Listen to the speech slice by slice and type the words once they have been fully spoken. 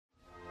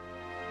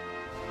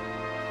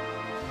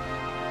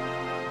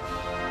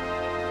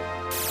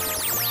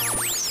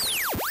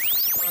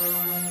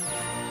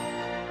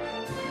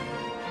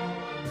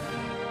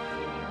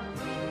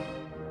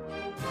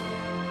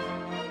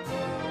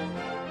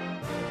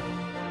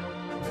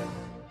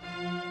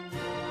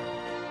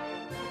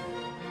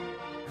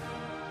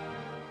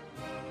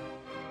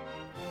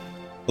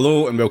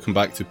Hello and welcome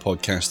back to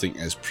Podcasting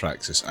is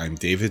Praxis. I'm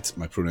David,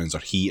 my pronouns are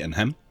he and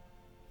him.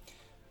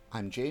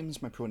 I'm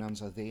James, my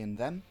pronouns are they and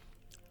them.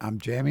 I'm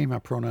Jamie, my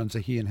pronouns are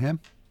he and him.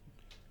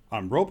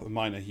 I'm Rob, and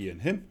mine are he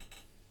and him.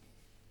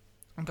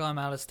 And I'm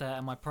Alistair,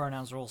 and my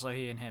pronouns are also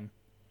he and him.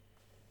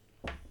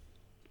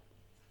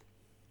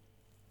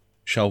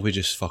 Shall we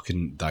just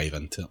fucking dive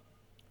into it?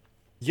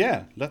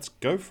 Yeah, let's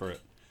go for it.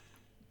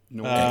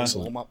 No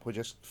warm up, we're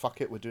just fuck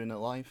it, we're doing it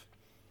live.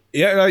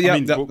 Yeah, I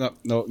mean,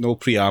 no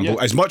preamble.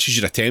 Yeah. As much as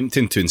you're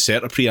attempting to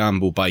insert a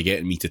preamble by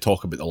getting me to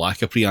talk about the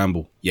lack of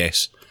preamble,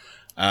 yes.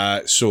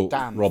 So,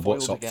 Damn, Rob,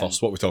 what's foiled up again.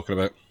 first? What are we talking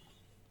about?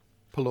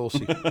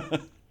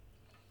 Pelosi.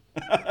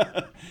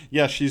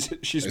 Yeah, she's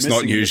missing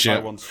not in the news yet.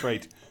 Taiwan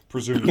Strait,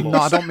 presumably. No,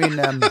 I don't mean...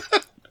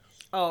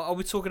 Oh, are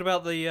we talking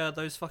about the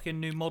those fucking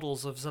new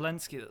models of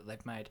Zelensky that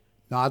they've made?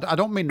 no, I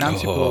don't mean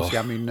Nancy Pelosi.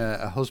 I mean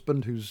a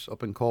husband who's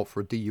up in court for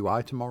a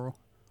DUI tomorrow.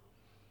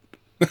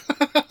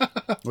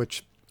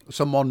 Which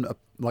someone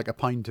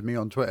opined to me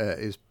on Twitter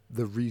is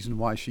the reason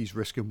why she's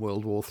risking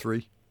World War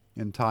III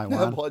in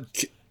Taiwan.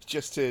 What?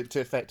 Just to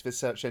affect the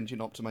search engine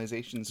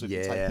optimization, so if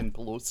you type in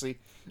Pelosi.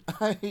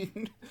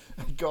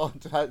 God,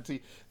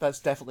 that's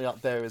definitely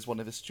up there as one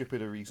of the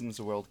stupider reasons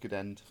the world could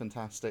end.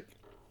 Fantastic.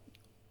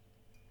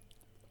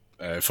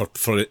 For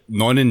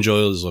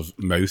non-enjoyers of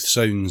mouth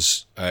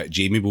sounds,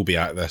 Jamie will be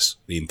at this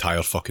the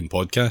entire fucking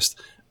podcast,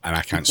 and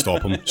I can't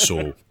stop him,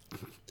 so...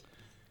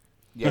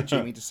 Yeah,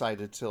 Jamie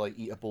decided to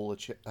eat a bowl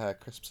of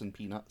crisps and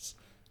peanuts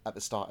at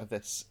the start of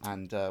this,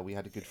 and we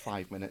had a good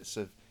 5 minutes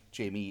of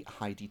Jamie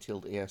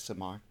high-detailed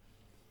ASMR.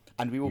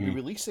 And we will be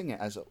releasing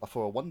it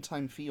for a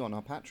one-time fee on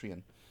our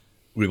Patreon.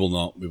 We will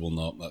not.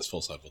 That's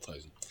false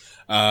advertising.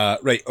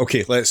 Right,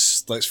 okay,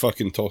 let's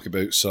fucking talk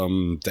about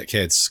some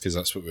dickheads, because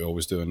that's what we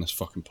always do in this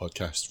fucking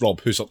podcast.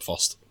 Rob, who's up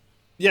first?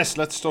 Yes,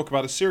 let's talk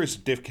about a series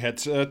of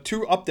dickheads.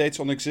 Two updates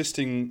on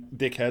existing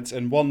dickheads,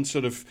 and one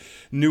sort of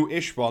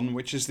new-ish one,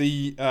 which is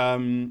the,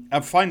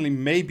 and finally,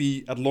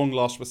 maybe at long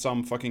last with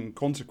some fucking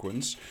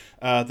consequence,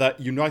 that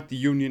Unite the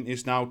Union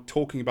is now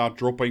talking about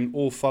dropping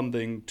all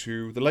funding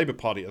to the Labour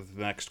Party at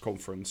the next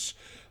conference.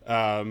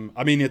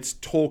 I mean, it's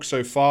talk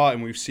so far,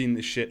 and we've seen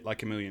this shit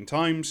like a million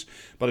times,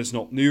 but it's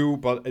not new.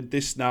 But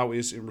this now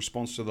is in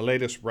response to the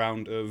latest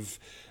round of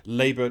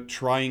Labour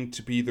trying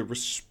to be the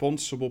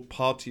responsible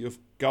party of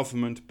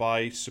government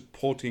by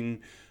supporting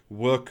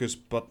workers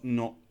but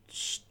not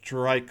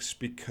strikes,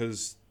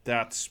 because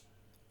that's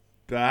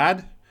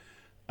bad.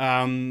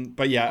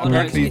 But yeah,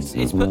 apparently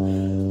it's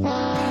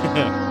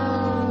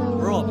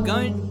Rob,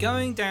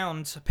 going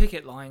down to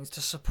picket lines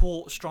to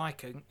support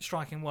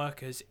striking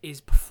workers is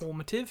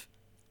performative.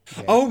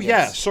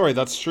 Yeah, sorry,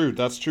 that's true,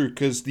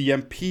 because the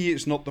MP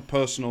is not the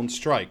person on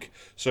strike.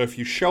 So if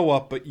you show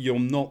up but you're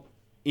not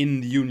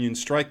in the union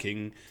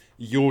striking,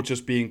 you're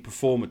just being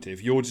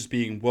performative. You're just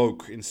being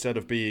woke instead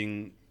of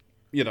being,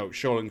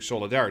 showing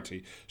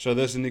solidarity. So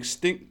there's an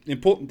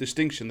important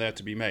distinction there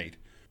to be made.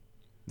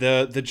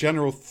 The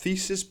general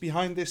thesis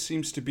behind this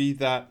seems to be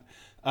that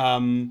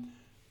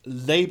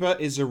Labour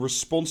is a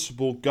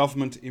responsible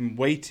government in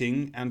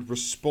waiting, and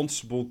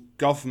responsible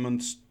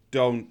governments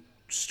don't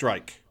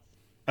strike.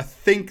 I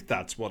think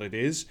that's what it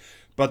is,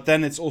 but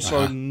then it's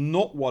also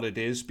not what it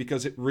is,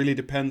 because it really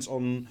depends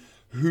on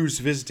who's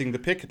visiting the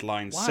picket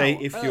line. Wow. Say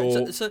if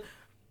you're... It's a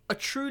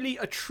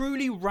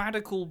truly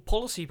radical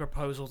policy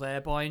proposal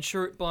there by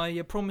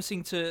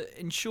promising to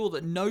ensure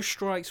that no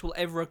strikes will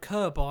ever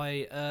occur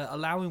by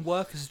allowing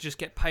workers to just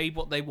get paid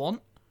what they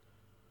want.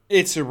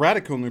 It's a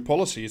radical new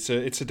policy. It's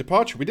a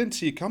departure. We didn't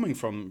see it coming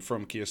from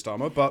Keir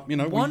Starmer, but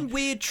One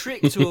weird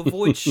trick to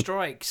avoid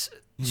strikes.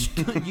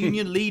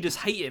 Union leaders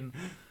hate him.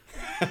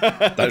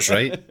 That's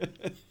right.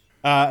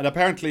 And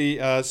apparently,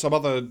 some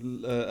other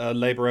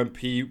Labour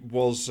MP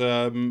was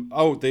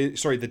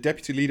the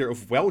deputy leader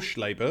of Welsh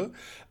Labour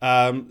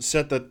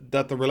said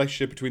that the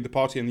relationship between the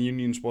party and the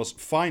unions was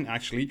fine,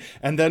 actually,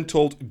 and then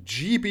told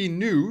GB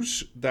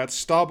News that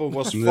Starmer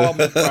was far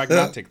more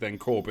pragmatic than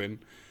Corbyn.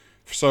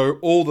 So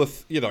all the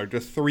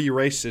three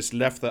racists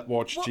left that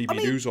watch GB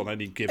News on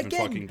any given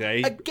fucking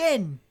day.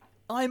 Again,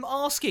 I'm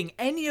asking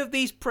any of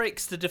these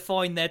pricks to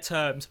define their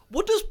terms.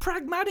 What does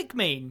pragmatic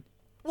mean?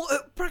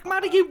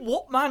 Pragmatic in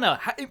what manner?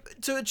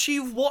 To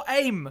achieve what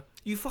aim?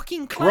 You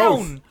fucking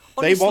clown.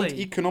 Growth. They want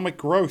economic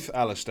growth,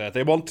 Alistair.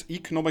 They want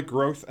economic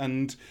growth,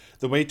 and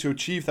the way to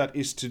achieve that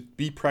is to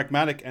be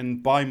pragmatic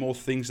and buy more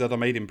things that are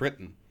made in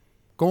Britain.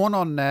 Going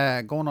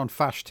on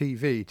Fash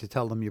TV to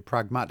tell them you're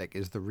pragmatic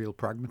is the real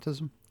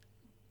pragmatism.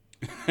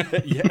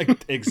 Yeah,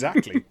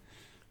 exactly.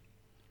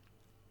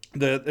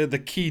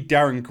 The key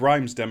Darren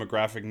Grimes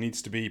demographic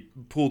needs to be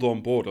pulled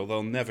on board, or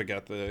they'll never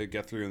get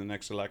through in the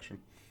next election.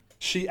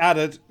 She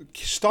added,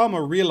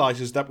 Starmer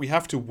realizes that we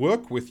have to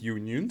work with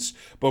unions,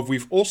 but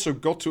we've also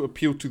got to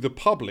appeal to the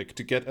public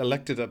to get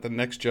elected at the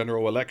next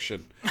general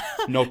election.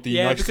 Not the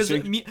yeah, because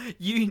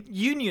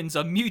unions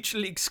are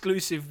mutually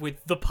exclusive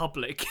with the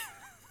public.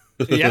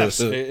 Yes,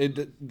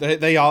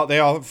 they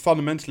are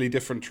fundamentally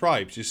different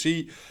tribes. You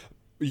see,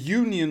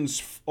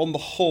 unions on the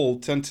whole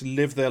tend to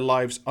live their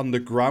lives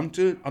underground,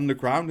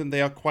 and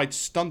they are quite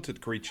stunted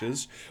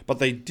creatures, but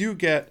they do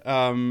get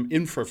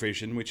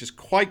infravision, which is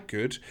quite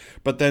good.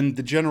 But then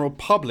the general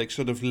public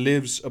sort of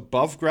lives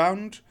above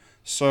ground,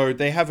 so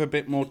they have a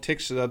bit more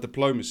ticks to their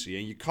diplomacy,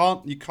 and you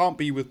can't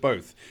be with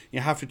both. You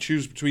have to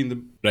choose between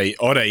the Right,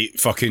 alright,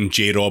 fucking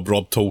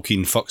Rob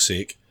Tolkien, fuck's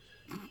sake.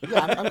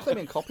 Yeah, I'm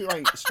claiming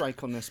copyright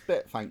strike on this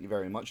bit. Thank you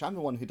very much. I'm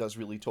the one who does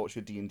really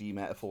torture D&D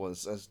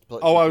metaphors as.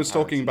 Oh, I was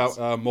talking about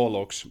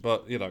Morlocks,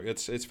 but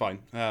it's fine.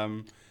 I've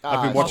been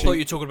I thought watching you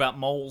were talking about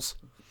moles.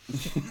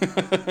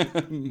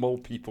 mole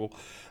people.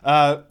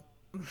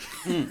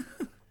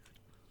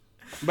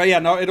 But yeah,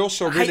 no, it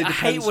also really I depends.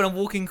 hate when I'm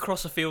walking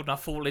across a field and I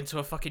fall into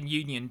a fucking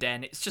union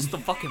den. It's just the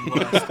fucking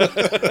worst.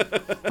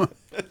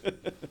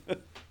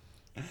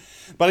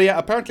 But yeah,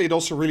 apparently it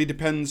also really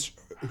depends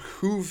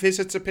who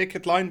visits a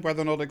picket line,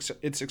 whether or not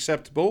it's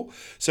acceptable.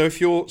 So if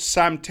you're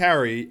Sam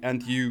Terry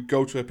and you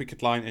go to a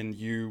picket line and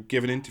you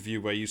give an interview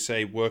where you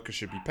say workers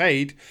should be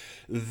paid,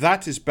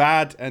 that is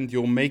bad, and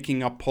you're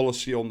making up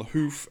policy on the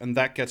hoof, and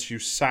that gets you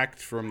sacked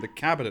from the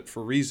cabinet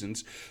for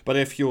reasons. But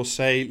if you're,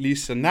 say,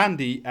 Lisa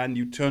Nandy, and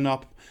you turn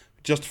up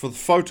just for the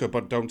photo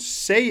but don't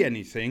say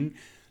anything,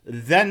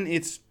 then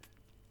it's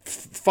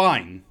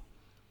fine.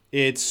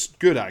 It's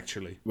good,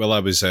 actually. Well, I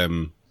was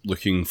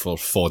looking for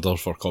fodder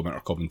for comment or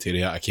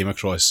commentary. I came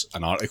across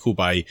an article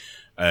by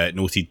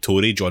noted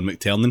Tory John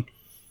McTernan,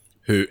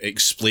 who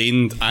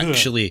explained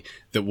actually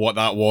that what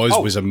that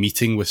was a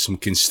meeting with some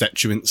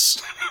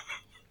constituents.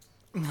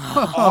 And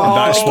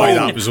that's why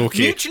that was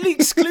okay. Mutually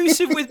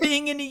exclusive with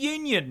being in a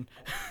union.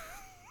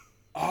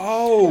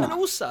 Oh. And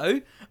also,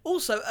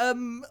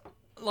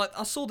 like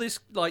I saw this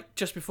like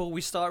just before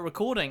we started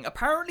recording.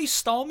 Apparently,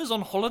 Starmer's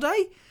on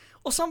holiday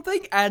or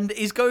something, and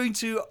is going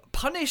to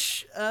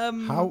punish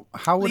How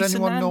would Lisa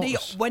anyone Nandy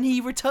notice? when he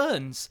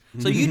returns.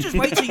 So you just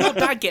wait till your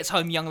dad gets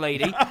home, young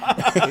lady.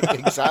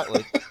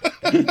 Exactly.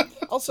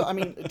 Also, I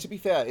mean, to be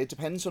fair, it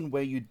depends on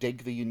where you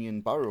dig the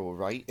Union Borough,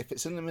 right? If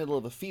it's in the middle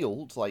of a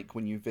field, like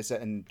when you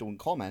visit and don't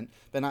comment,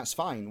 then that's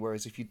fine.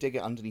 Whereas if you dig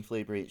it underneath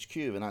Labour HQ,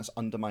 then that's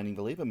undermining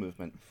the Labour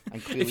movement.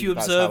 And clearly If you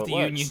that's observe how it the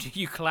works. union,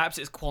 you collapse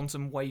its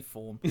quantum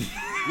waveform.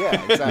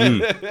 Yeah,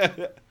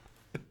 exactly.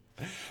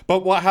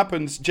 But what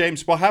happens,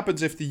 James, what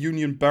happens if the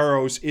union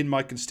burrows in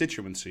my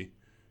constituency?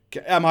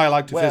 Am I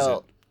allowed to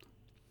visit?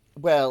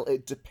 Well,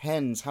 it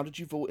depends. How did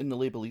you vote in the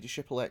Labour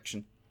leadership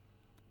election?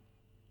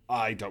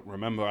 I don't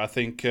remember. I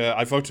think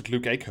I voted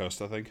Luke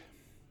Akehurst, I think.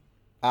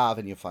 Ah,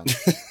 then you're fine.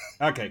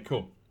 Okay,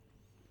 cool.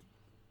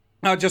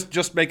 Now,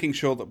 just making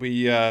sure that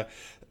we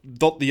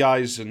dot the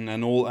I's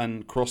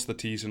and cross the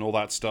T's and all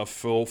that stuff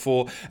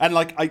for and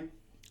like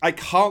I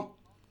can't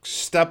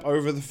step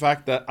over the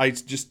fact that I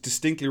just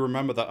distinctly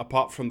remember that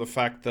apart from the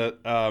fact that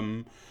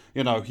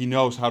he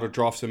knows how to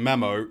draft a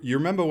memo. You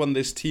remember when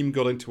this team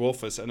got into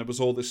office and it was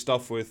all this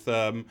stuff with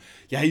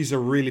he's a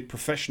really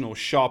professional,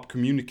 sharp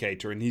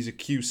communicator and he's a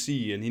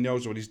QC and he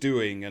knows what he's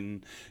doing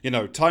and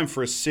time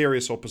for a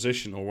serious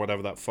opposition or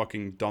whatever that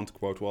fucking Dunt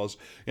quote was.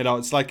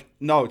 It's like,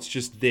 no, it's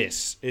just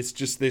this. It's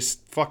just this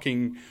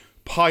fucking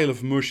pile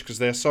of mush because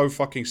they're so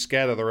fucking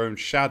scared of their own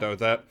shadow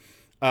that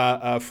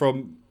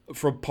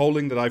from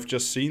polling that I've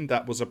just seen,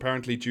 that was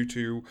apparently due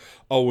to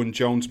Owen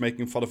Jones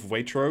making fun of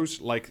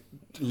Waitrose. Like,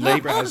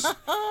 Labour has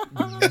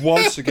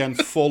once again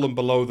fallen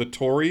below the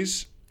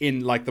Tories in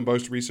like the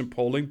most recent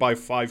polling by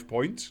 5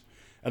 points,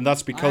 and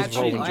that's because of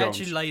Owen Jones. I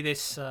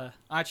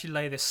actually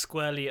lay this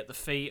squarely at the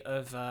feet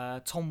of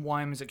Tom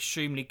Wyman's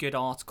extremely good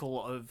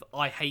article of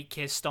 "I Hate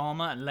Keir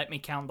Starmer" and "Let Me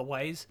Count the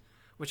Ways,"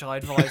 which I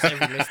advise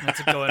every listener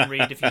to go and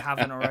read if you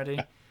haven't already.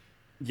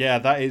 Yeah,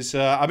 that is...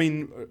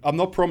 I'm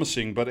not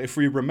promising, but if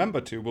we remember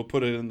to, we'll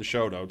put it in the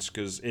show notes,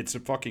 because it's a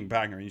fucking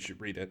banger, you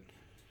should read it.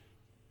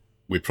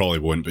 We probably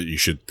won't, but you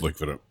should look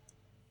for it.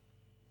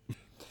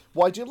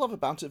 What I do love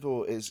about it,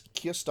 though, is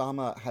Keir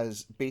Starmer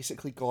has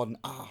basically gone,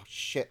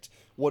 shit,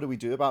 what do we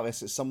do about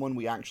this? It's someone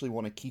we actually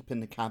want to keep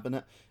in the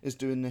cabinet is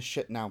doing this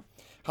shit now.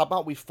 How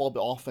about we fob it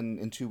off and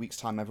in 2 weeks'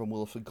 time everyone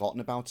will have forgotten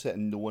about it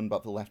and no one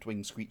but the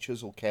left-wing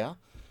screechers will care?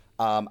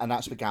 And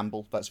that's the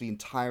gamble. That's the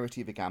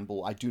entirety of the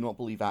gamble. I do not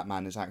believe that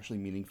man is actually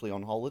meaningfully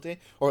on holiday.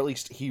 Or at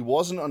least he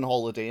wasn't on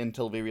holiday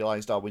until they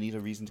realised, we need a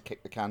reason to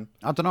kick the can.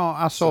 I don't know.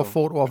 I saw a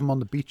photo of him on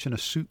the beach in a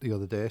suit the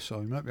other day,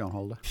 so he might be on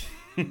holiday.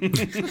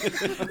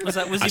 Was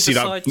he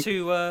beside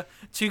two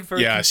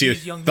very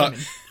confused young women?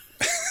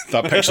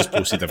 That picture's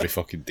posted every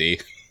fucking day.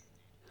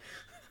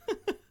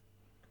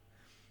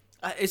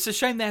 It's a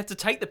shame they have to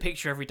take the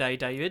picture every day,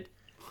 David.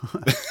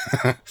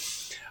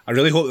 I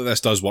really hope that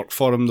this does work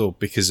for him, though,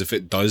 because if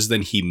it does,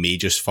 then he may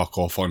just fuck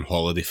off on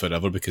holiday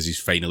forever because he's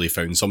finally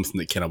found something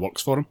that kind of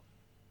works for him.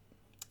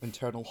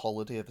 Internal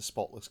holiday of the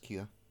spotless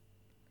Keir.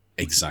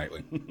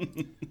 Exactly.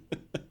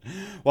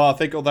 Well, I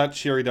think on that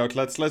cheery note,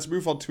 let's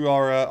move on to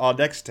our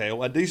next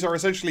tale. And these are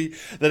essentially,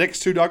 the next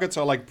two nuggets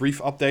are like brief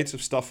updates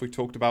of stuff we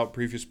talked about in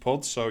previous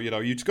pods. So,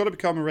 you've got to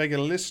become a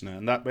regular listener,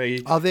 and that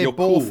way Are they you're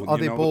both? cool, Are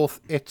they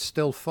both? It's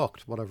still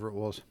fucked. Whatever it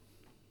was.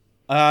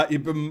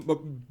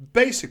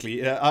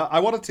 Basically, I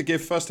wanted to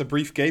give first a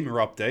brief gamer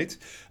update.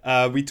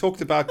 We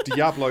talked about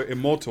Diablo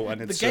Immortal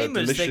and its The gamers,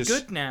 delicious...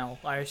 they're good now,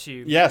 I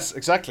assume. Yes,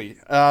 exactly.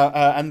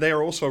 And they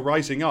are also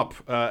rising up,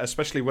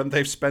 especially when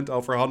they've spent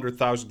over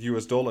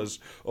 $100,000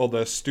 on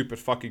the stupid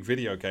fucking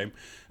video game.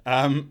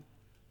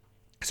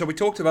 So we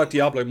talked about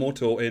Diablo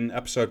Immortal in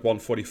episode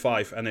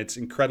 145 and its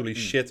incredibly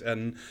shit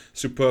and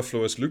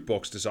superfluous loot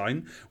box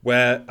design,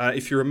 where,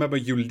 if you remember,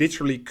 you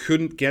literally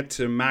couldn't get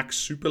to max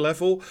super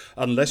level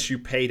unless you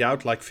paid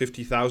out like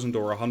 $50,000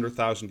 or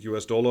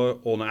 $100,000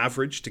 on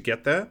average to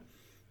get there.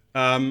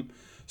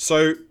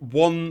 So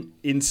one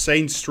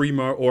insane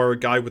streamer or a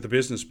guy with a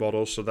business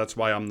model, so that's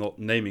why I'm not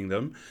naming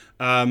them,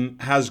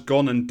 has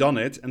gone and done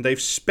it, and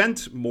they've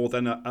spent more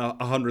than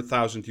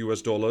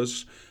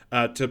 $100,000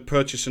 to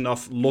purchase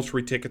enough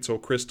lottery tickets or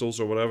crystals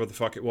or whatever the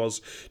fuck it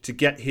was to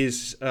get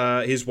his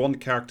one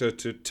character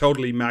to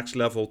totally max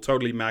level,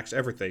 totally max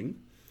everything.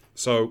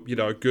 So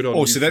good on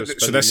you.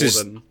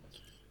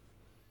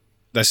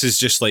 This is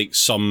just like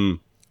some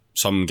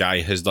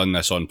guy has done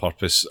this on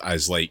purpose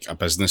as like a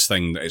business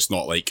thing. It's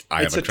not like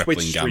I have a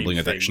crippling gambling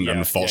addiction and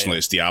unfortunately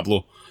it's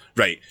Diablo.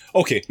 Right.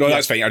 Okay. No,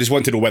 that's fine. I just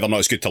want to know whether or not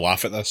it's good to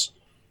laugh at this.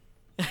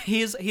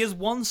 He has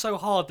won so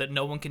hard that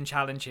no one can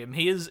challenge him.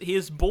 He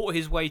has bought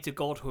his way to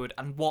godhood,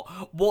 and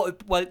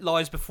what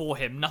lies before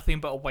him? Nothing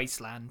but a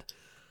wasteland.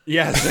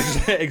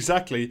 Yes,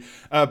 exactly.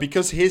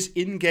 Because his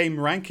in-game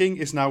ranking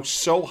is now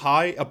so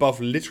high above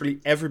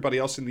literally everybody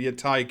else in the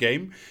entire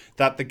game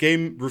that the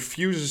game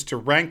refuses to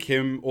rank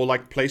him or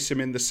like place him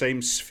in the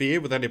same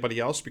sphere with anybody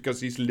else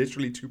because he's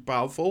literally too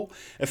powerful,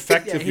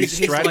 effectively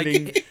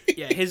stranding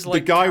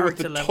the guy with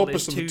the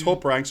toppest of the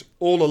top ranks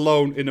all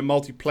alone in a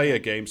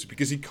multiplayer games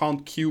because he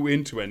can't queue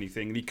into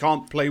anything and he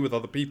can't play with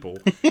other people.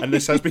 And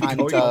this has been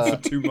going on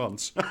for 2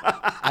 months.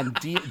 And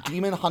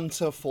Demon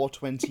Hunter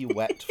 420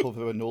 wept for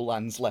there were no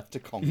lands left to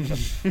conquer.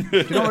 Do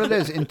you know what it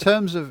is? In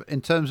terms of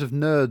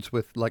nerds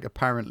with like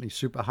apparently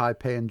super high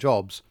paying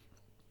jobs,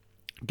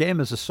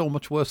 gamers are so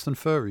much worse than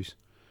furries.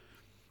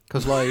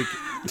 Because like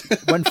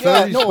when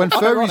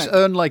furries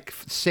earn like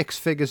 6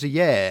 figures a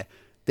year,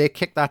 they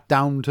kick that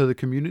down to the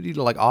community,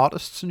 to like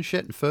artists and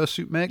shit and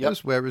fursuit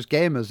makers. Whereas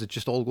gamers, it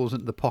just all goes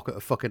into the pocket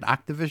of fucking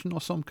Activision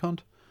or some cunt.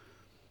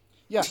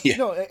 Yeah,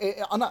 no,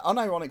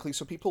 unironically,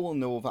 so people will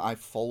know that I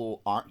follow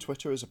art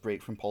Twitter as a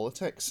break from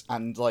politics,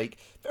 and like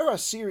there are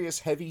serious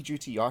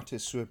heavy-duty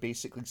artists who are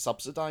basically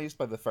subsidized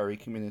by the furry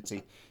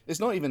community. It's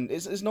not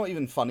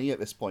even funny at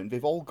this point.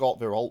 They've all got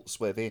their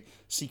alts where they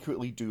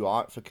secretly do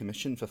art for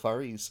commission for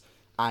furries,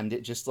 and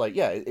it just like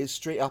it's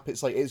straight up.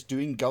 It's like it's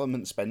doing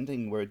government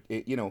spending where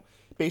it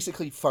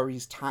basically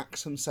furries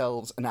tax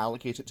themselves and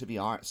allocate it to the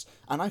arts,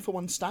 and I for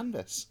one stand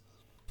this.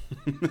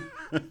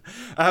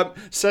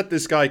 Said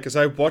this guy because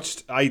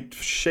I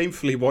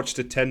shamefully watched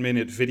a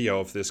 10-minute video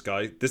of this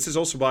guy. This is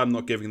also why I'm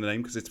not giving the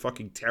name because it's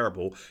fucking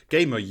terrible.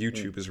 Gamer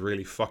YouTube is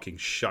really fucking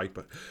shite.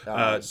 But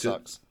it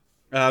sucks.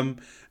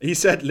 He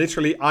said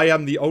literally, I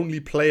am the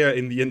only player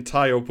in the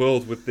entire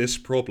world with this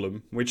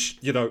problem, which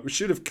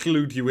should have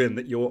clued you in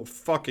that you're a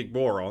fucking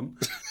moron.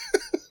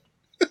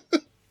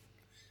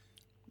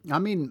 I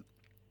mean,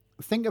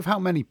 think of how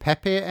many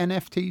Pepe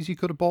NFTs you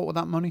could have bought with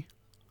that money.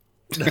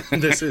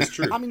 This is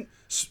true. I mean,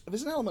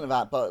 there's an element of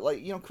that, but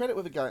like credit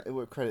with the guy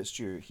where credit's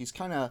due. He's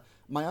kind of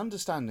my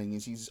understanding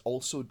is he's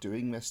also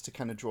doing this to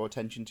kind of draw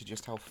attention to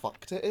just how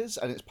fucked it is,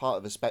 and it's part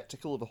of the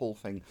spectacle of the whole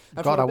thing.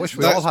 And God, I wish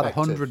we all had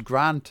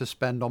 $100,000 to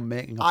spend on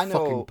making a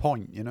fucking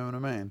point. You know what I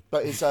mean?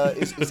 But it's like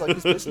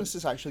his business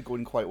is actually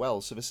going quite well,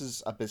 so this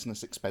is a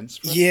business expense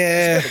for him.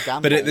 Yeah,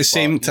 gamble, but at the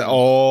same time,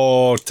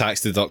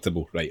 tax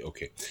deductible, right?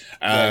 Okay,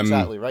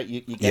 exactly right.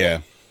 You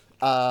get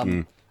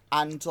it.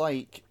 And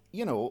like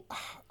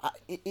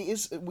it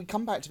is. We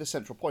come back to the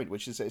central point,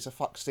 which is it's a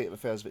fucked state of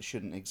affairs that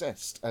shouldn't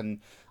exist.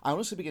 And I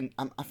honestly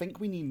I think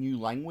we need new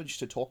language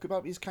to talk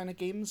about these kind of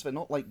games. They're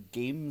not like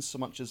games so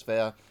much as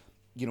they're,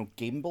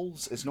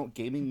 gambles. It's not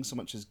gaming so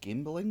much as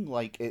gambling.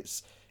 Like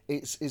it's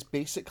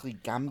basically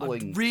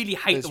gambling. I really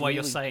hate the way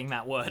you're saying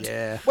that word.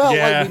 Yeah. Well,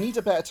 like, we need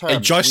a better term.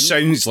 It just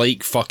sounds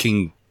like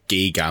fucking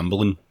gay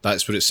gambling.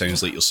 That's what it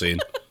sounds like you're saying.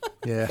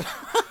 Yeah.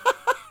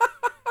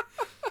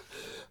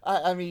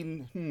 I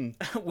mean,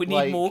 we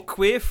need more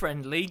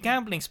queer-friendly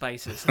gambling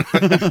spaces.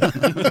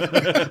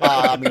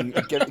 I mean,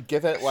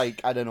 give it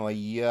like I don't know a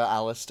year,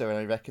 Alistair, and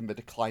I reckon the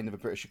decline of the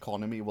British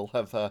economy will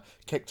have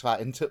kicked that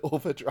into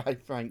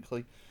overdrive,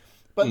 frankly.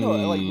 But no,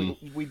 like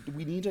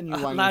we need a new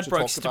language to talk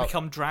about. To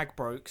become drag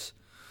brokes.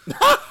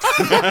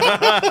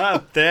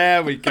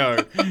 There we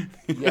go.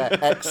 Yeah,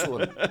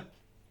 excellent.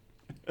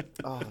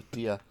 Oh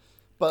dear.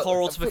 But,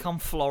 coral to become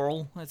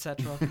floral,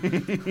 etc.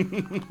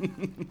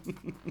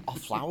 Are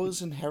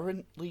flowers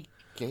inherently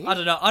gay? I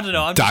don't know.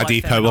 I'm Daddy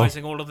just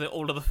feminizing all of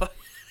the.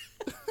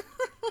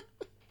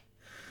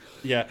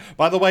 Yeah.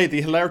 By the way,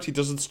 the hilarity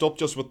doesn't stop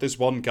just with this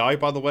one guy.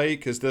 By the way,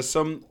 because there's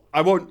some.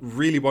 I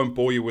won't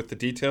bore you with the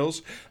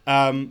details.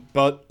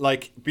 But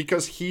like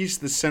because he's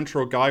the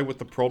central guy with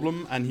the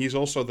problem, and he's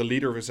also the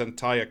leader of his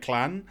entire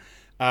clan.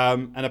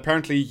 And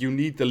apparently you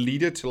need the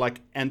leader to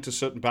like enter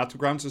certain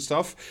battlegrounds and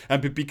stuff.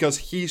 And because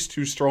he's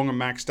too strong and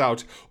maxed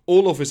out,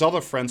 all of his other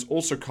friends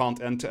also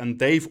can't enter, and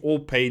they've all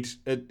paid,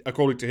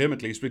 according to him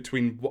at least,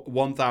 between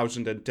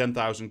 1,000 and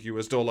 10,000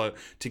 $10,000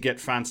 to get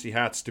fancy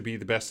hats to be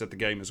the best at the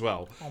game as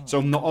well.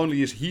 So not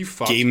only is he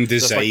fucked, Game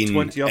there's like design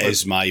 20 others.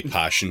 is my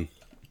passion.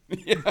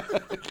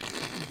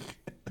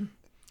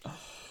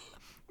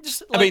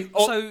 Just like,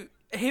 so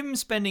him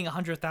spending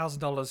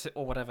 $100,000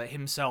 or whatever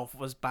himself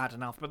was bad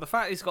enough, but the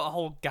fact he's got a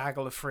whole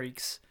gaggle of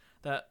freaks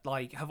that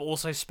like have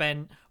also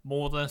spent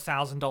more than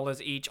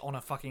 $1,000 each on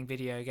a fucking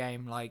video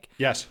game, like,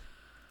 Yes.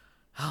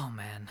 oh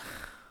man.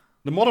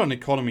 The modern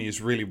economy is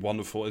really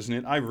wonderful, isn't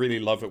it? I really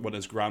love it when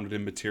it's grounded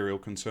in material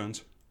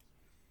concerns.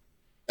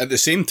 At the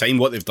same time,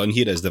 what they've done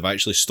here is they've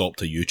actually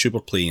stopped a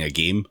YouTuber playing a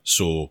game,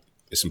 so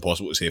it's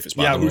impossible to say if it's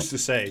bad Yeah, or who's not. to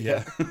say?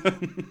 Yeah.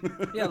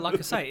 Yeah, like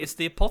I say, it's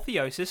the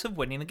apotheosis of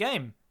winning the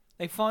game.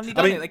 They finally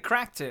done it. They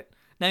cracked it.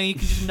 Now you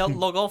can just not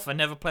log off and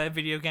never play a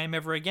video game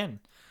ever again.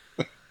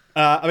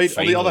 I mean,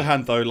 Finally. on the other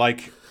hand, though,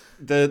 like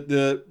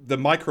the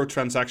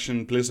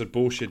microtransaction Blizzard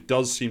bullshit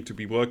does seem to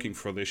be working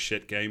for this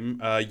shit game.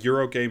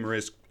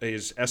 Eurogamer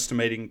is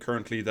estimating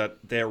currently that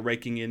they're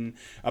raking in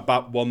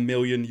about $1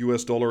 million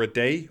a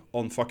day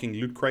on fucking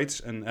loot crates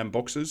and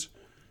boxes.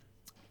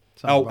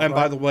 Sounds about And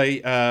right. by the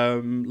way,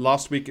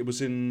 last week it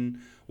was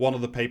in one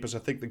of the papers, I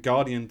think The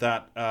Guardian,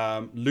 that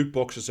loot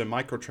boxes and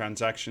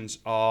microtransactions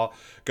are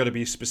going to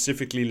be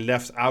specifically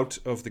left out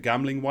of the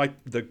gambling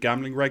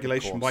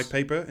regulation white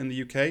paper in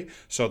the UK.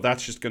 So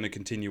that's just going to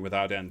continue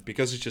without end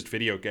because it's just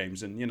video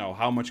games, and you know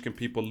how much can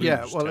people lose?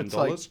 Yeah, well, $10. it's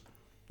like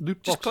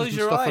loot Just boxes close and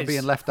your stuff are eyes.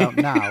 being left out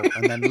now,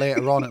 and then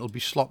later on it'll be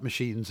slot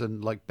machines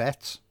and like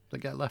bets that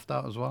get left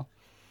out as well.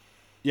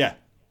 Yeah.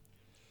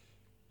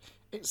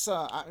 It's,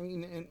 I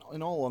mean,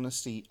 in all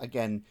honesty,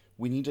 again,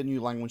 we need a new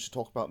language to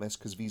talk about this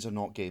because these are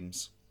not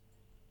games.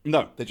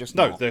 No, They're just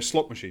no, not. they're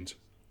slot machines.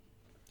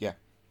 Yeah.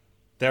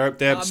 They're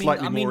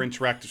slightly I mean- more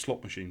interactive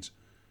slot machines.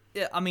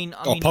 Yeah, I mean,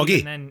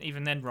 Poggy.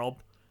 even then,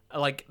 Rob,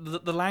 like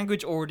the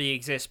language already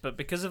exists, but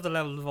because of the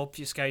level of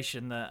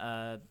obfuscation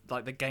that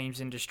like the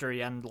games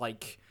industry and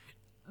like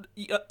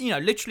you know,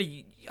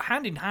 literally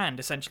hand in hand,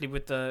 essentially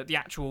with the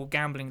actual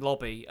gambling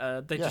lobby,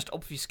 they just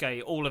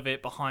obfuscate all of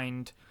it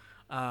behind,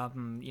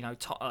 you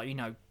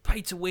know,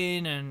 pay to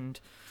win and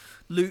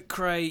loot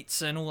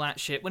crates and all that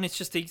shit. When it's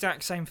just the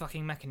exact same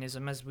fucking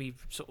mechanism as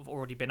we've sort of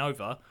already been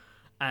over.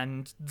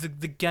 And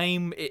the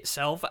game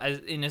itself,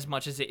 as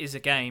much as it is a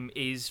game,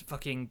 is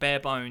fucking bare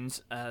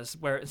bones. As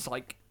where it's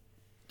like,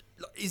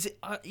 is it?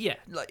 Yeah,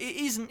 like it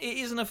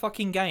isn't a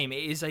fucking game.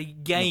 It is a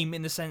game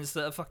in the sense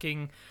that a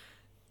fucking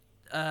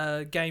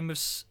game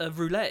of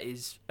roulette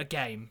is a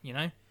game. You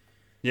know?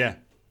 Yeah.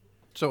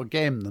 So a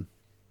game then.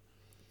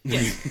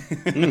 Yeah.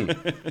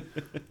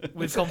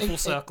 We've gone full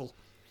circle,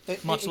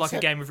 much like a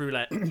game of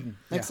roulette.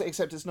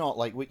 Except it's not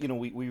like we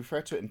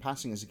refer to it in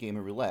passing as a game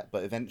of roulette,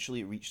 but eventually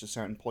it reached a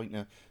certain point in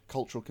a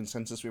cultural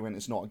consensus. We went,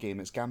 it's not a game,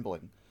 it's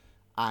gambling,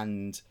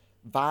 and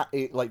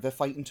they're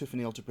fighting tooth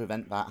and nail to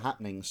prevent that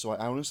happening. So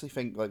I honestly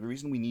think like the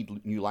reason we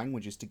need new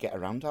language is to get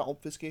around that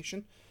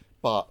obfuscation,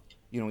 but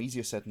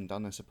easier said than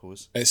done, I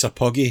suppose. It's a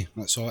puggy,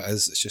 that's all it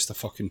is. It's just a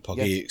fucking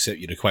puggy, Yes. except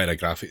you require a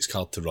graphics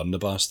card to run the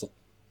bastard.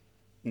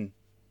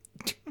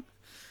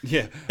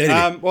 Yeah.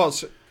 Anyway.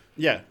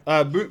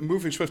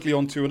 Moving swiftly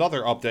on to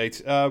another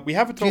update. We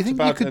haven't Do you talked think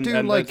about you could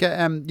do like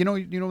you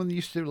know when they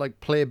used to like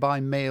play by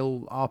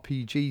mail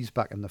RPGs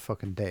back in the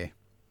fucking day?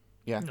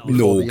 Yeah.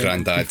 No,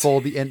 Grandad.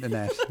 Before the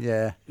internet,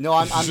 yeah. No,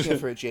 I'm here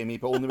for it, Jamie,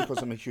 but only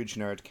because I'm a huge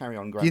nerd. Carry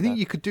on, Do Grandad. you think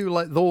you could do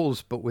like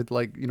those, but with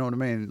like, you know what I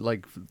mean,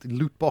 like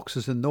loot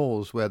boxes in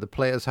those, where the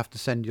players have to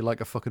send you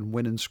like a fucking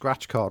win and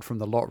scratch card from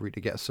the lottery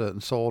to get a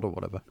certain sword or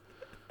whatever?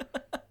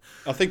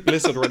 I think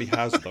Blizzard already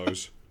has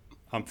those.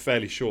 I'm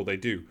fairly sure they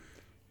do.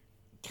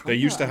 They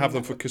used to have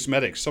them for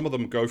cosmetics. Some of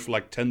them go for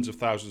like tens of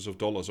thousands of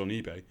dollars on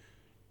eBay.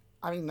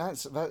 I mean,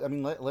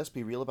 let's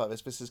be real about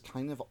this. This has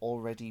kind of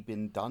already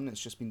been done. It's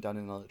just been done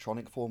in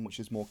electronic form, which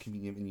is more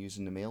convenient than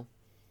using the mail.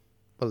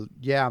 Well,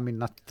 yeah, I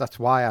mean that's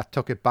why I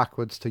took it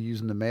backwards to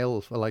using the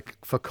mail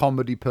for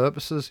comedy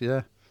purposes.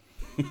 Yeah.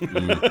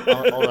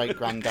 All right,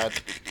 Grandad.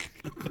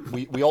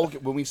 We all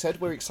when we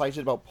said we're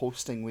excited about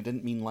posting, we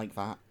didn't mean like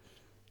that.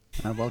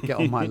 Well, get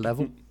on my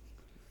level.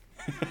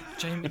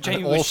 Jamie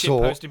And was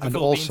also, shitposted and before the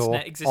also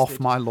internet existed. off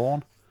my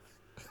lawn.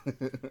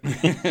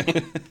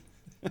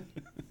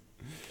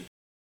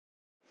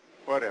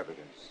 What evidence?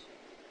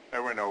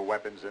 There were no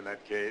weapons in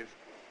that cave.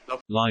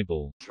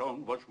 Libel.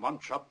 Zone was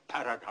once a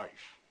paradise.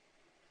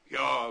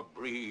 Your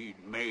breed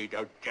made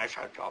a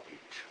desert of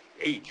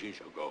it ages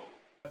ago.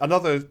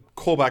 Another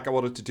callback I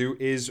wanted to do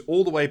is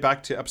all the way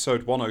back to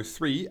episode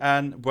 103,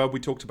 and where we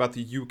talked about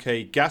the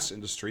UK gas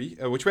industry,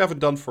 which we haven't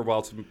done for a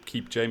while to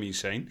keep Jamie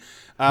sane.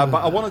 But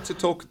I wanted to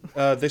talk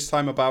this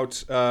time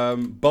about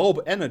bulb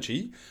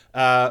energy.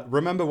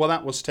 Remember when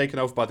that was taken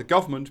over by the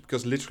government,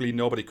 because literally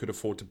nobody could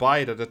afford to buy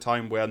it at a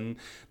time when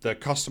the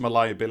customer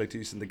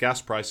liabilities and the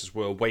gas prices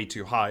were way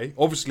too high.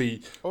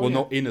 Obviously, we're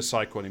not in a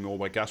cycle anymore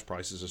where gas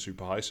prices are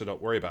super high, so don't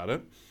worry about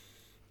it.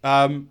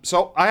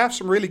 So I have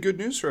some really good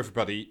news for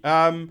everybody.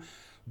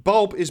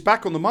 Bulb is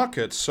back on the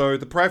market, so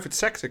the private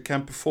sector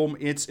can perform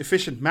its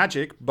efficient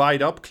magic, buy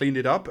it up, clean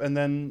it up, and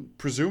then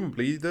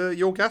presumably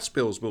your gas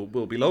bills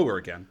will be lower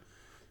again.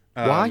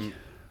 Why?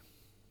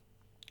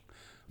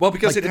 Well,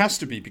 because it has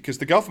to be, because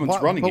the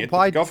government's running it,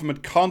 but the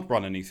government can't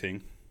run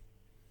anything.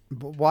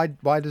 But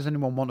why does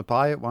anyone want to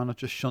buy it? Why not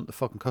just shunt the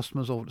fucking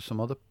customers over to some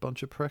other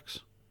bunch of pricks?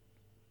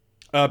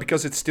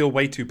 Because it's still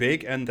way too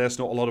big, and there's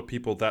not a lot of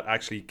people that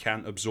actually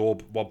can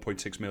absorb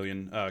 1.6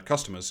 million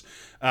customers.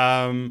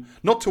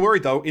 Not to worry,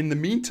 though. In the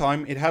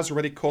meantime, it has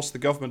already cost the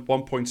government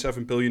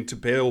 1.7 billion to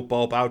bail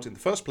Bulb out in the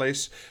first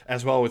place,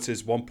 as well as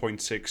its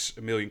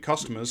 1.6 million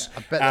customers. I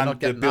bet they're not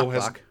getting that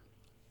back.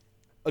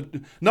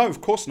 No,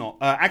 of course not.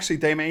 Actually,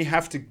 they may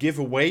have to give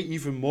away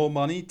even more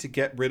money to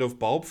get rid of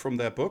Bulb from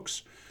their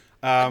books.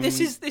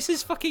 This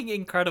is fucking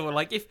incredible.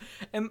 Like, if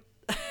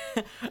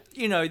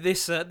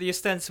the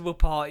ostensible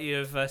party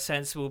of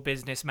sensible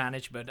business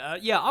management.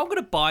 I'm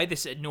gonna buy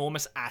this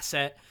enormous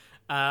asset,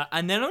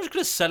 and then I'm just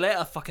gonna sell it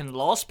at a fucking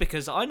loss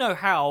because I know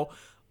how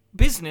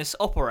business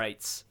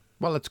operates.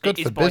 Well, it's good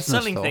for by business,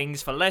 selling though.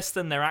 things for less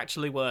than they're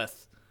actually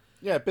worth.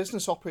 Yeah,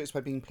 business operates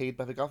by being paid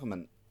by the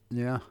government.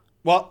 Yeah.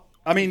 Well,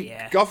 I mean,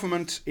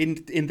 government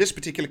in this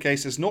particular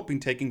case has not been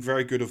taking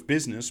very good of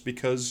business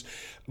because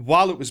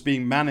while it was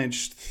being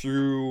managed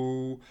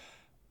through,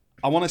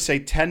 I want to say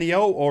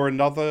Teneo or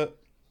another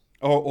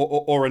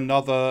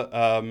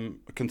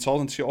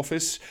consultancy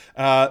office.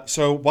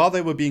 So while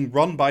they were being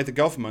run by the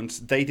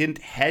government, they didn't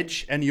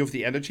hedge any of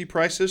the energy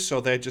prices,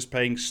 so they're just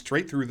paying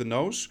straight through the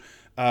nose.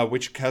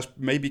 Which has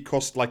maybe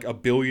cost like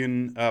 £1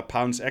 billion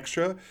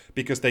extra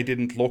because they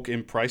didn't lock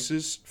in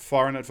prices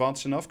far in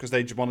advance enough because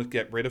they just wanted to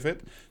get rid of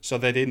it. So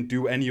they didn't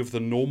do any of the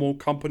normal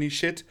company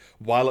shit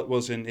while it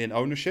was in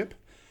ownership.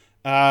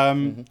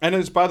 And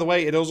it's, by the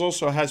way, it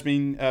also has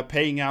been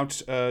paying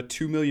out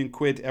 2 million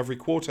quid every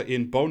quarter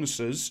in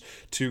bonuses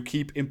to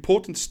keep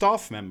important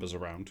staff members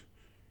around.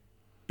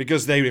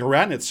 Because they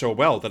ran it so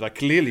well that I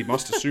clearly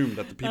must assume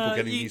that the people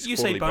getting these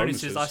quarterly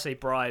bonuses... You say bonuses, I say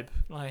bribe.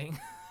 Like...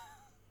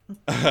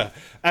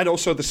 And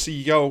also the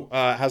CEO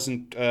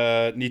hasn't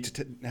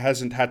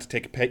had to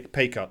take a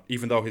pay cut,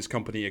 even though his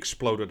company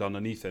exploded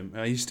underneath him.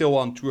 He's still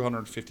on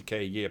 250k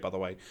a year, by the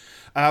way.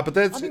 But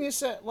that's... I mean,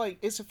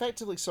 it's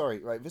effectively,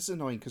 right, this is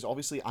annoying because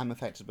obviously I'm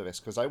affected by this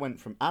because I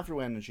went from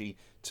Avro Energy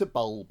to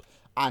Bulb,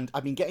 and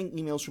I've been getting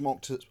emails from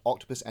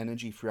Octopus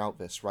Energy throughout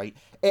this, right?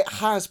 It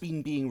has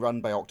been being run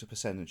by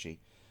Octopus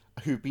Energy,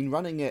 who've been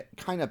running it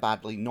kind of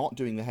badly, not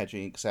doing the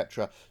hedging,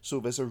 etc. So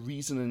there's a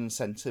reason and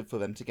incentive for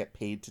them to get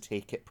paid to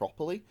take it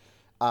properly.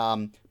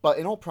 But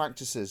in all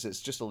practices,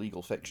 it's just a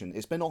legal fiction.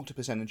 It's been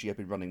Octopus Energy I've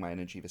been running my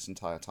energy this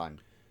entire time,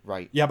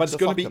 right? Yeah, but it's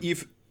going to be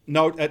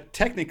No,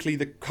 technically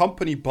the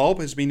company Bulb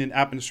has been in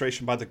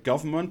administration by the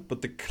government,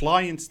 but the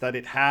clients that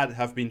it had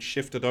have been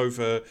shifted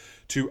over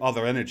to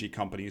other energy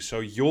companies.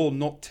 So you're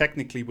not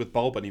technically with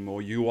Bulb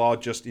anymore. You are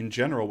just in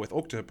general with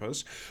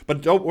Octopus.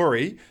 But don't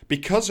worry,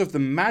 because of the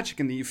magic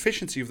and the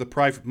efficiency of the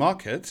private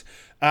market,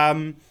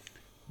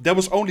 there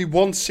was only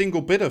one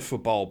single bidder for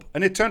Bulb.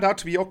 And it turned out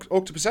to be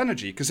Octopus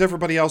Energy, because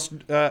everybody else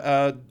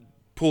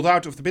pulled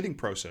out of the bidding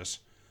process.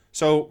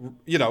 So,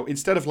 you know,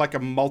 instead of like a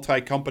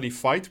multi-company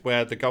fight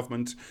where the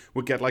government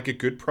would get like a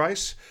good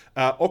price,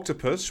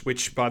 Octopus,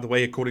 which, by the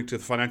way, according to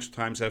the Financial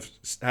Times,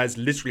 has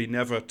literally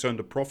never turned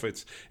a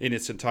profit in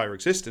its entire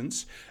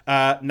existence,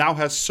 now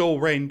has sole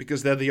reign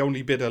because they're the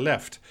only bidder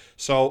left.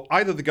 So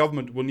either the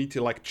government will need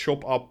to like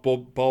chop up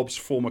Bulb's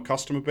former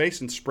customer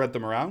base and spread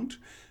them around,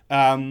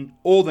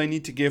 or they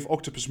need to give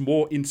Octopus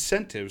more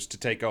incentives to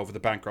take over the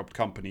bankrupt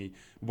company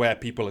where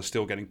people are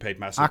still getting paid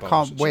massive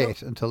bonuses. I can't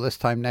wait until this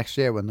time next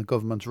year when the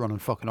government's running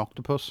fucking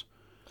Octopus.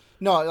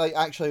 No, like,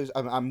 actually,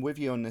 I'm with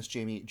you on this,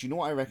 Jamie. Do you know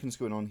what I reckon's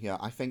going on here?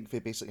 I think they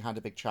basically had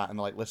a big chat and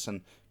they're like,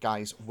 listen,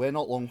 guys, we're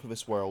not long for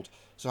this world,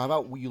 so how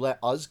about you let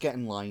us get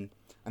in line,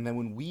 and then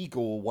when we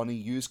go, one of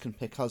yous can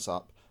pick us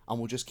up, and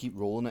we'll just keep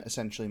rolling it,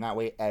 essentially, and that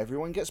way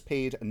everyone gets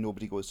paid and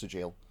nobody goes to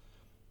jail.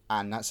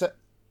 And that's it.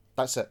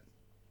 That's it.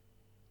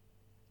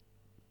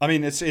 I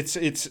mean,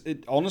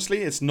 honestly,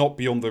 it's not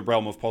beyond the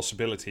realm of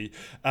possibility.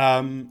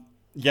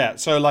 Yeah,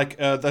 so like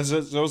there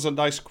was a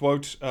nice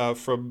quote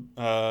from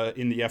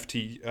in the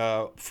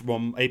FT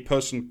from a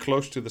person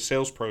close to the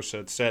sales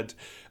process said,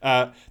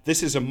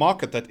 "This is a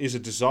market that is a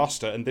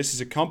disaster, and this is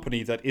a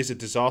company that is a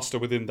disaster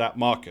within that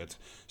market."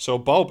 So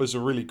Bulb is a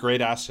really great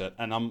asset,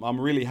 and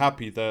I'm really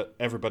happy that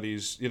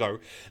everybody's, you know,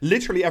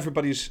 literally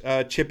everybody's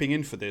chipping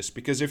in for this,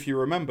 because if you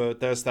remember,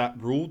 there's that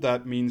rule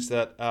that means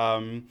that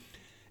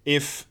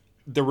if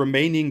the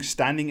remaining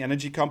standing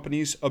energy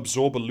companies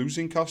absorb a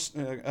losing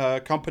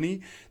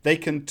company, they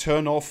can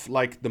turn off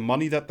like the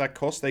money that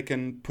costs. They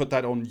can put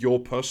that on your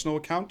personal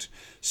account.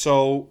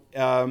 So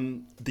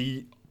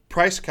the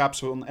price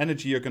caps on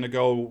energy are going to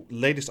go,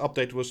 latest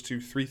update was to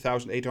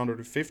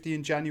 3,850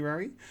 in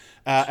January.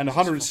 And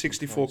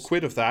 164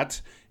 quid of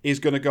that is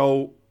going to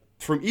go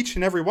from each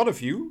and every one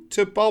of you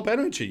to Bulb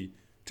Energy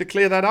to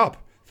clear that up.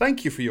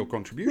 Thank you for your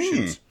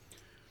contributions.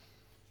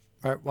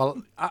 Right,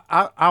 well,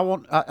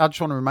 I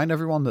just want to remind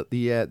everyone that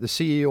the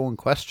CEO in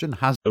question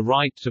has a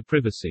right to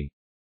privacy.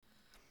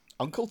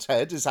 Uncle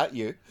Ted, is that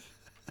you?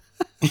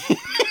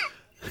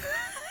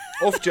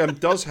 Offgem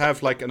does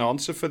have like an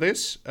answer for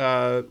this,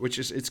 which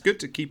is it's good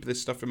to keep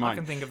this stuff in mind. I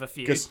can think of a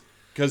few.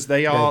 Because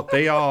they are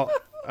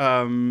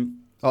Offgem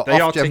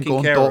taking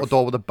going care door of. to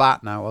door with a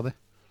bat now, are they?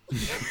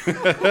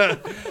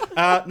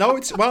 No,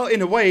 it's well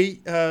in a way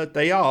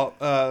they are,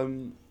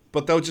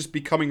 but they'll just be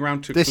coming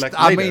around to collect later.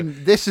 I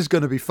mean, this is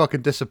going to be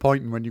fucking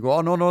disappointing when you go,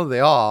 oh no, they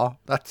are.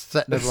 That's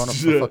setting everyone up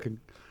for fucking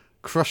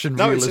crushing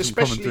realism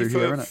coming through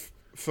here, isn't it?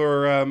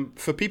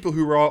 For people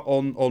who are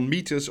on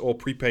meters or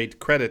prepaid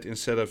credit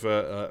instead of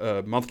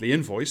a monthly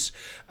invoice,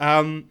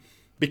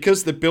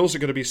 because the bills are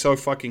going to be so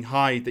fucking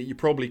high that you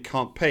probably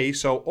can't pay.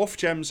 So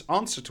Offgem's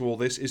answer to all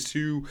this is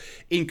to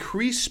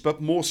increase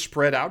but more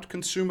spread out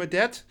consumer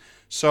debt.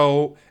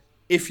 So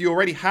if you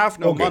already have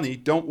no money,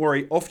 don't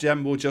worry.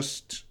 Offgem will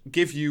just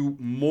give you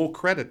more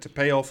credit to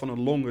pay off on a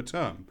longer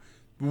term,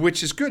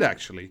 which is good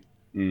actually.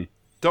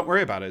 Don't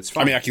worry about it. It's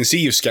fine. I mean, I can see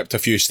you've skipped a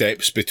few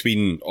steps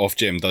between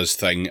Offgem does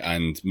thing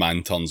and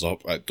man turns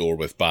up at door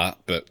with bat,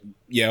 but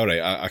yeah, all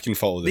right, I can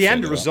follow the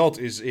end result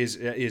is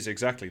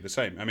exactly the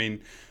same. I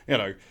mean, you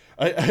know,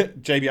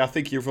 JB, I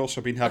think you've also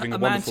been having a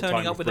wonderful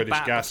time with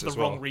British Gas as well. For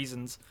the wrong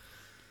reasons.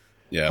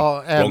 Yeah,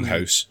 wrong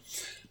house.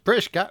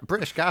 British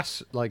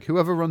Gas, like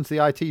whoever runs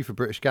the IT for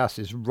British Gas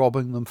is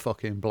robbing them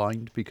fucking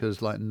blind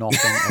because like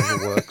nothing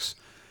ever works.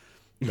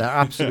 They're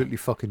absolutely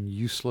fucking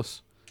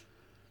useless.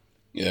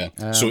 Yeah.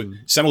 So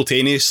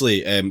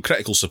simultaneously,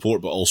 critical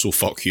support, but also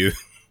fuck you.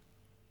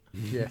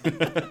 Yeah.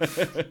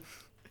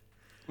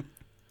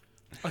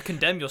 I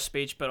condemn your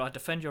speech, but I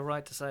defend your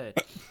right to say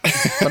it.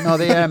 But no,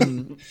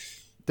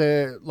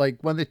 they like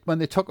when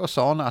they took us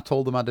on, I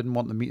told them I didn't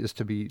want the meters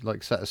to be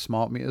like set as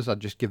smart meters. I'd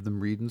just give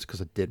them readings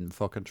because I didn't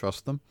fucking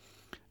trust them.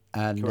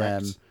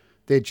 And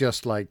they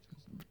just like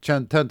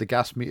turned the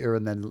gas meter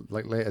and then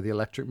like later the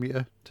electric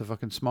meter to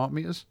fucking smart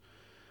meters.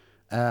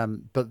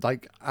 But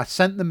like I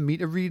sent them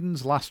meter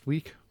readings last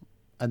week,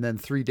 and then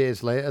 3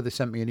 days later they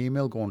sent me an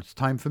email going, "It's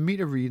time for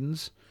meter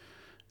readings."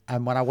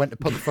 And when I went to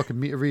put the fucking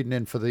meter reading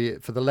in for the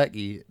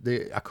Lecky,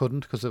 I couldn't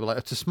because they were like,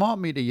 "It's a smart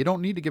meter. You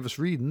don't need to give us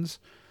readings."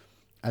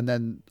 And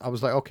then I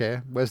was like,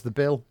 "Okay, where's the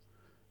bill?"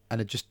 And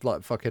it just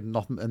like fucking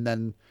nothing. And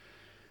then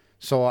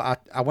so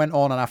I went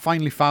on and I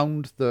finally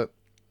found that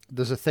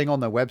there's a thing on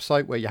their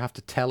website where you have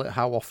to tell it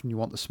how often you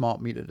want the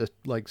smart meter to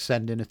like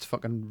send in its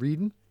fucking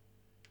reading.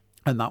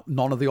 And that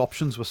none of the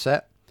options were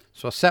set.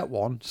 So I set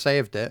one,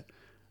 saved it,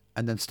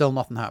 and then still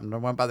nothing happened. I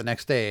went back the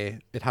next day,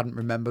 it hadn't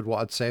remembered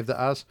what I'd saved it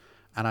as.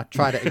 And I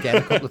tried it again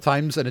a couple of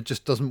times and it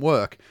just doesn't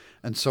work.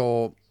 And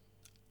so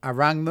I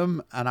rang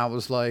them and I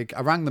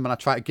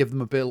tried to give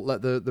them a bill,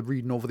 let the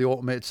reading over the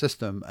automated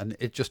system. And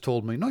it just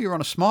told me, "No, you're on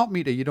a smart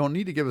meter. You don't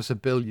need to give us a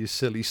bill, you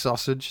silly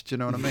sausage." Do you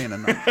know what I mean?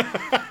 And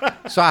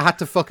so I had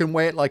to fucking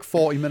wait like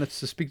 40 minutes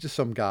to speak to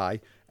some guy.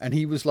 And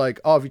he was like,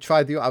 "Oh, have you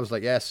tried I was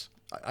like, "Yes.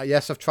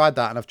 Yes, I've tried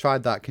that and I've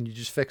tried that. Can you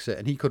just fix it?"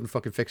 And he couldn't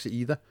fucking fix it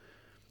either.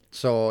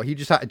 So he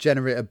just had to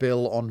generate a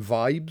bill on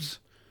vibes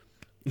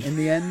in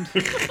the end,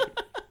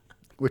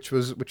 which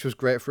was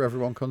great for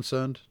everyone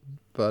concerned.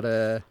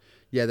 But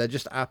yeah, they're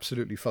just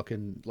absolutely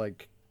fucking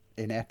like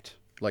inept,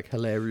 like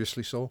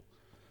hilariously so.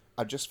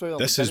 I just feel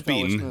this has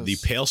been the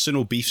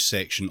personal beef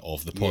section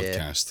of the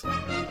podcast.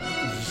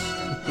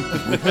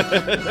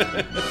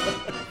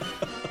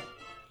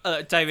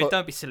 David,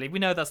 don't be silly. We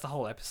know that's the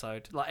whole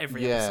episode, like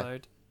every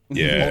episode.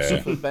 Yeah. Also,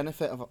 for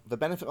the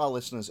benefit of our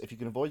listeners, if you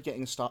can avoid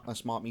getting a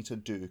smart meter,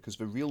 do, because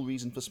the real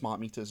reason for smart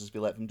meters is we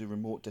let them do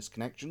remote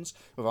disconnections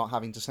without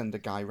having to send a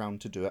guy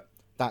round to do it.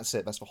 That's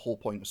it. That's the whole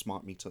point of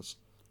smart meters.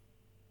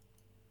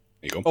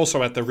 There you go.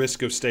 Also, at the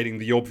risk of stating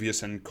the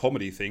obvious and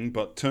comedy thing,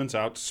 but turns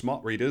out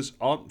smart readers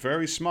aren't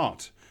very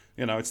smart.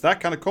 You know, it's that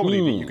kind of comedy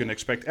that you can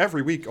expect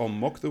every week on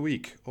Mock the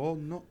Week, or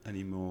not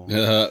anymore.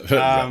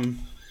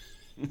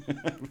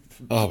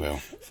 Oh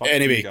well.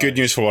 Anyway, good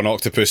news for one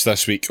octopus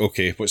this week.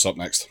 Okay, what's up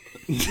next?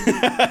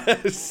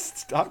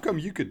 How come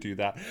you could do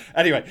that?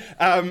 Anyway,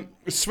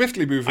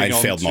 swiftly moving on. I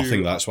failed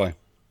nothing, that's why.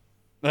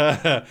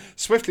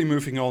 Swiftly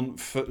moving on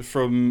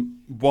from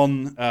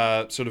one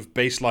sort of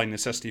baseline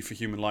necessity for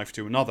human life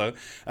to another.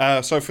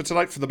 So for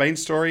tonight, for the main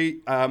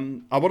story, I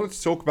wanted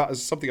to talk about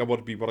as something I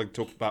wanted to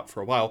talk about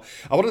for a while.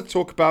 I wanted to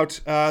talk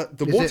about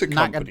the water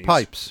companies.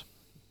 Pipes.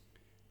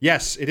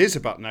 Yes, it is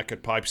about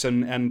knackered pipes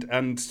and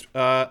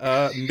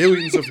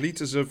millions of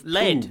liters of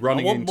lead. Poo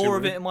running into. I want more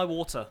of it in my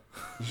water.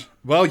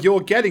 Well, you're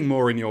getting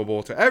more in your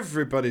water.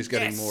 Everybody's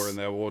getting more in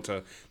their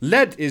water.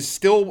 Lead is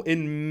still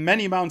in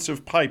many amounts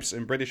of pipes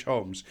in British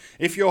homes.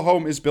 If your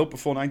home is built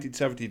before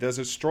 1970, there's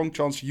a strong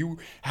chance you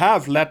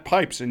have lead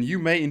pipes, and you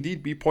may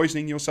indeed be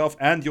poisoning yourself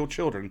and your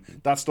children.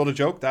 That's not a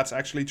joke. That's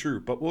actually true.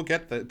 But we'll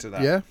get to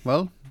that. Yeah,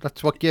 well,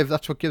 that's what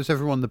gives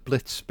everyone the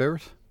Blitz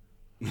spirit.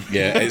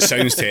 Yeah, it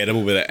sounds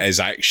terrible, but it is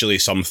actually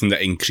something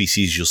that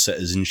increases your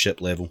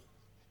citizenship level.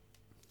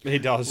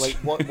 It does. Like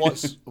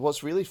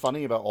what's really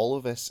funny about all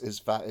of this is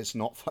that it's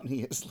not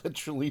funny. It's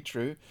literally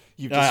true.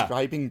 You're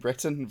describing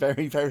Britain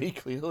very, very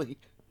clearly.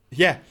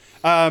 Yeah.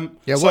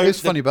 Yeah, so what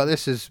is the- funny about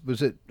this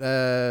was it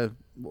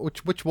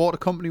which water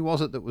company was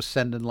it that was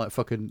sending like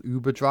fucking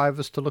Uber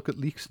drivers to look at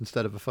leaks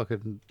instead of a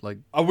fucking like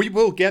We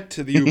will get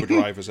to the Uber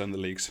drivers and the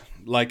leaks.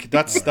 Like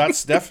that's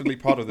definitely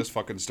part of this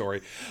fucking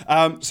story.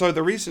 So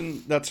the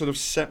reason that sort of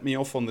set me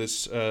off on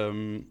this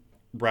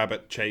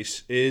rabbit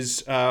chase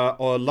is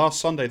last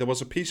Sunday there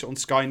was a piece on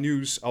Sky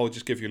News. I'll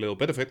just give you a little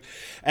bit of it.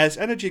 As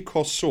energy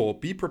costs soar,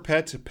 be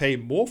prepared to pay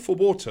more for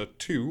water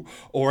too,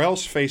 or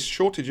else face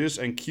shortages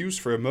and queues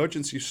for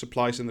emergency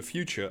supplies in the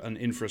future, an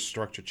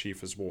infrastructure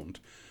chief has warned.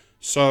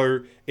 So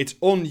it's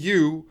on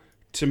you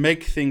to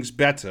make things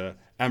better.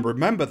 And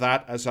remember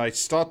that as I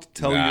start to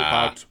tell you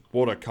about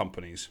water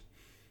companies.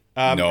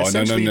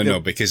 No,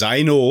 because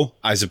I know,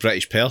 as a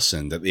British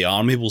person, that the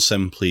army will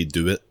simply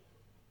do it.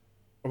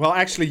 Well,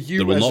 actually,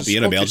 there will not be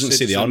an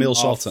emergency. The army will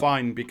sort it.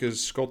 Fine, because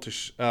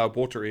Scottish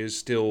water is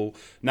still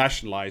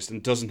nationalised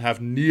and doesn't have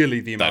nearly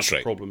the amount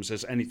of problems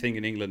as anything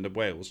in England and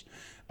Wales.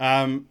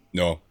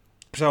 No.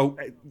 So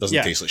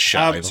doesn't taste like shit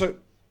either.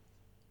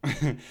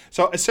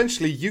 So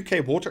essentially,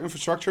 UK water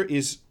infrastructure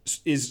is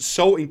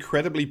so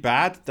incredibly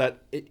bad that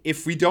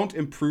if we don't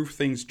improve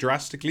things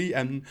drastically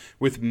and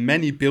with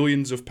many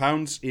billions of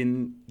pounds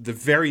in the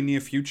very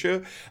near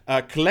future,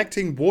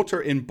 collecting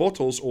water in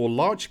bottles or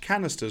large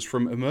canisters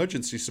from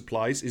emergency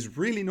supplies is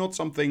really not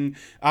something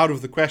out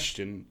of the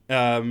question.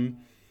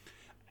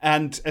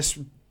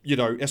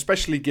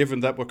 Especially given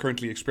that we're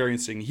currently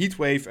experiencing heat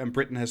wave and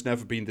Britain has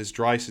never been this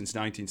dry since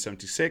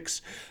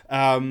 1976,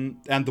 and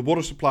the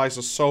water supplies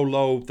are so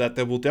low that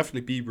there will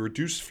definitely be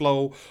reduced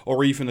flow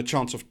or even a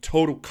chance of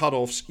total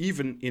cutoffs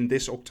even in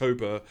this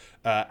October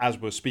as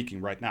we're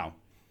speaking right now.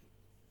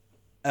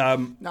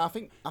 No, I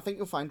think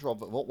you'll find,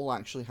 Rob, that what will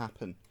actually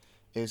happen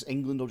is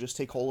England will just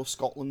take all of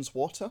Scotland's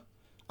water.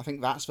 I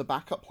think that's the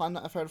backup plan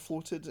that I've heard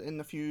floated in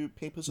a few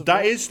papers of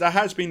that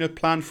has been a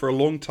plan for a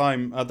long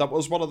time. That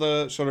was one of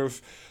the sort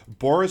of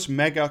Boris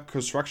mega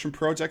construction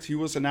projects. He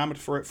was enamored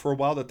for it for a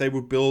while, that they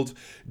would build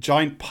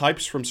giant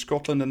pipes from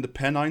Scotland and the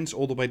Pennines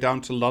all the way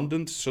down to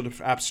London to sort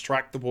of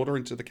abstract the water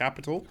into the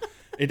capital.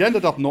 It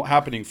ended up not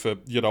happening for,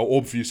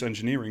 obvious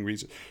engineering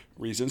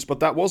reasons, but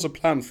that was a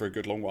plan for a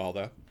good long while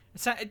there.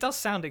 It does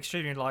sound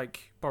extremely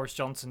like Boris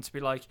Johnson to be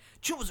like,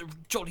 do you know what's a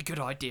jolly good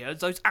idea?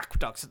 Those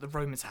aqueducts that the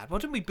Romans had. Why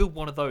don't we build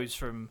one of those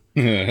from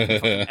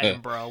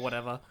Edinburgh or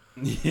whatever?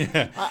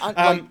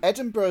 Yeah.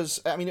 Edinburgh's,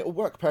 it'll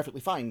work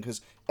perfectly fine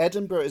because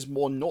Edinburgh is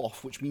more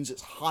north, which means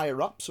it's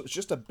higher up, so it's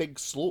just a big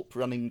slope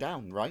running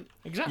down, right?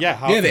 Exactly.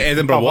 Yeah, the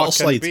Edinburgh water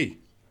slide. The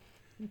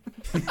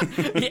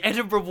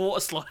Edinburgh water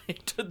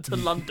slide to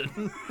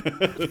London.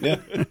 Yeah.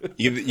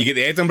 You get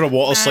the Edinburgh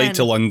water slide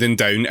to London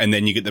down, and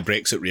then you get the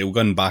Brexit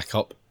railgun back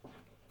up.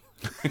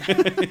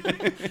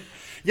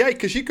 Yeah,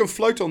 because you can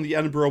float on the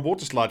Edinburgh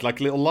water slide like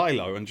little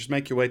Lilo and just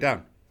make your way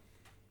down.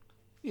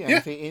 Yeah.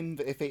 If they aim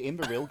the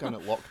railgun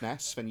at Loch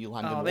Ness, then you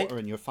land in water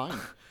and you're fine.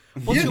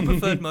 What's your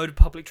preferred mode of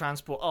public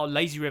transport? Oh,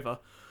 lazy river.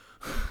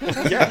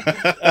 Yeah.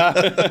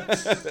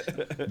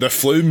 The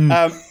flume.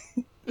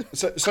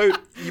 So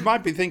you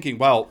might be thinking,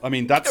 well,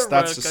 that's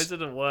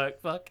didn't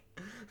work. Fuck.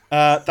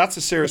 That's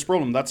a serious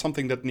problem. That's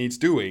something that needs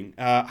doing.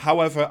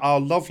 However, our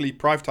lovely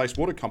privatized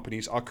water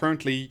companies are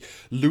currently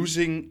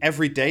losing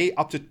every day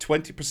up to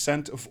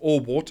 20% of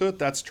all water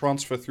that's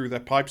transferred through their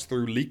pipes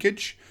through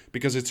leakage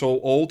because it's all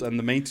old and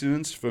the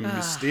maintenance for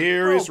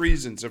mysterious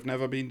reasons have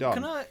never been done.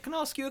 Can I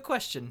ask you a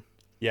question?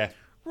 Yeah.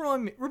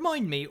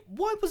 Remind me,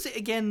 why was it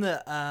again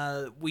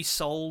that we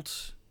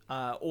sold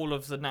all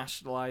of the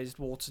nationalised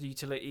water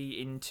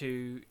utility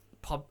into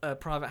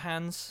private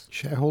hands?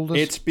 Shareholders?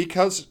 It's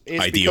because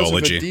of a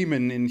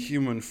demon in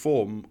human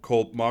form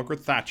called Margaret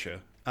Thatcher.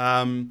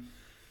 I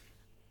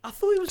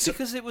thought it was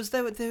because it was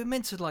they were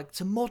meant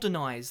to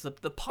modernise the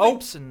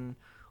pipes and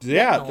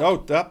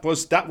whatnot. that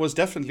was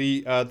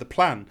definitely the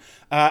plan.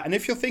 And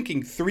if you're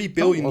thinking 3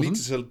 billion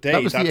litres a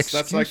day,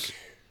 that's like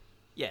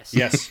yes.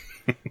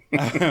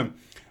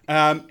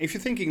 If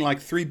you're thinking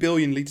like 3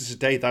 billion litres a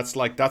day, that's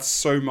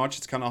so much.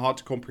 It's kind of hard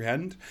to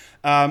comprehend.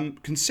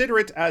 Consider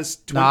it as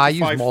 25,000. I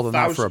use more than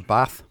that for a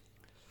bath.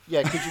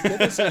 Yeah, could you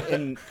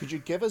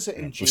give us it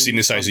in? We've seen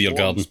the size of your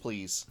garden,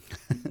 please.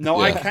 No,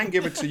 I can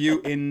give it to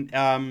you in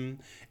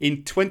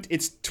 20.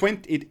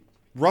 It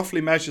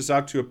roughly measures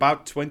out to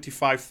about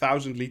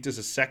 25,000 litres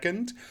a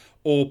second,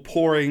 or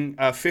pouring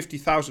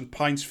 50,000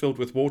 pints filled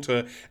with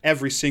water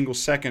every single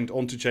second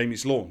onto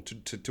Jamie's lawn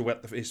to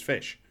wet his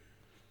fish.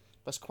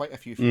 That's quite a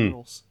few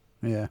funerals.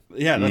 Yeah,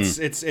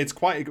 it's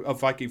quite a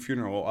Viking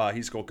funeral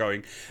he's got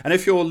going. And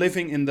if you're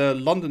living in the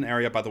London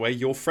area, by the way,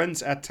 your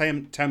friends at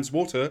Thames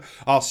Water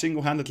are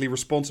single-handedly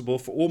responsible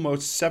for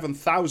almost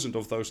 7,000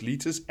 of those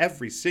litres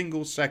every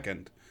single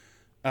second.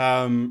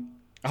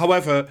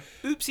 However,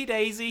 oopsie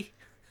daisy.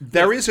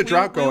 There is a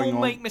drought going on. We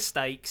all make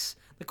mistakes.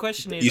 The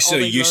question is,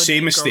 you say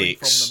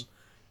mistakes.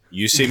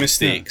 You say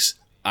mistakes.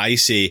 I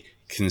say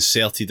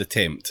concerted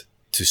attempt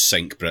to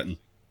sink Britain.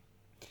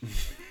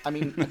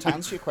 To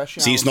answer your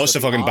question... See, it's not so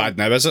fucking bad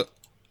now, is it?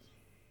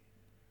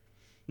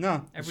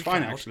 No, it's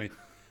fine, actually.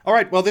 All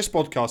right, well, this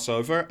podcast's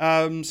over.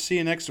 See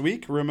you next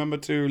week. Remember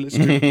to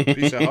listen to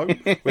Peace at Home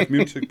with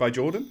music by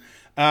Jordan.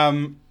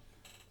 However,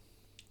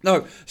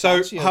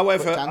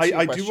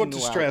 I do want to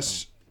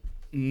stress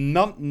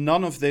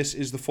none of this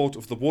is the fault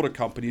of the water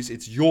companies.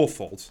 It's your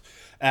fault.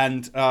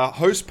 And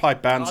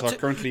hosepipe bans are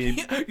currently...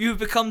 You've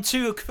become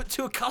too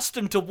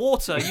accustomed to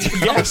water. You've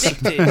become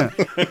addicted.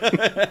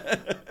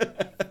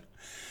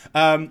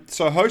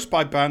 So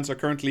hosepipe bans are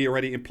currently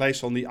already in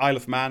place on the Isle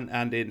of Man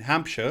and in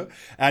Hampshire,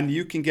 and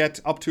you can get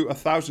up to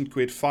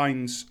 £1,000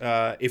 fines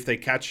if they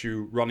catch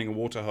you running a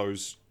water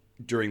hose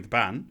during the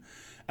ban.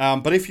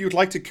 But if you'd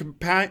like to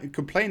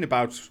complain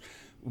about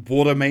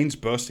water mains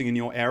bursting in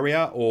your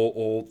area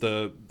or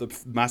the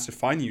massive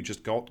fine you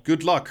just got,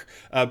 good luck,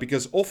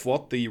 because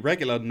Ofwat, the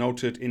regulator,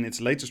 noted in its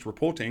latest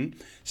reporting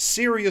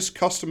serious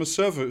customer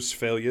service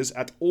failures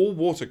at all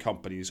water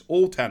companies,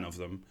 all 10 of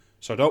them.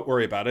 So don't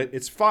worry about it.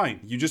 It's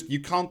fine. You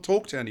can't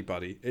talk to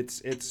anybody.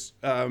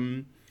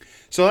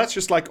 So that's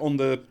just like on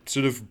the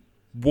sort of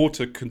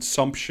water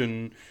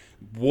consumption,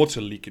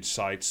 water leakage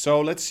side. So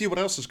let's see what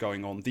else is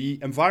going on. The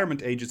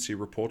Environment Agency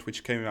report,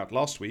 which came out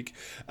last week,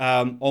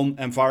 on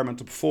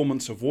environmental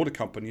performance of water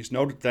companies,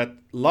 noted that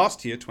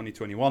last year,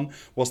 2021,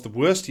 was the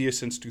worst year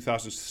since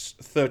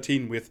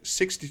 2013, with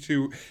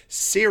 62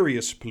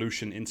 serious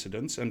pollution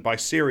incidents. And by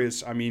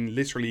serious, I mean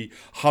literally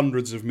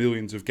hundreds of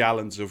millions of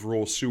gallons of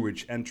raw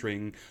sewage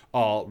entering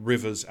our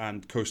rivers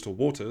and coastal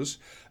waters.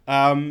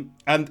 And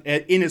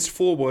in its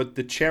foreword,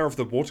 the chair of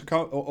the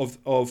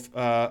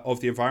of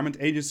the Environment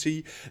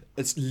Agency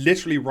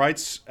literally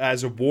writes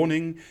as a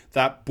warning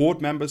that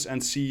board members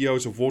and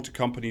CEOs of water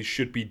companies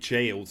should be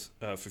jailed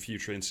for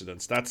future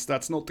incidents.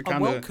 That's not the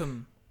kind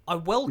of... I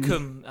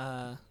welcome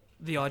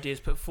the ideas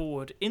put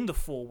forward in the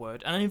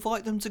foreword, and I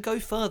invite them to go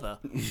further.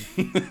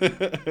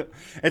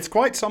 It's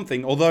quite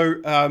something, although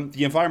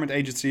the Environment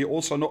Agency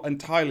also not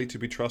entirely to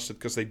be trusted,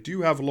 because they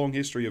do have a long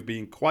history of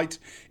being quite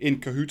in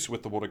cahoots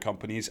with the water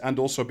companies and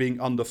also being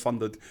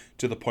underfunded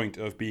to the point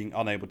of being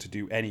unable to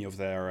do any of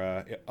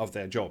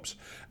their jobs.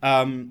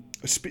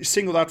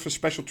 Singled out for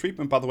special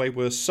treatment, by the way,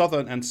 were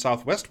Southern and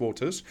Southwest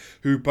Waters,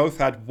 who both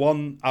had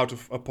 1 out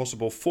of a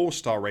possible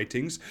 4-star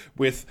ratings,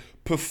 with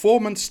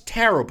performance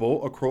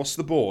terrible across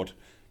the board.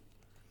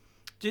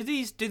 Do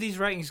these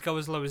ratings go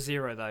as low as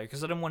 0 though?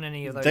 Because I don't want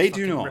any of those. They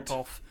do not. Rip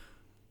off.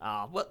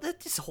 Well,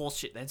 that's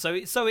horseshit then. So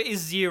it is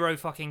 0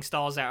 fucking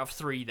stars out of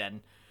 3 then.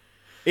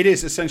 It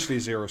is essentially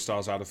 0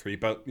 stars out of 3,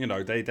 but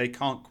they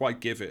can't quite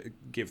give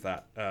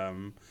that.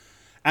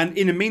 And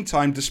in the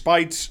meantime,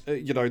 despite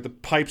the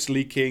pipes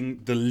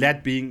leaking, the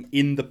lead being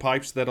in the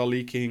pipes that are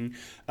leaking,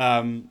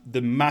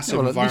 the massive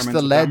environmental damage. At least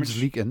the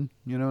lead's leaking.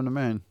 You know what I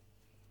mean?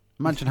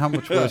 Imagine how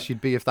much worse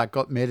you'd be if that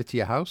got made it to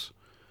your house.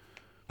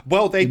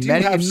 Well, they do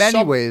have in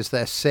many ways,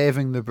 they're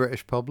saving the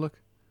British public.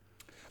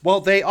 Well,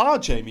 they are,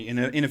 Jamie, in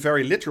a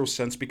very literal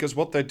sense, because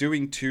what they're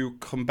doing to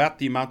combat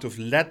the amount of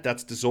lead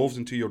that's dissolved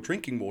into your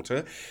drinking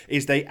water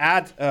is they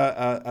add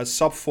a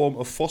sub-form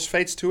of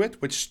phosphates to it,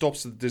 which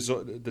stops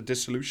the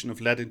dissolution of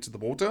lead into the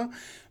water.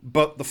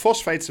 But the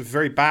phosphates are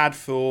very bad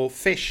for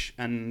fish,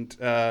 and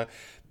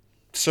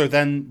so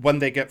then when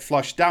they get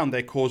flushed down,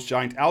 they cause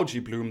giant algae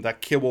bloom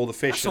that kill all the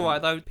fish. That's all right,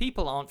 though.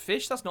 People aren't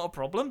fish. That's not a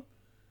problem.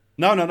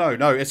 No,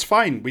 it's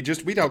fine. We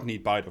don't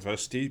need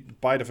biodiversity.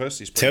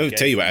 Biodiversity is pretty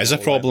Tell you what is a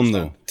problem,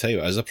 though. Tell you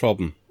what is a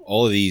problem.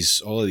 All of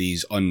these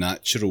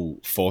unnatural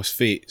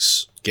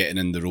phosphates getting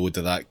in the road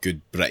of that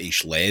good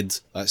British lead.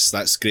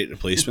 That's great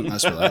replacement.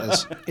 That's what that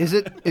is.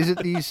 Is it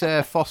these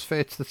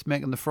phosphates that's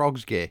making the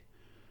frogs gay?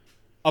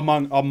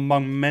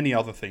 Among many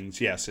other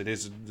things, yes, it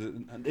is.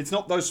 It's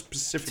not those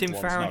specific Tim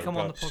ones. Farron, come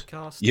on the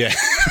podcast. Yeah.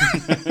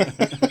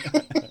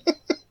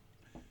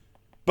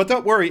 But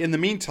don't worry, in the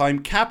meantime,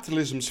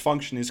 capitalism's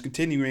function is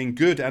continuing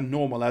good and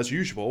normal as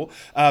usual,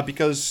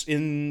 because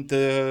in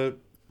the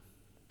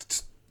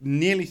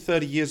nearly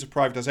 30 years of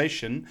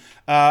privatization,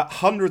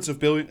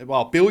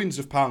 billions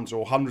of pounds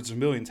or hundreds of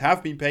millions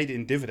have been paid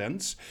in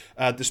dividends,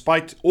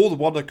 despite all the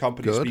water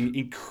companies being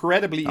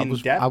incredibly in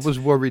debt. I was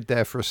worried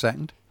there for a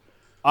second.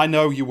 I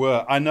know you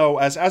were. I know,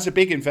 as a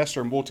big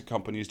investor in water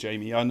companies,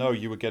 Jamie, I know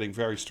you were getting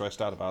very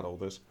stressed out about all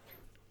this.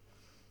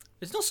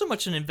 It's not so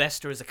much an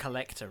investor as a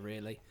collector,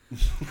 really.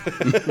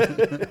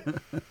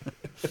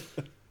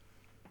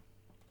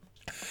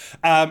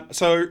 And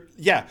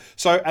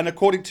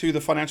according to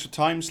the Financial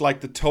Times, like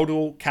the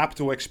total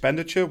capital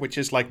expenditure, which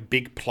is like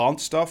big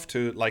plant stuff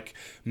to like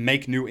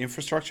make new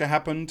infrastructure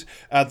happen,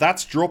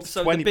 that's dropped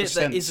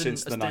 20%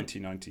 since the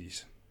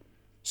 1990s.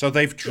 So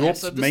they've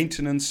dropped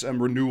maintenance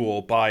and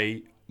renewal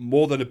by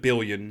more than $1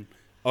 billion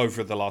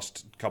over the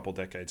last couple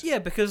decades. Yeah,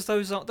 because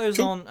those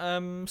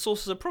aren't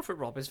sources of profit,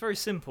 Rob. It's very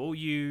simple.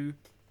 You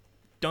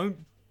don't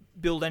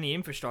build any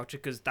infrastructure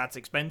because that's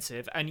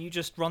expensive, and you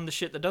just run the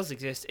shit that does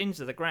exist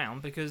into the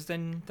ground, because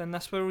then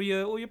that's where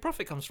all your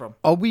profit comes from.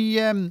 Are we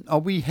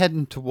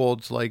heading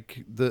towards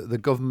like the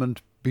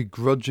government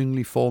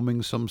begrudgingly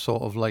forming some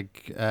sort of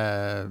like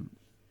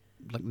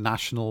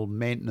national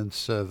maintenance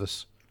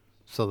service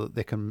so that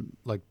they can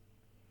like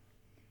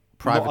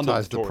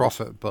privatize the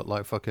profit, but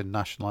like fucking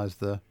nationalize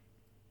the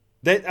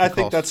I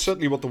think that's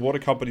certainly what the water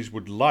companies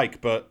would like,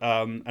 but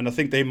and I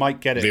think they might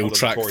get it. They'll under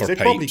track the Tories. for They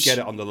probably pipes. get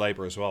it under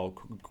Labour as well,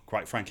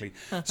 quite frankly.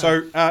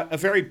 So a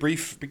very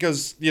brief,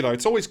 because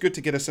it's always good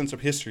to get a sense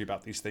of history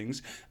about these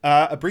things.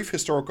 A brief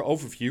historical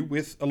overview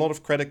with a lot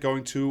of credit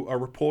going to a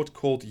report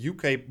called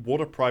UK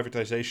Water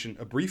Privatisation: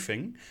 A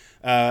Briefing.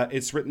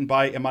 It's written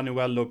by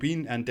Emmanuel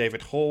Lobin and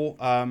David Hall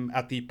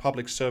at the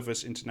Public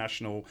Service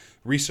International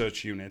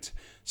Research Unit.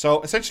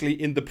 So essentially,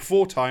 in the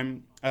before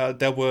time,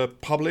 there were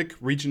public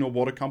regional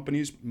water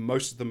companies,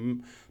 most of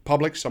them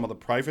public, some of them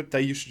private.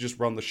 They used to just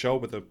run the show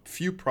with a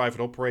few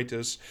private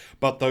operators,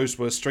 but those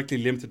were strictly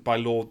limited by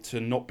law to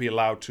not be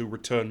allowed to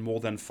return more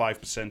than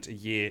 5% a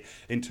year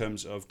in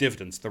terms of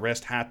dividends. The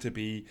rest had to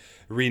be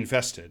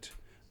reinvested.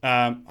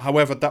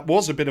 However, that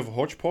was a bit of a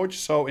hodgepodge.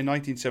 So in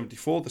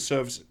 1974,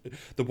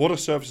 the water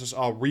services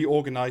are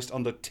reorganized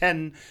under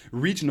 10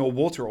 regional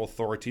water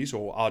authorities,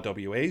 or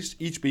RWAs,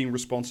 each being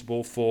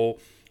responsible for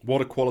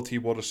water quality,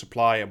 water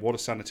supply, and water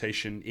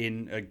sanitation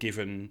in a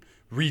given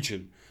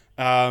region.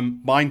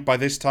 Mind by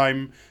this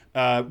time,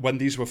 when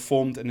these were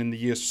formed and in the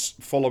years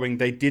following,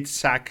 they did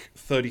sack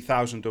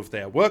 30,000 of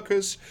their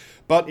workers,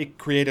 but it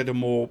created a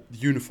more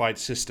unified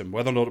system.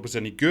 Whether or not it was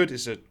any good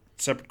is a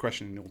separate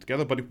question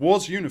altogether, but it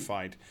was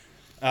unified,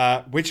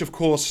 which of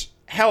course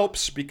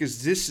helps,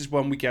 because this is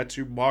when we get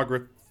to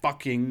Margaret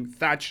fucking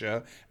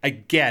Thatcher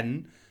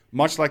again.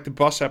 Much like the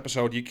bus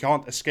episode, you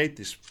can't escape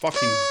this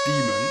fucking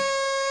demon.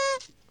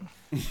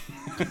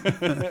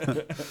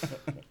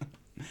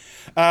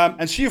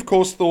 And she, of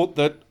course, thought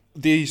that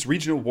these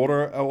regional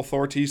water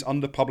authorities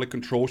under public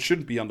control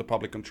shouldn't be under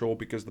public control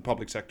because the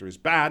public sector is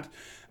bad.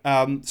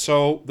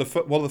 So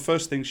one of the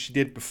first things she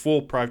did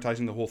before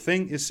privatizing the whole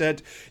thing is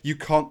said you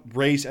can't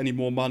raise any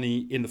more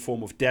money in the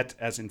form of debt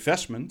as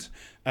investment,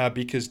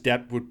 because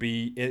debt would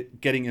be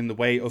getting in the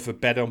way of a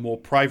better, more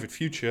private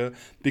future,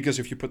 because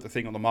if you put the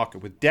thing on the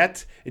market with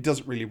debt, it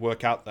doesn't really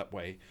work out that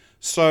way.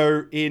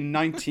 So in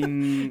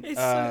 19...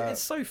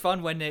 it's so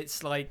fun when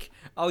it's like,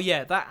 oh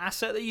yeah, that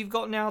asset that you've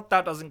got now,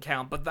 that doesn't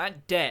count. But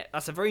that debt,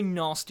 that's a very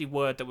nasty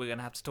word that we're going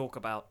to have to talk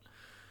about.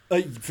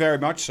 Very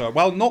much so.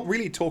 Well, not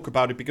really talk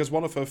about it, because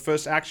one of her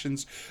first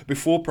actions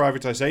before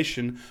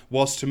privatization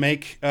was to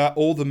make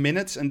all the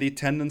minutes and the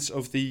attendance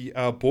of the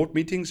board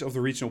meetings of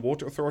the Regional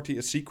Water Authority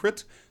a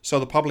secret, so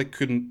the public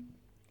couldn't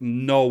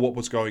know what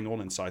was going on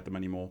inside them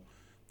anymore.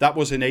 That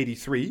was in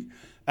 83.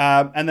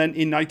 And then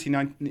in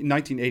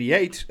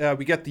 1988,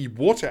 we get the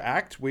Water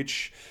Act,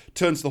 which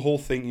turns the whole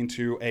thing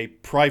into a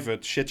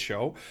private shit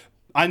show.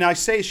 And I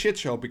say shit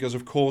show because,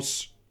 of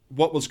course,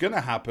 what was going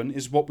to happen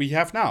is what we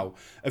have now.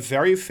 A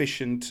very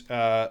efficient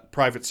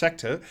private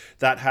sector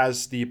that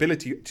has the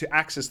ability to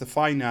access the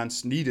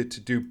finance needed to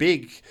do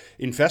big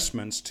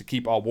investments to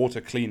keep our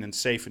water clean and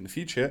safe in the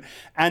future.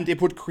 And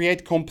it would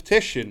create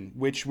competition,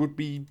 which would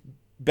be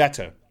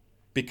better,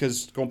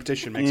 because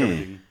competition makes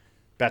everything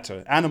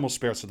better. Animal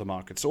spirits of the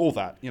markets, all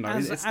that,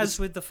 As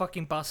with the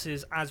fucking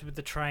buses, as with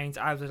the trains,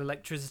 as with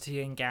electricity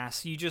and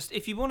gas,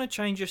 if you want to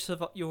change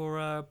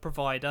your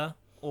provider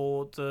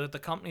or the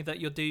company that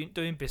you're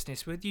doing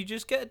business with, you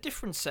just get a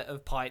different set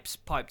of pipes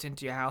piped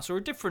into your house, or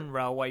a different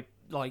railway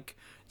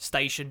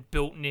station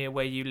built near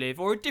where you live,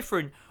 or a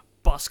different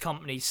bus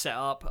company set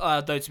up.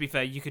 Though to be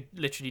fair, you could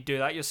literally do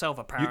that yourself.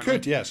 Apparently, you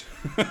could, yes.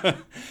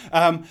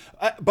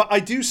 But I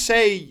do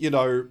say,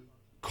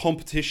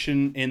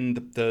 competition in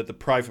the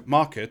private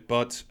market,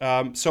 but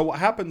so what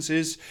happens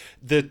is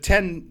the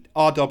 10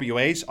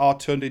 RWAs are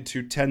turned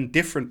into 10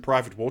 different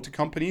private water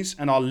companies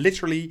and are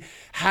literally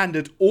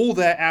handed all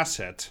their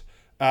assets.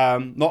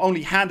 Not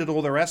only handed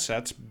all their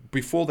assets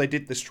before they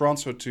did this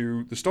transfer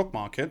to the stock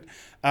market,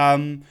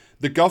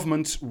 the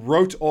government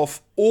wrote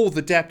off all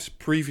the debt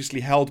previously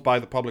held by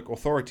the public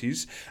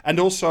authorities, and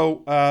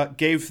also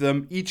gave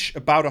them each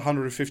about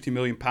 £150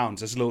 million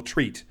as a little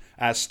treat,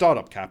 as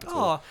startup capital.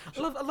 Oh,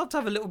 I'd love to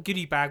have a little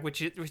goodie bag which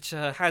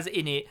has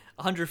in it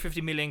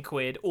 150 million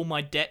quid, all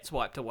my debts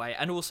wiped away,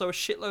 and also a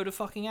shitload of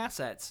fucking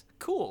assets.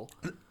 Cool.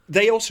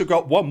 They also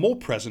got one more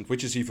present,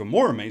 which is even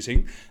more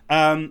amazing.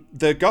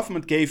 The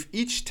government gave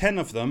each 10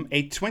 of them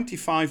a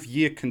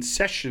 25-year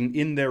concession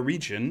in their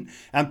region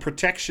and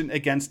protection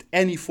against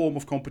any form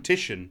of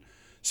competition.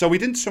 So we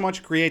didn't so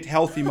much create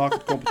healthy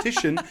market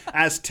competition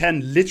as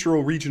 10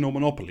 literal regional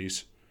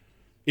monopolies,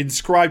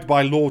 inscribed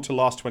by law to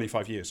last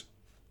 25 years.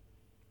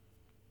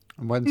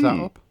 And when's that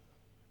up?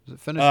 Is it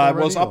finished already?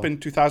 It was up in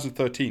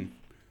 2013.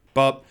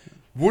 But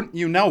wouldn't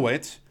you know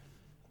it,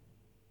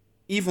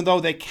 even though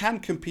they can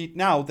compete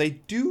now, they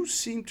do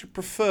seem to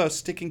prefer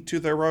sticking to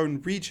their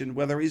own region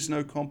where there is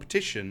no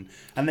competition,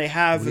 and they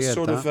have a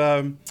sort of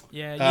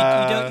you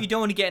don't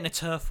want to get in a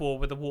turf war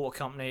with a water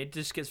company. It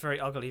just gets very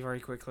ugly very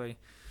quickly.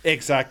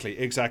 Exactly.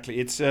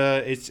 It's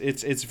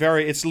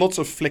lots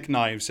of flick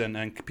knives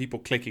and people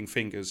clicking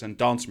fingers and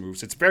dance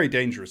moves. It's very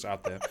dangerous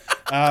out there.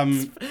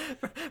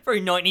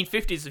 Very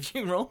 1950s of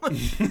you, Roman.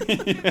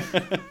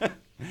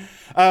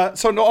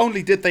 So not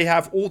only did they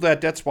have all their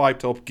debts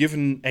wiped up,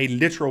 given a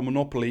literal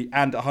monopoly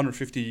and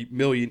 150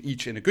 million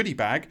each in a goodie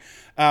bag,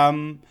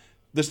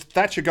 the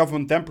Thatcher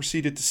government then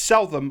proceeded to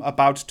sell them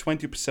about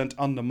 20%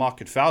 under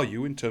market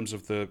value in terms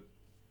of the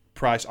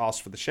price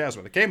asked for the shares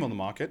when they came on the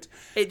market.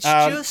 It's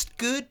just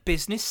good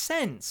business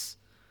sense.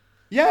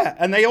 Yeah,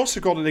 and they also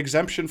got an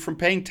exemption from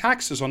paying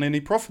taxes on any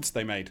profits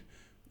they made.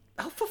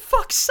 Oh, for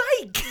fuck's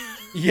sake!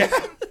 Yeah.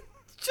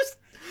 Just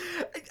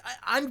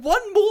and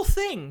one more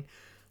thing.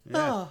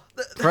 Yeah.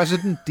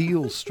 President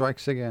Deal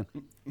strikes again.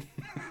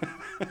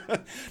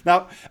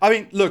 Now, I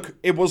mean, look,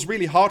 it was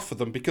really hard for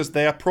them because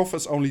their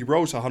profits only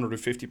rose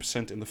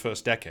 150% in the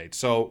first decade.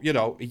 So, you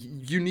know,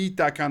 you need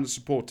that kind of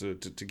support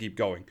to keep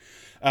going.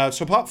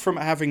 So apart from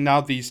having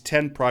now these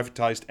 10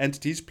 privatized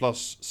entities,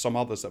 plus some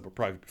others that were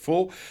private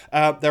before,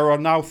 there are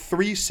now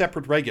 3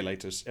 separate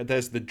regulators.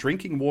 There's the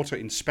Drinking Water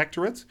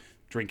Inspectorate,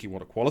 drinking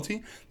water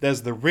quality.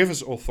 There's the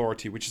Rivers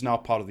Authority, which is now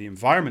part of the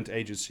Environment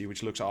Agency,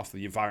 which looks after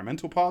the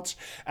environmental parts.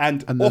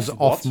 And there's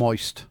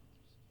Ofmoist.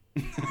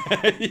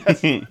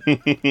 Yes.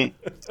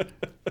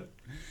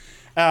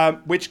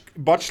 Which,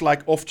 much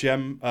like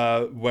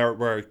Ofgem,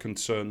 where it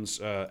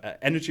concerns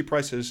energy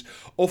prices,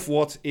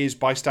 Ofwat is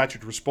by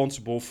statute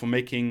responsible for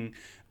making,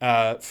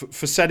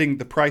 for setting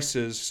the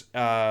prices,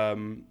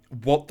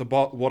 what the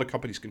water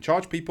companies can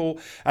charge people,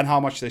 and how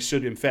much they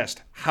should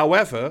invest.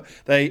 However,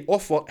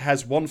 Ofwat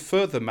has one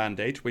further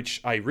mandate, which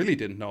I really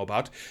didn't know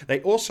about. They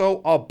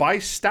also are by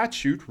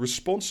statute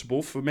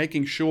responsible for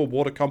making sure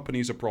water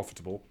companies are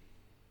profitable.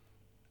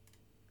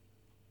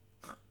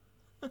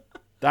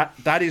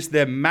 That is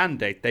their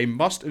mandate. They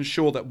must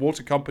ensure that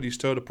water companies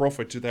turn a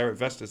profit to their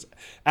investors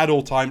at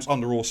all times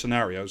under all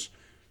scenarios.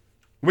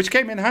 Which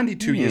came in handy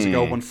 2 years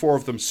ago when 4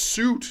 of them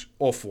sued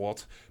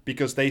Ofwat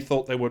because they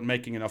thought they weren't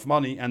making enough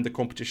money and the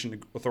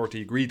competition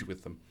authority agreed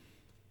with them.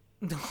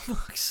 Oh, for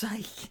fuck's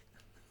sake.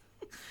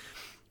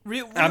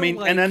 Real, I mean,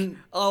 like, and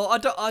then... Oh,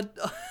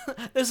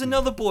 there's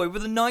another boy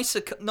with a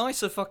nicer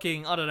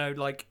fucking, I don't know,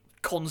 like,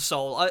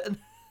 console.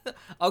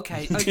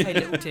 Okay,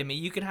 little Timmy,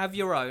 you can have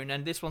your own,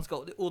 and this one's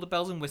got all the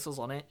bells and whistles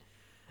on it.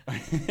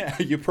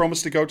 You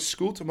promise to go to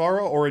school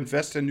tomorrow or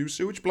invest in new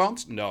sewage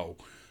plants? No.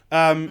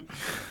 To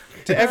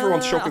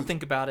everyone's shock, I'll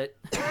think about it.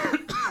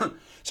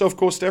 So, of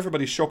course, to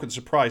everybody's shock and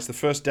surprise, the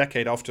first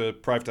decade after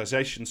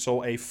privatisation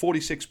saw a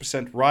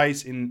 46%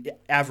 rise in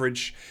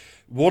average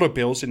water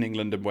bills in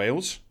England and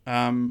Wales,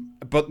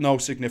 but no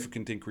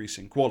significant increase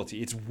in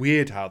quality. It's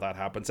weird how that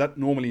happens. That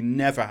normally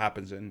never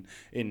happens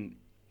in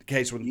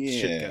case when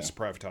shit gets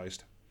privatized.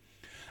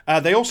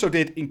 They also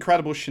did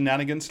incredible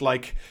shenanigans,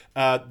 like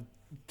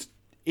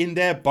in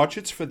their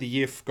budgets for the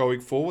year going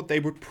forward, they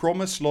would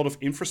promise a lot of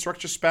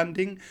infrastructure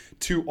spending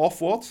to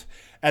Ofwat,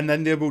 and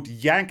then they would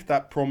yank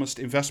that promised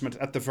investment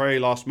at the very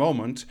last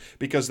moment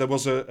because there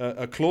was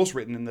a clause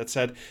written in that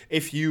said,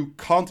 if you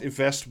can't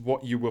invest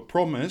what you were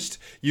promised,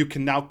 you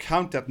can now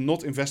count that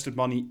not invested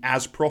money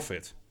as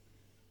profit.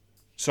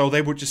 So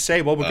they would just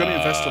say, well, we're going to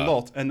invest a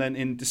lot. And then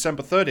in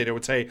December 30, they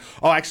would say,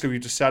 oh, actually, we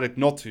decided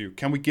not to.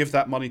 Can we give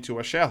that money to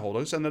our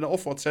shareholders? And then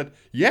Ofwat said,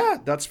 yeah,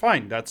 that's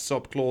fine. That's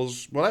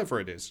sub-clause,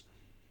 whatever it is.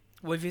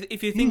 Well,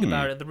 if you think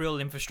about it, the real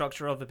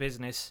infrastructure of the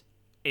business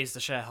is the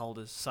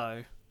shareholders,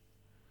 so...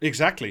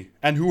 Exactly.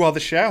 And who are the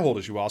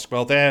shareholders, you ask?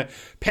 Well, they're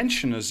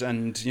pensioners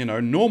and, you know,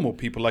 normal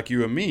people like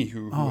you and me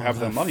who have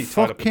their money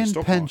tied up in the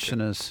stock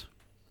pensioners.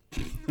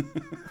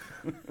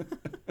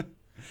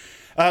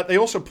 They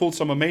also pulled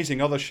some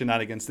amazing other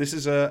shenanigans. This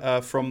is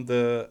from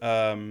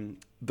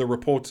the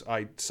report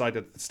I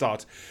cited at the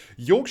start.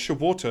 Yorkshire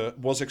Water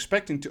was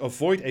expecting to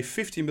avoid a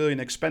 50 million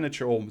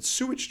expenditure on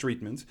sewage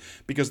treatment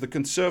because the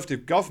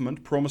Conservative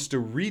government promised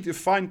to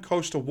redefine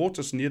coastal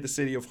waters near the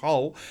city of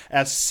Hull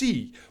as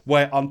sea,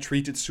 where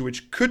untreated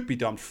sewage could be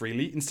dumped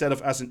freely, instead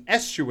of as an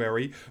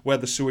estuary where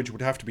the sewage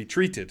would have to be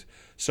treated.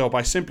 So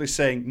by simply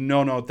saying,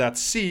 no,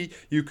 that's sea,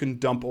 you can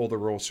dump all the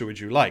raw sewage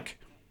you like.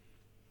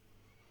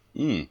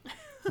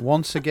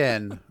 Once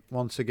again,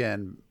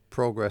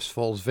 progress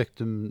falls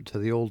victim to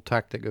the old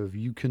tactic of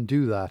you can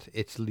do that,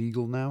 it's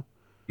legal now.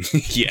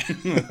 Yeah.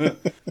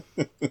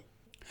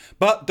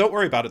 But don't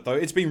worry about it, though.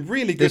 It's been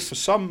really good for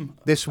some...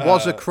 This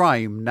was a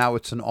crime, now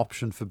it's an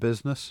option for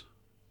business.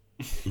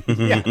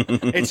 Yeah,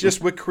 it's just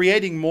we're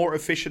creating more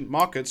efficient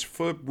markets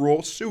for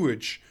raw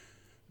sewage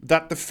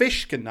that the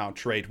fish can now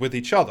trade with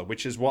each other,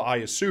 which is what I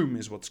assume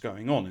is what's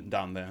going on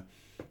down there.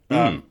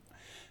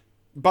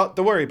 But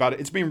don't worry about it.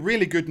 It's been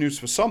really good news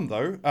for some,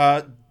 though.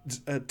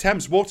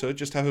 Thames Water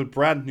just had a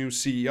brand new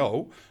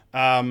CEO,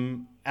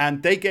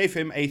 and they gave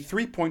him a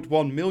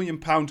 £3.1 million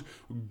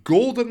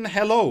golden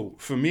hello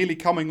for merely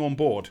coming on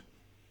board.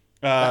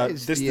 That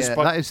is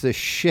the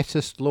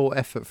shittest low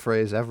effort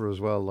phrase ever as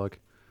well. Like,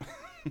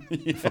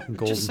 fucking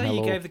golden just say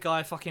hello. you gave the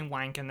guy a fucking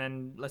wank, and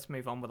then let's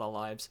move on with our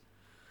lives.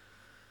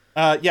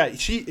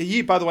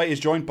 He, by the way, is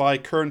joined by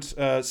current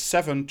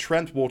Severn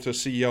Trent Water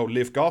CEO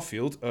Liv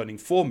Garfield, earning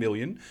 $4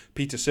 million.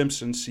 Peter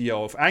Simpson,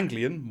 CEO of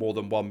Anglian, more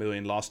than $1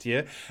 million last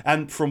year.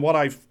 And from what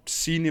I've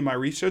seen in my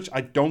research, I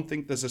don't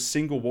think there's a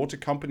single water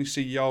company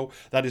CEO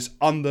that is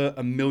under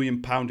 £1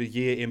 million a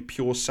year in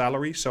pure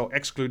salary, so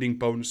excluding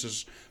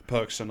bonuses,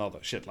 perks, and other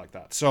shit like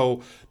that.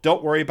 So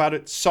don't worry about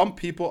it. Some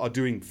people are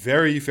doing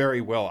very, very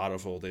well out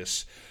of all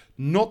this.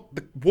 Not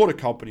the water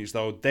companies,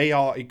 though. They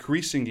are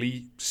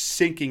increasingly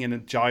sinking in a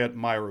giant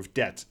mire of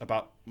debt,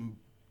 about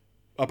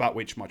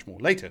which much more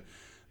later.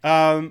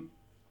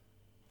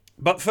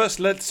 But first,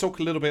 let's talk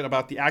a little bit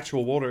about the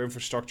actual water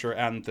infrastructure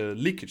and the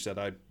leakage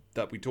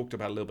that we talked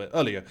about a little bit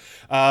earlier.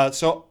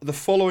 So the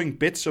following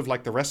bits of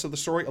like the rest of the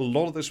story, a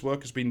lot of this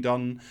work has been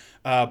done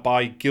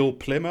by Gil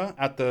Plimmer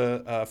at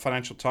the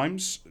Financial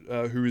Times,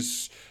 who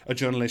is a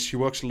journalist. He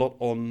works a lot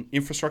on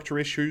infrastructure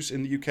issues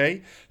in the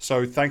UK.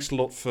 So thanks a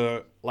lot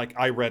for, like,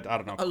 I read, I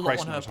don't know,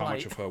 Christ knows how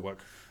much of her work.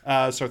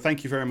 So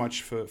thank you very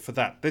much for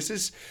that. This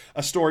is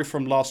a story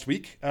from last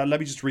week. Let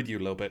me just read you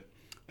a little bit.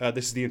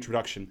 This is the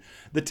introduction.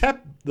 The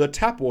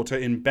tap water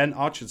in Ben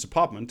Archer's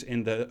apartment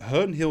in the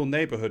Herne Hill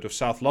neighbourhood of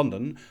South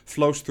London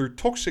flows through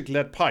toxic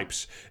lead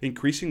pipes,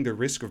 increasing the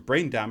risk of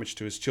brain damage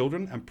to his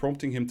children and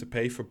prompting him to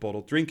pay for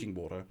bottled drinking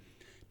water.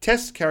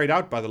 Tests carried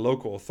out by the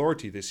local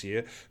authority this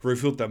year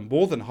revealed that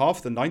more than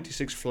half the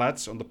 96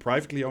 flats on the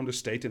privately owned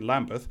estate in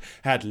Lambeth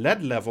had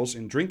lead levels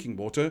in drinking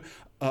water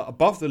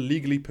above the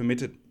legally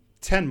permitted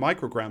 10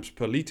 micrograms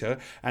per litre,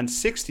 and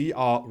 60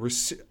 are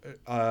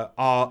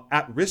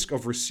at risk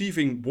of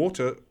receiving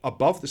water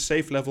above the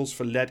safe levels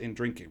for lead in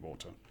drinking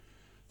water.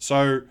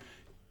 So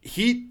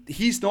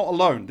he's not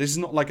alone. This is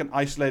not like an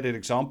isolated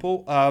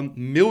example.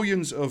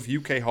 Millions of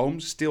UK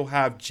homes still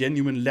have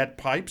genuine lead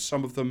pipes,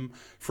 some of them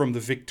from the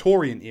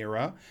Victorian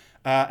era.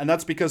 And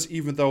that's because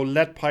even though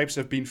lead pipes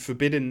have been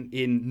forbidden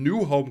in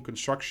new home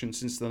construction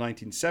since the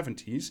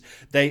 1970s,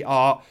 they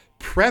are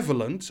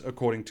prevalent,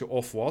 according to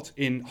Ofwat,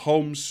 in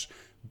homes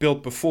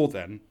built before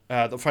then.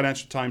 The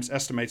Financial Times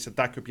estimates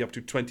that could be up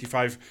to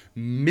 25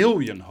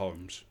 million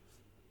homes.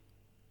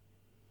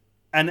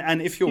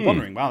 And if you're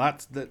wondering, well,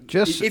 that's the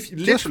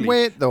just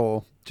wait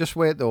though. Just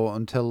wait though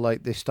until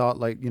like they start,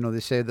 like, you know, they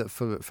say that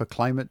for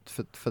climate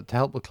to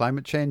help with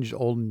climate change,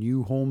 all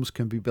new homes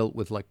can be built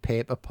with like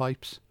paper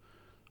pipes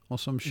or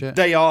some shit.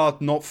 They are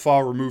not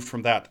far removed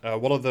from that.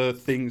 One of the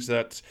things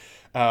that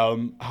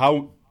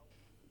how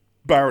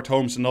Barratt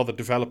Homes and other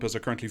developers are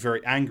currently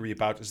very angry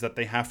about is that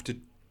they have to,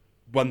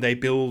 when they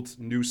build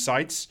new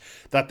sites,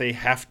 that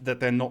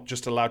they're not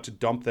just allowed to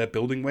dump their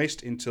building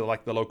waste into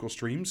like the local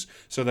streams.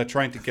 So they're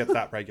trying to get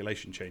that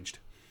regulation changed.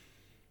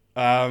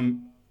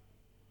 And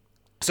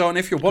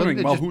if you're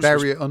wondering, well, who's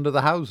bury it under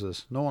the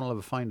houses? No one will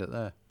ever find it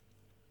there.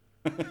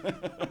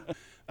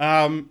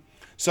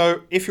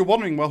 So if you're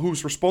wondering, well,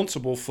 who's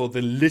responsible for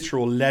the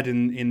literal lead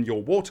in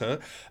your water?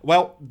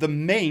 Well, the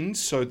mains,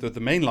 so the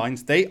main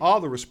lines, they are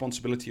the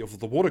responsibility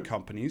of the water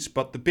companies,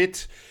 but the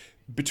bit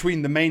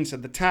between the mains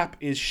and the tap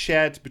is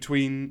shared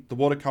between the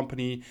water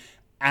company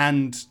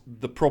and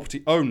the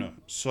property owner.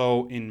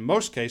 So in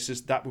most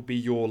cases, that would be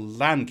your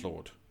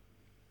landlord,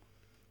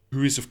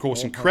 who is, of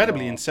course,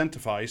 incredibly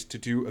incentivized to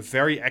do a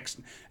very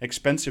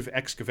expensive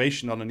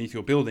excavation underneath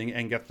your building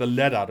and get the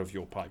lead out of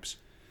your pipes.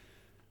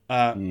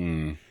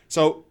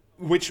 So,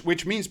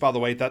 which means, by the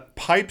way, that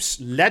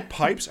lead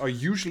pipes are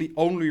usually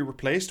only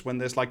replaced when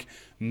there's like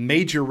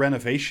major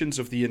renovations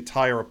of the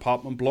entire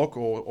apartment block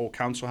or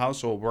council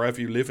house or wherever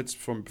you live. It's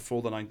from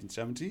before the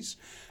 1970s,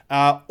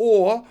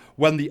 or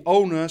when the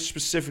owner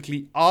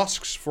specifically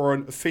asks for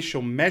an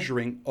official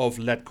measuring of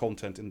lead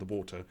content in the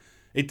water.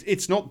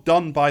 It's not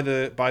done by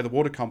the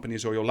water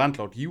companies or your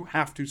landlord. You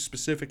have to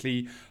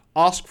specifically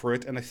ask for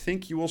it, and I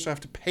think you also have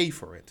to pay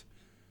for it.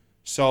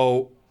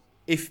 So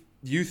if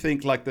you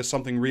think like there's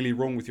something really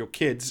wrong with your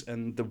kids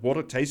and the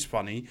water tastes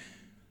funny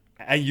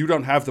and you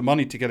don't have the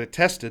money to get it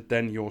tested,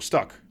 then you're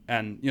stuck.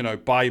 And, you know,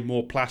 buy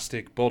more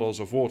plastic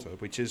bottles of water,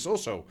 which is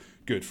also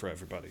good for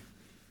everybody.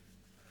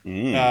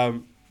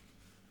 And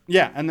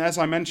as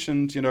I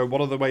mentioned, you know,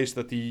 one of the ways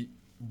that the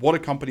water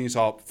companies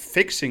are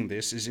fixing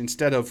this is,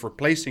 instead of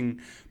replacing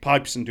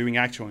pipes and doing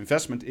actual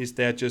investment, is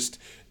they're just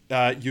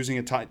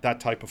using that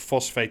type of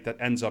phosphate that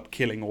ends up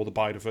killing all the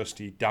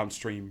biodiversity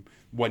downstream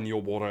when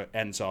your water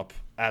ends up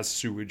as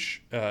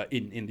sewage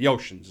in the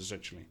oceans,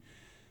 essentially.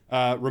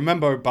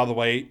 Remember, by the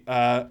way,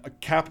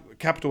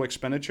 capital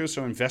expenditure,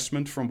 so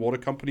investment from water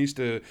companies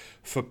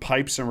for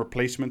pipes and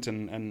replacement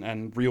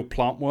and real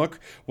plant work,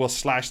 was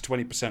slashed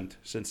 20%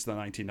 since the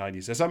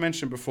 1990s. As I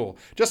mentioned before,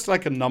 just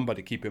like a number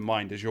to keep in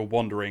mind as you're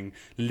wondering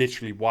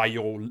literally why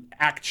your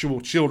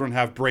actual children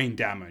have brain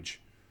damage.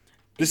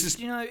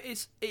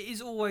 It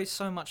is always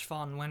so much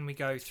fun when we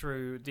go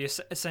through the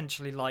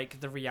essentially like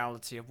the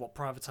reality of what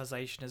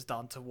privatization has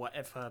done to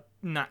whatever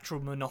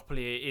natural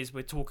monopoly it is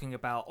we're talking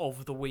about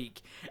of the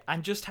week,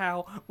 and just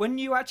how when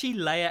you actually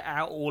lay it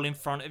out all in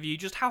front of you,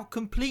 just how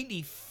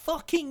completely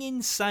fucking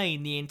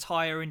insane the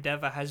entire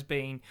endeavor has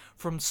been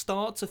from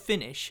start to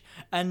finish,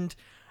 and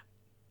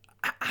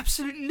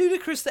absolutely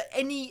ludicrous that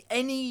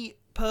any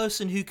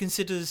person who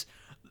considers,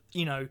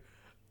 you know,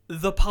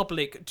 the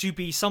public to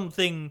be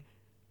something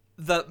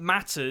that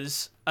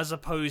matters as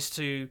opposed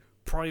to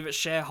private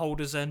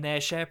shareholders and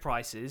their share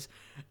prices,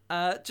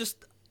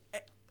 just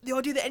the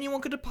idea that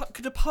anyone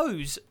could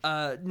oppose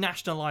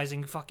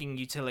nationalising fucking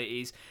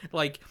utilities,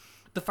 like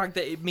the fact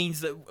that it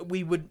means that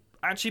we would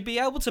actually be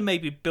able to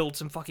maybe build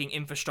some fucking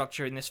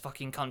infrastructure in this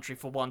fucking country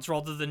for once,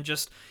 rather than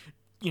just,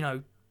 you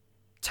know,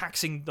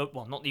 taxing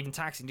not even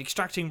taxing,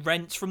 extracting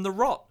rents from the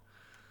rot.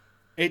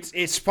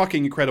 It's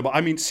fucking incredible.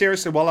 I mean,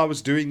 seriously, while I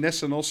was doing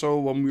this, and also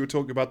when we were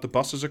talking about the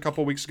buses a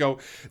couple of weeks ago,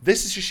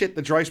 this is the shit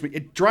that drives me.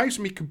 It drives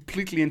me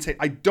completely insane.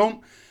 I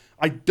don't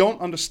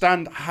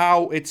understand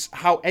how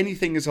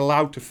anything is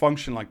allowed to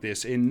function like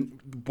this in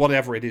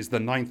whatever it is, the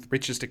 9th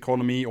richest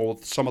economy or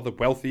some of the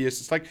wealthiest.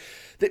 It's like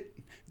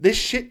this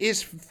shit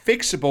is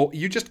fixable.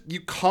 You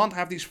can't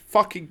have these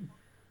fucking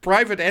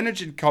private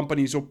energy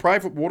companies or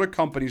private water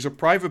companies or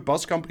private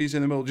bus companies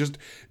in the middle just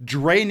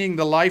draining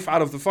the life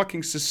out of the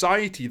fucking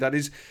society that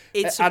is.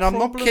 And I'm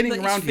not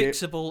kidding around here.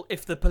 It's fixable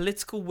if the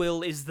political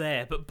will is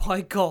there, but by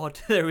God,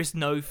 there is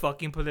no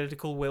fucking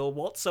political will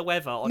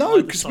whatsoever.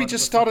 No, because we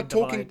just started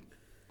talking.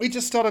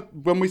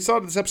 When we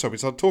started this episode, we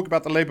started talking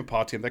about the Labour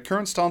Party and their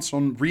current stance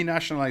on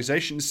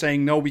renationalisation,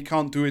 saying, no, we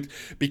can't do it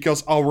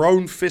because our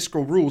own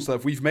fiscal rules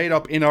that we've made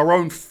up in our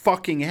own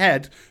fucking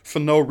head for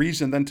no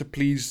reason than to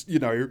please,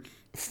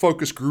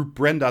 focus group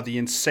Brenda, the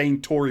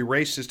insane Tory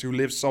racist who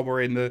lives somewhere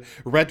in the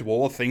Red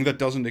Wall, a thing that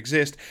doesn't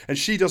exist. And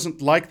she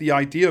doesn't like the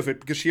idea of it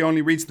because she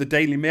only reads the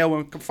Daily Mail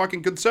and a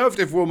fucking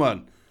conservative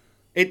woman.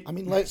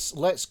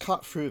 Let's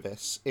cut through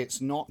this.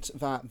 It's not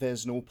that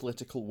there's no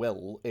political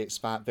will, it's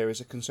that there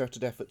is a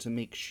concerted effort to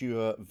make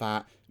sure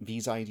that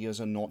these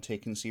ideas are not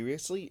taken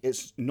seriously.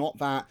 It's not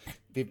that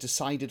they've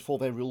decided for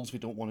their rules they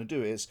don't want to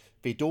do it. It's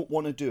they don't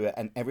want to do it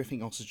and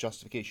everything else is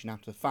justification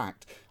after the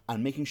fact.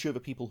 And making sure the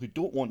people who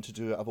don't want to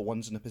do it are the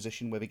ones in a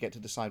position where they get to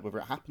decide whether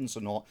it happens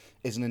or not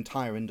is an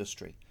entire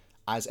industry.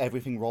 As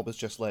everything Rob has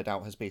just laid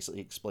out has basically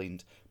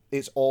explained.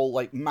 It's all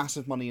like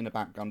massive money in the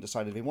background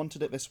decided they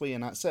wanted it this way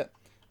and that's it.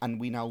 And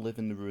we now live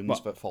in the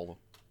ruins that follow.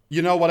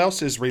 You know what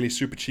else is really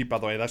super cheap, by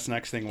the way? That's the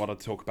next thing I want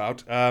to talk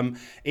about.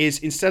 Is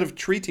instead of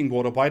treating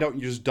water, why don't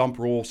you just dump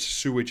raw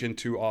sewage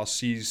into our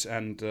seas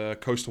and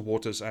coastal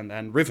waters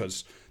and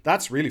rivers?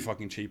 That's really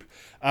fucking cheap.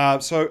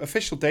 So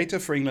official data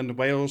for England and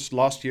Wales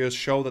last year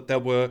show that there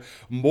were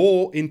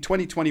more, in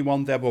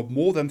 2021, there were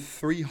more than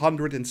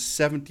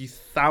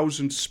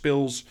 370,000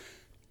 spills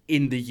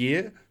in the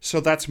year.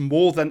 So that's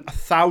more than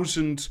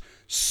 1,000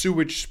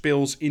 sewage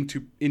spills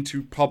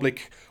into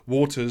public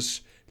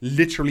waters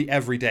literally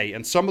every day.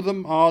 And some of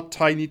them are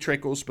tiny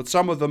trickles, but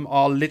some of them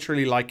are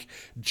literally like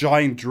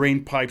giant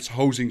drain pipes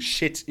hosing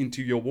shit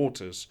into your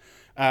waters.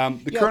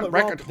 Current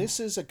record. Rob, this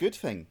is a good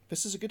thing.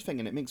 This is a good thing,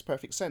 and it makes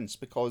perfect sense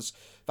because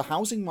the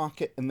housing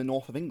market in the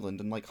north of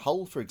England, and like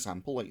Hull, for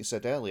example, like you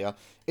said earlier,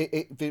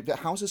 the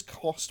houses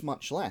cost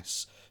much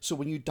less. So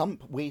when you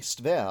dump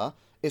waste there,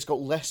 it's got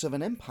less of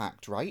an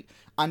impact, right?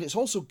 And it's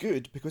also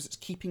good because it's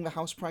keeping the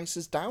house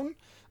prices down.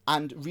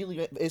 And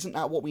really, isn't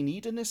that what we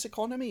need in this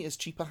economy, is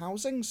cheaper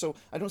housing? So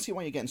I don't see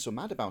why you're getting so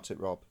mad about it,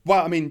 Rob.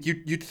 Well, I mean,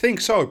 you'd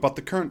think so, but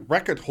the current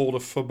record holder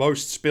for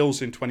most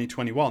spills in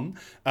 2021,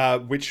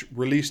 which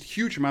released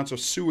huge amounts of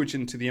sewage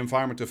into the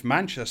environment of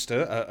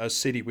Manchester, a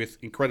city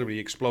with incredibly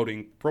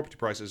exploding property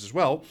prices as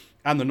well,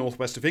 and the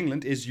northwest of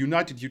England, is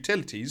United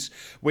Utilities,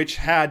 which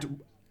had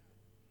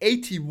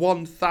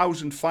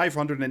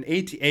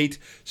 81,588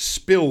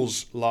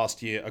 spills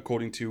last year,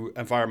 according to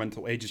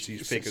environmental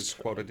agencies figures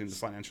quoted in the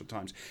Financial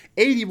Times.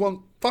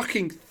 81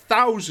 fucking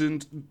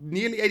thousand,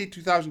 nearly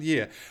 82,000 a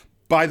year.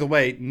 By the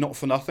way, not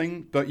for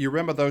nothing, but you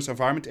remember those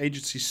environment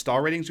agency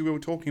star ratings we were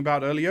talking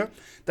about earlier?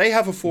 They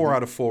have a 4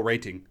 out of 4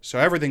 rating, so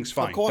everything's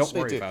fine. Don't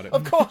worry about it.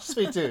 Of course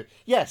they do.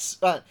 Yes,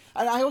 and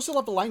I also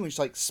love the language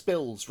like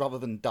spills rather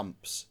than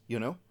dumps,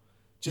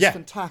 Just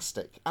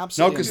fantastic.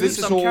 Absolutely. No, because this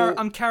is all...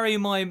 I'm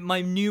carrying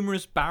my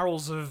numerous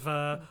barrels of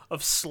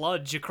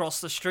sludge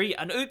across the street,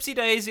 and oopsie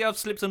daisy, I've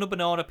slipped on a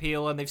banana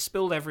peel, and they've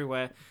spilled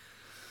everywhere.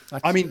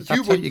 That's how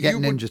you get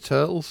Ninja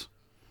Turtles.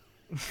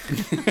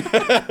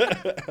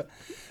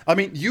 I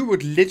mean, you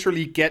would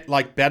literally get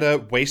like better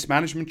waste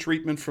management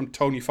treatment from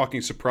Tony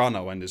fucking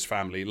Soprano and his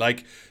family.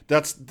 Like,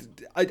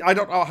 I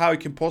don't know how it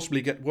can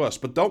possibly get worse,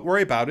 but don't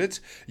worry about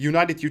it.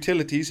 United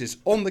Utilities is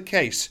on the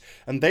case,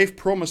 and they've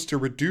promised to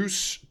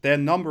reduce their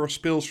number of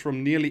spills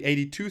from nearly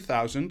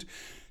 82,000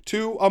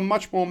 to a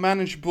much more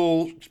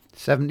manageable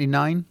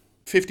 79,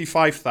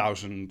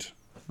 55,000.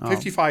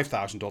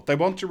 55,000. They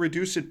want to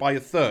reduce it by a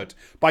third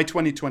by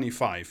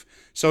 2025.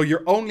 So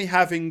you're only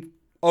having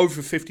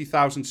over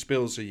 50,000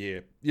 spills a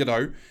year.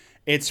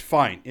 It's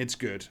fine. It's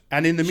good.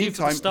 And in the Shoot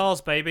meantime, for the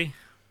stars, baby.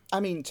 I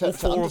mean, all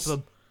four of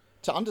them.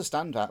 To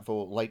understand that,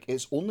 though, like,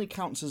 it only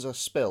counts as a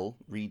spill,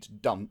 read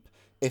dump,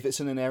 if it's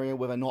in an area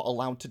where they're not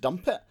allowed to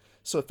dump it.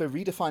 So if they're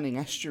redefining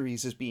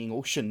estuaries as being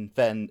ocean,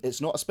 then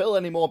it's not a spill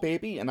anymore,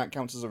 baby, and that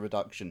counts as a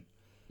reduction.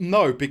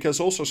 No,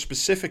 because also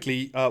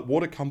specifically,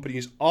 water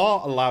companies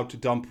are allowed to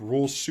dump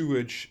raw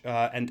sewage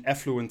and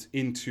effluent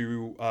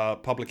into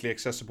publicly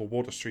accessible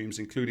water streams,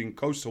 including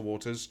coastal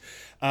waters,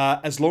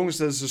 as long as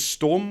there's a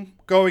storm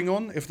going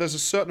on. If there's a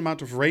certain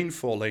amount of rain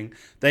falling,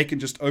 they can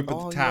just open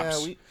the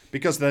taps,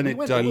 because then it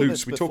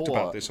dilutes. We talked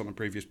about this on a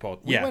previous pod.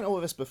 We went over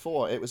this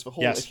before. It was the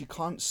whole, if you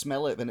can't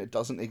smell it, then it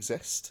doesn't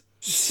exist.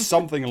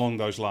 Something along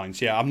those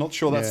lines. Yeah, I'm not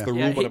sure that's the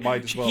rule, but it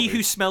might as well He be.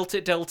 who smelt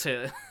it dealt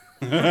it.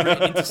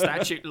 Written into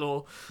statute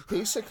law.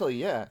 Basically,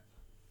 yeah.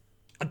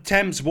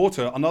 Thames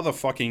Water, another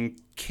fucking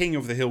king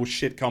of the hill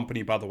shit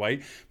company, by the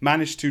way,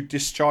 managed to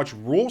discharge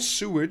raw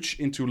sewage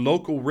into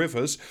local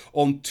rivers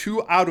on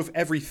 2 out of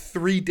every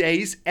 3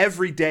 days,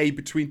 every day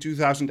between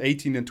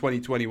 2018 and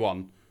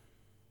 2021.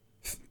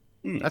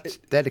 That's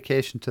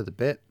dedication to the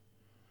bit.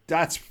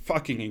 That's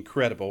fucking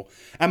incredible.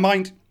 And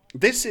mind,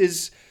 this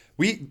is...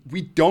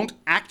 We don't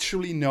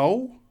actually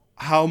know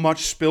how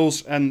much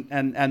spills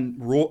and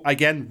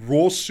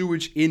raw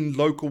sewage in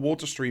local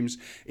water streams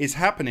is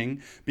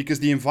happening, because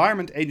the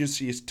Environment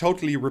Agency is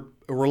totally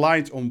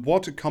reliant on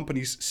water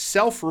companies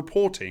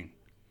self-reporting.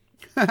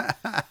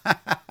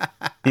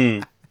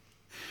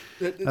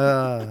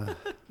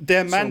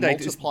 Their mandate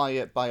so multiply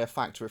it by a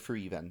factor of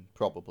 3 then,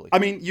 probably. I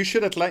mean, you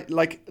should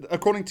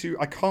according to,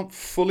 I can't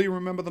fully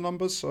remember the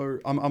numbers, so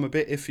I'm a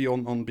bit iffy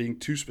on being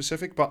too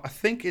specific, but I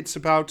think it's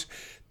about,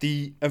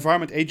 the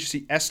Environment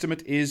Agency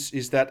estimate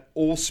is that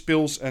all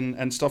spills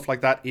and stuff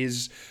like that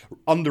is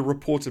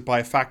underreported by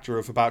a factor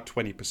of about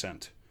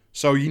 20%.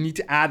 So you need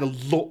to add a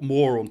lot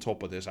more on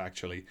top of this,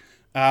 actually.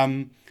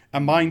 And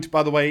mind,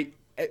 by the way,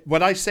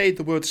 when I say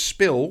the word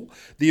spill,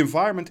 the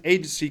Environment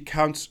Agency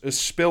counts a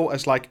spill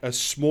as like a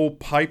small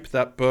pipe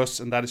that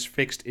bursts and that is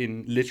fixed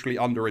in literally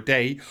under a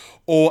day,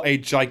 or a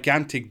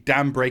gigantic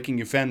dam-breaking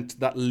event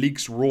that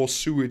leaks raw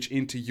sewage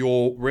into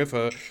your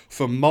river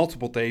for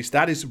multiple days.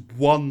 That is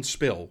one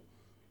spill.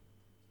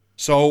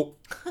 So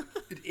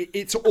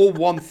it's all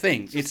one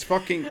thing. It's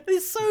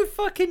so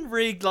fucking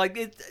rigged. Like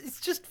it's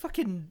just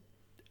fucking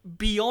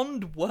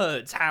beyond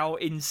words how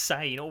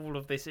insane all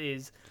of this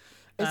is.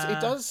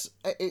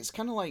 It's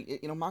kind of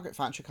like, Margaret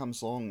Thatcher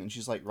comes along and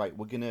she's like, right,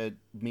 we're going to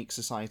make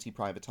society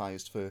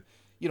privatised for,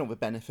 the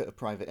benefit of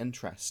private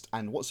interest.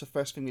 And what's the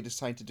first thing they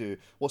decide to do?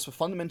 What's the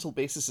fundamental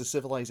basis of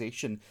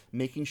civilization?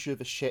 Making sure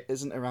the shit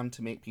isn't around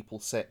to make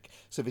people sick.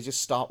 So they just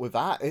start with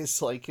that.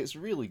 It's like, it's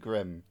really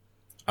grim.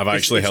 I've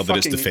actually held it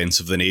as defence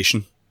of the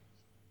nation.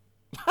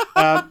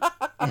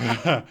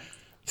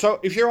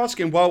 So if you're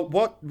asking, well,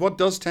 what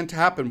does tend to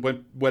happen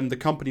when the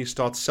company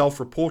starts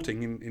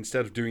self-reporting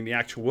instead of doing the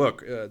actual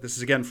work? This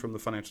is again from the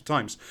Financial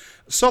Times.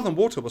 Southern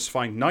Water was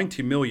fined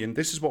 90 million.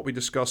 This is what we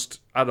discussed.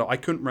 I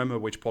couldn't remember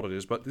which pod it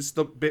is, but this is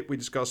the bit we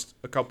discussed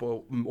a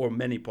couple or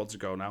many pods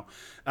ago now.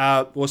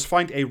 Was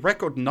fined a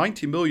record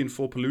 90 million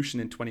for pollution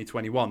in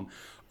 2021.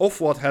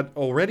 Ofwat had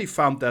already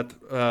found that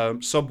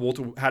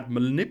Subwater had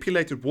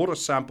manipulated water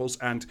samples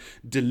and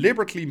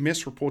deliberately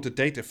misreported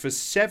data for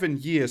 7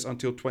 years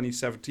until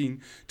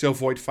 2017 to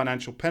avoid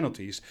financial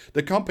penalties.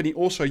 The company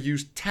also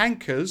used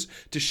tankers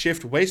to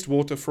shift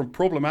wastewater from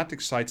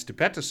problematic sites to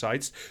better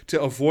sites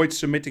to avoid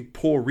submitting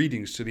poor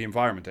readings to the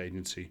Environment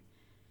Agency.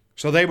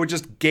 So they were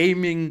just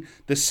gaming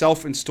the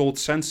self-installed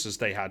sensors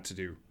they had to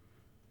do,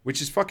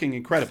 which is fucking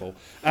incredible.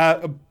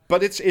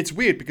 But it's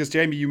weird because,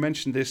 Jamie, you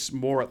mentioned this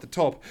more at the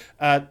top.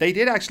 They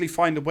did actually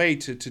find a way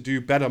to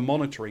do better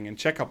monitoring and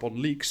check up on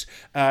leaks.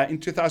 In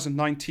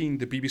 2019,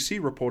 the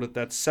BBC reported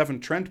that Severn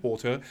Trent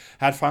Water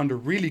had found a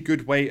really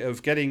good way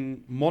of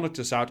getting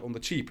monitors out on the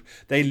cheap.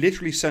 They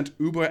literally sent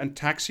Uber and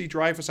taxi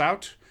drivers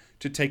out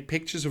to take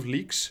pictures of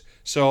leaks,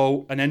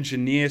 so an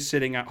engineer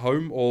sitting at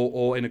home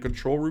or in a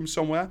control room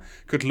somewhere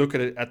could look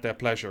at it at their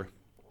pleasure.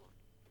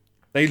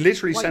 They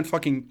literally sent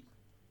fucking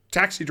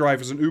taxi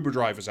drivers and Uber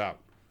drivers out.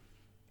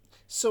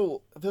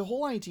 So the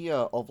whole idea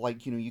of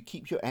you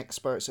keep your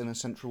experts in a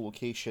central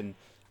location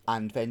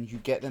and then you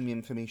get them the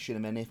information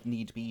and then if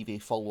need be they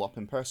follow up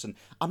in person.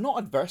 I'm not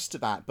adverse to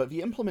that, but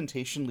the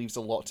implementation leaves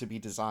a lot to be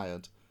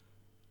desired.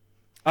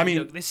 I mean,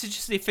 look, this is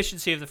just the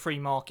efficiency of the free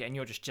market and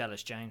you're just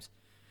jealous, James.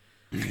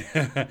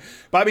 But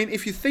I mean,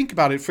 if you think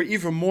about it for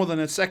even more than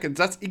a second,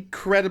 that's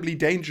incredibly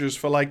dangerous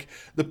for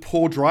the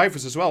poor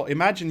drivers as well.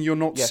 Imagine you're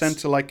not sent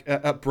to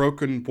a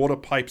broken water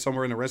pipe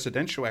somewhere in a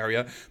residential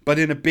area, but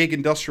in a big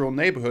industrial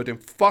neighborhood,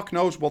 and fuck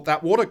knows what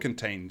that water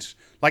contains.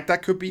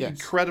 That could be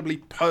incredibly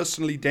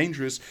personally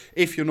dangerous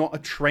if you're not a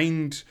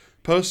trained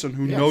person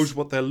who knows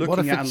what they're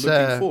looking at and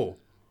looking for.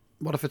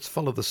 What if it's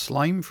full of the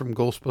slime from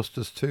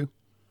Ghostbusters 2?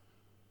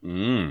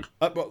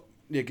 Well,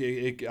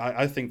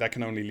 I think that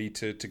can only lead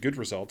to good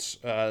results.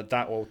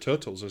 That or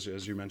turtles,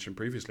 as you mentioned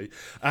previously.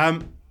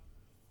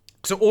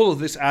 So all of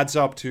this adds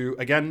up to,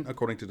 again,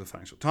 according to the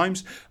Financial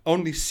Times,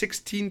 only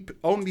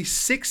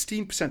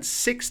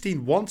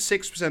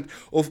 16%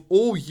 of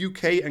all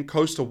UK and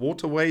coastal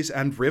waterways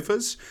and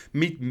rivers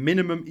meet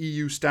minimum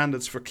EU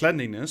standards for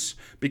cleanliness,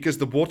 because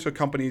the water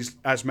companies,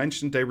 as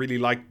mentioned, they really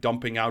like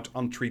dumping out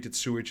untreated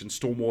sewage and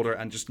stormwater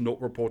and just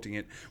not reporting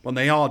it when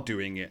they are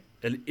doing it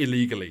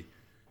illegally.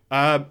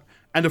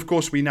 And of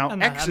course, we now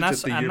exited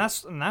the year.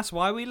 And that's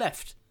why we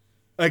left.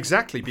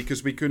 Exactly,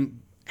 because we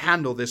couldn't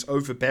handle this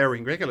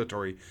overbearing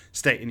regulatory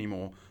state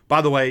anymore.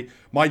 By the way,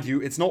 mind you,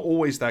 it's not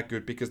always that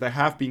good, because there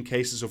have been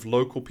cases of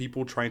local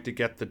people trying to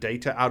get the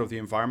data out of the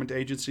environment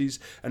agencies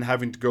and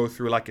having to go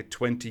through a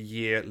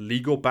 20-year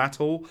legal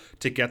battle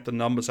to get the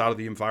numbers out of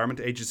the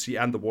environment agency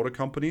and the water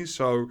companies.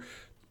 So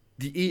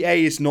the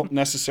EA is not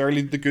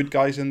necessarily the good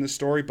guys in this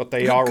story, but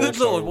they are good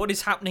also... Lord, what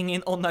is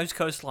happening on those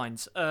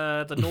coastlines?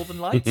 The Northern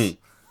Lights?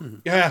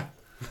 Yeah.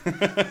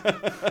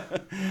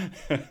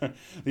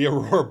 The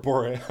Aurora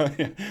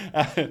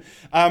Borealis.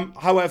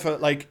 However,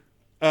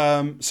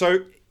 so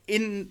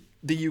in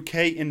the UK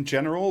in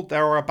general,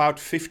 there are about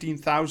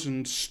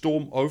 15,000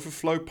 storm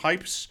overflow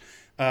pipes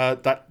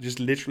that just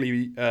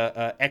literally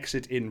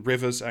exit in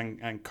rivers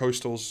and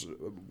coastal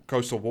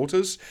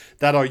waters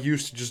that are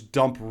used to just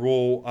dump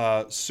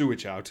raw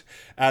sewage out.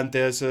 And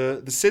there's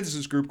the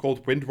citizens group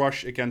called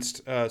Windrush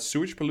Against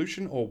Sewage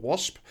Pollution, or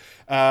WASP.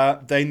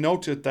 They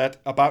noted that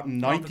about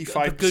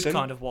 95%... The good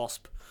kind of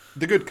WASP.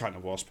 The good kind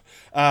of WASP.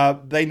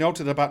 They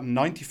noted about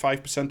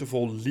 95% of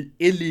all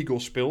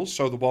illegal spills,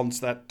 so the ones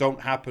that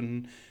don't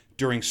happen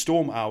during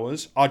storm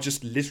hours, are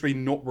just literally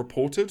not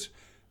reported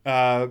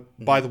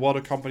by the water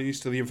companies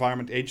to the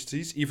environment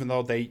agencies, even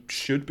though they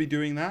should be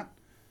doing that.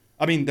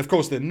 I mean, of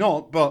course they're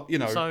not, but you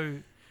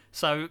know.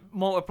 So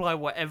multiply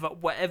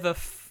whatever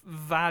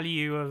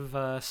value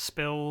of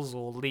spills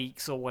or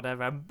leaks or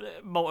whatever,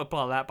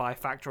 multiply that by a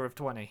factor of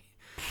 20.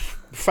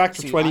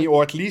 Factor 20,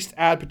 or at least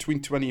add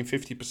between 20 and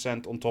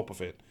 50% on top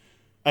of it.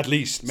 At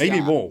least, maybe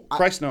more.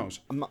 Christ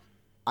knows.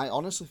 I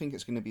honestly think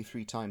it's going to be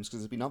 3 times,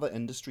 because there's been other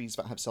industries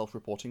that have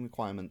self-reporting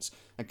requirements,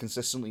 and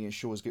consistently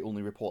insurers get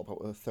only report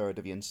about a third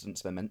of the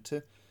incidents they're meant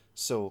to.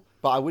 So,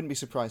 but I wouldn't be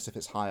surprised if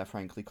it's higher,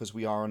 frankly, because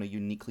we are on a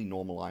uniquely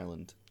normal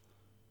island.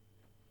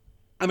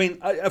 I mean,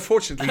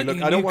 unfortunately,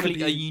 look, I don't want to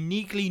be a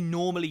uniquely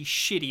normally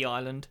shitty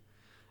island.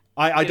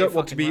 I don't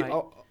want to be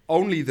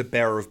only the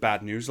bearer of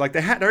bad news. Like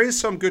there is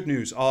some good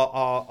news.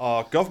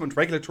 Our government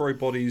regulatory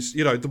bodies,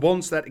 you know, the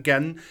ones that,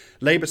 again,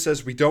 Labour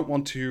says we don't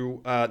want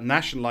to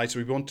nationalise,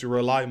 we want to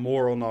rely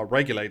more on our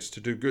regulators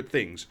to do good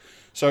things.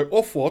 So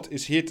Ofwat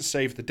is here to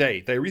save the day.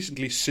 They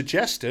recently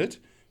suggested,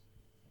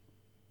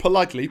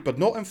 politely but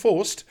not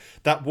enforced,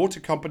 that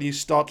water companies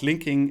start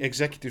linking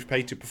executive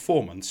pay to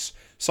performance.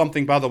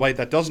 Something, by the way,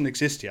 that doesn't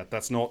exist yet.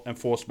 That's not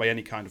enforced by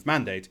any kind of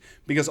mandate,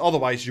 because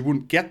otherwise you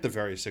wouldn't get the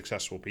very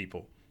successful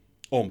people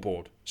on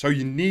board. So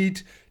you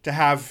need to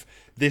have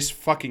this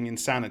fucking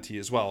insanity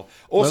as well.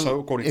 Also,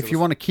 according to if you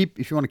want to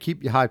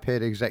keep your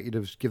high-paid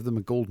executives, give them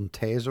a golden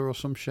taser or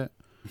some shit.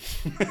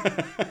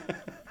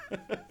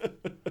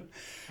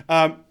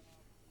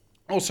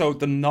 Also,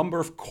 the number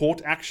of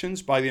court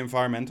actions by the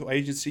environmental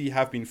agency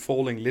have been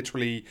falling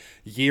literally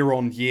year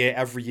on year,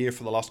 every year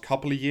for the last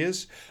couple of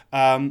years.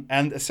 And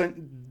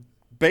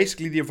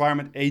basically, the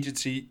Environment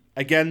Agency,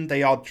 again,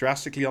 they are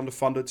drastically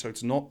underfunded, so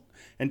it's not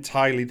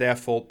entirely their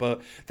fault,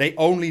 but they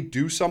only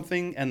do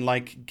something and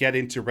get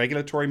into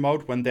regulatory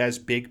mode when there's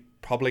big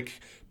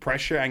public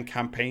pressure and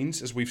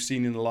campaigns, as we've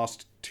seen in the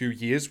last 2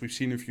 years. We've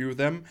seen a few of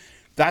them.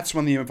 That's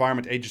when the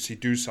Environment Agency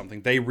do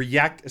something. They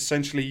react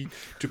essentially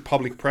to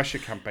public pressure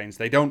campaigns.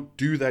 They don't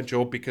do their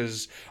job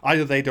because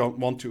either they don't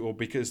want to or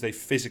because they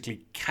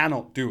physically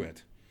cannot do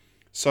it.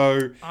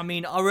 So I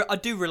mean, I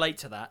do relate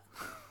to that.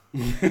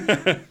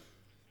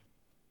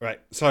 Right.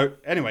 So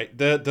anyway,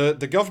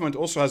 the government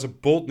also has a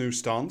bold new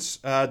stance.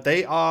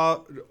 They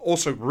are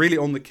also really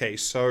on the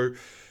case. So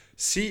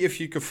see if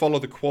you can follow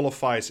the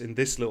qualifiers in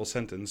this little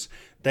sentence.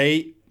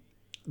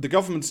 The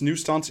government's new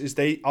stance is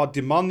they are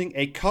demanding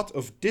a cut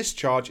of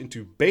discharge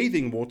into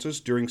bathing waters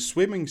during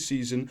swimming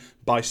season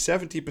by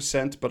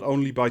 70%, but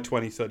only by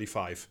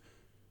 2035.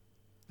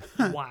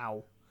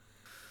 Wow.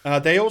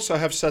 They also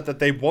have said that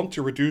they want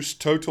to reduce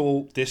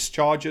total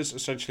discharges,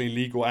 essentially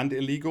legal and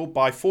illegal,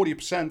 by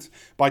 40%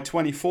 by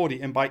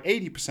 2040 and by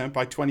 80%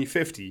 by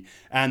 2050.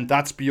 And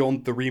that's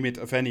beyond the remit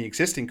of any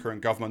existing current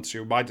government, so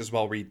you might as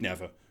well read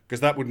never. Because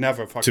that would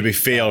never fucking to be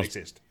fair,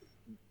 exist.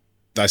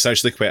 That's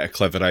actually quite a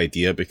clever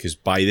idea, because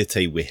by the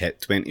time we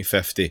hit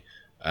 2050,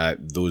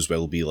 those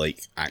will be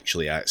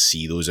actually at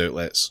sea, those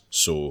outlets.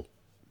 So,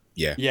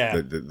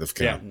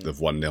 they've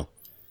won there.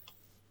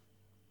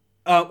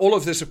 All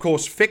of this, of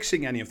course,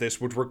 fixing any of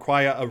this would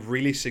require a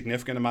really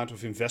significant amount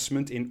of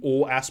investment in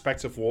all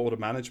aspects of water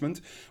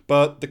management.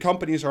 But the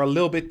companies are a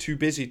little bit too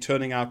busy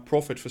turning out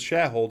profit for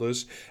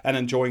shareholders and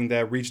enjoying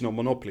their regional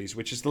monopolies,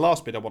 which is the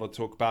last bit I want to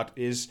talk about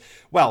is,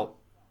 well,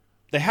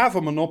 they have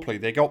a monopoly.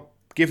 They got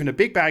given a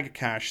big bag of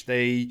cash.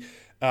 They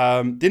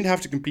didn't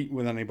have to compete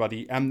with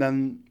anybody. And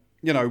then,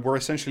 were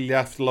essentially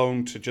left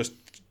alone to just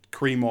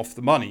cream off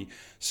the money.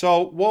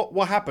 So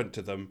what happened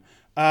to them?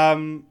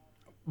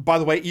 By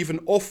the way, even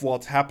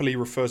Ofwat happily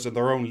refers in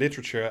their own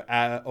literature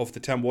of the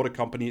 10 water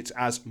companies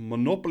as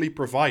monopoly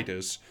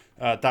providers.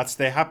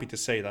 They're happy to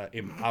say that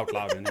out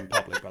loud and in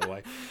public, by the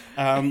way.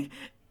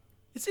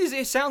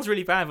 It sounds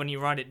really bad when you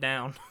write it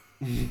down.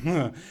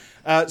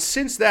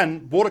 Since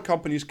then, water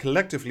companies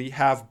collectively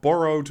have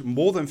borrowed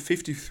more than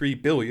 53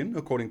 billion,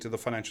 according to the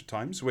Financial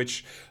Times,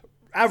 which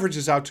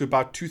averages out to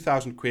about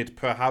 2,000 quid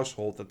per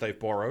household that they've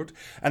borrowed.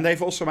 And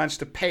they've also managed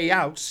to pay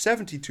out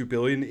 72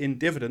 billion in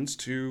dividends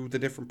to the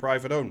different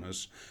private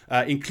owners,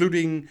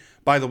 including,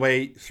 by the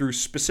way,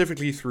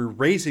 specifically through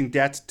raising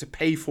debt to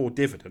pay for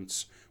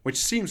dividends, which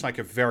seems like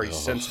a very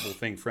sensible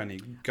thing for any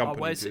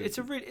company.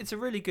 It's a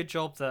really good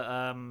job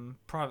that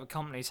private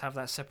companies have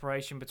that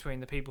separation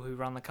between the people who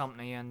run the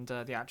company and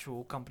the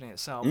actual company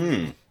itself.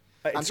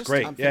 It's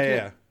great.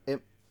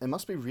 It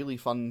must be really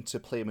fun to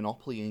play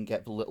Monopoly and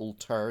get the little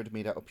turd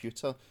made out of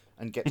pewter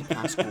and get to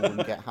pass go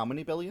and get how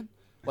many billion?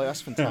 Like,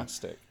 that's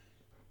fantastic.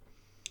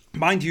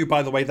 Mind you,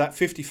 by the way, that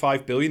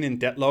 55 billion in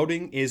debt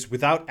loading is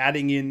without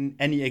adding in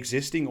any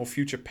existing or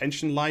future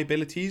pension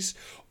liabilities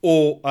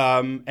or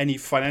any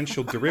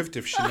financial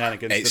derivative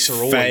shenanigans. It's that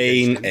are all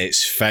fine.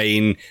 It's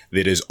fine.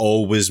 There is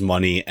always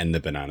money in the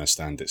banana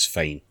stand. It's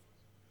fine.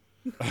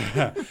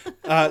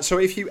 So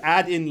if you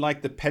add in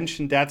like the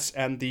pension debts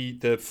and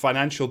the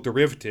financial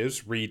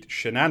derivatives, read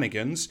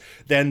shenanigans,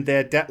 then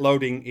their debt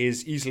loading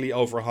is easily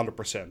over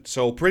 100%.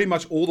 So pretty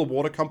much all the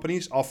water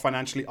companies are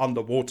financially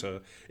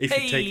underwater if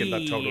you take in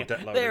that total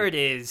debt loading. There it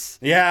is.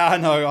 Yeah, I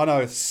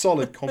know.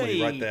 Solid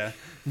comedy right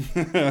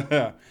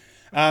there.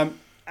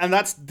 And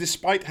that's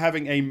despite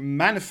having a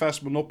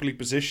manifest monopoly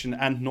position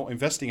and not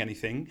investing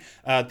anything.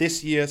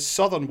 This year,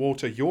 Southern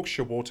Water,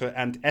 Yorkshire Water,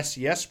 and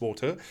SES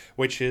Water,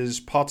 which is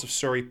parts of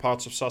Surrey,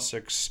 parts of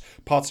Sussex,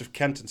 parts of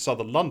Kent, and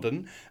southern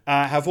London,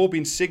 have all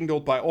been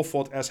signalled by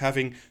Ofwat as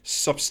having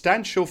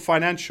substantial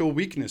financial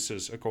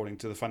weaknesses, according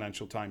to the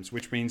Financial Times,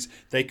 which means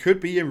they could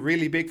be in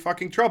really big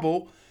fucking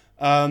trouble.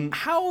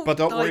 But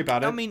don't worry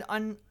about it. I mean,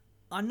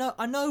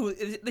 I know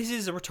this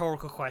is a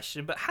rhetorical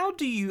question, but how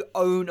do you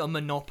own a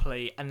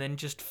monopoly and then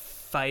just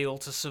fail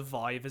to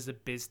survive as a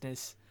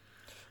business?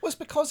 Well, it's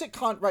because it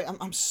can't. Right,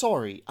 I'm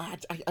sorry.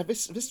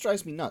 This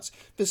drives me nuts.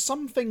 There's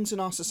some things in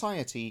our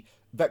society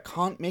that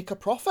can't make a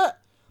profit.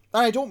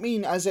 And I don't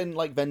mean as in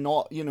like they're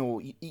not.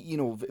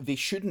 They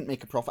shouldn't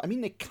make a profit. I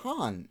mean they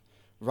can.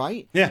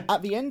 Right? Yeah.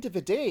 At the end of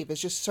the day, there's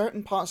just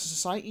certain parts of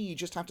society you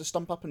just have to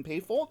stump up and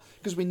pay for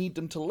because we need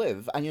them to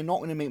live, and you're not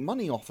going to make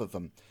money off of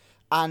them.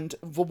 And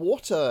the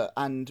water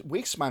and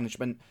waste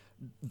management,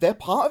 they're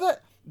part of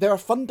it. They're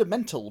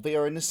fundamental. They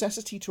are a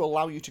necessity to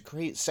allow you to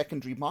create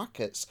secondary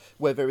markets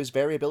where there is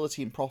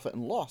variability in profit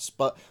and loss.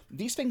 But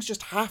these things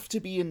just have to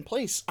be in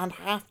place and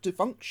have to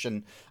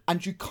function.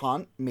 And you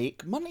can't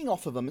make money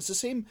off of them. It's the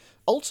same.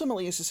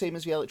 Ultimately, it's the same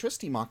as the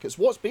electricity markets.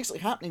 What's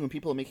basically happening when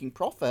people are making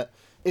profit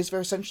is they're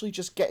essentially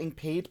just getting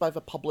paid by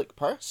the public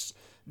purse.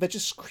 They're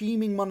just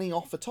screaming money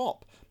off the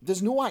top.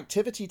 There's no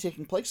activity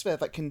taking place there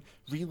that can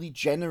really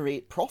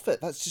generate profit.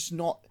 That's just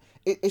not.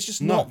 It's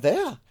just not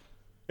there.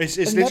 It's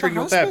literally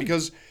not there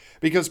because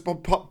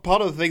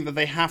part of the thing that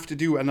they have to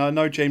do, and I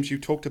know James,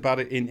 you've talked about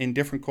it in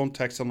different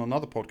contexts on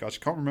another podcast.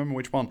 I can't remember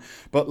which one,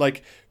 but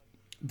like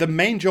the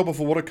main job of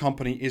a water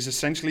company is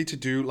essentially to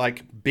do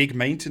like big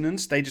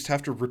maintenance. They just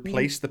have to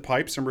replace the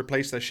pipes and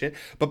replace their shit.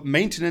 But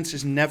maintenance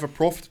is never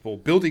profitable.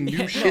 Building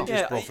new shit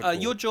is profitable.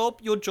 Your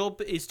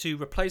job is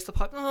to replace the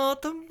pipe. Oh, I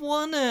don't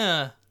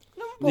wanna.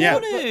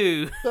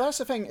 But that's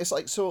the thing. It's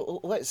like, so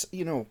let's,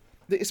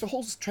 it's the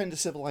whole trend of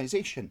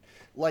civilization.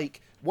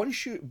 Like,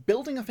 once you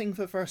building a thing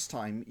for the first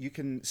time, you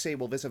can say,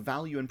 well, there's a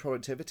value in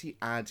productivity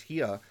add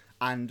here,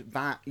 and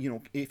that,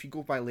 if you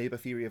go by labor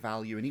theory of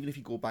value, and even if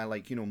you go by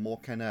like, more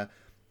kind of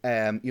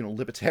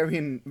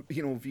libertarian,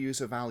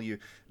 views of value,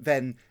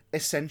 then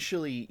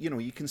essentially,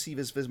 you can see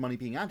there's money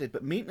being added,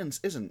 but maintenance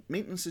isn't.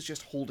 Maintenance is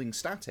just holding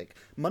static.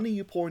 Money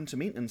you pour into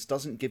maintenance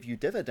doesn't give you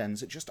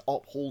dividends, it just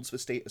upholds the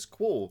status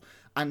quo.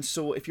 And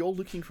so if you're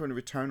looking for a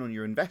return on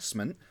your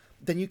investment,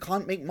 then you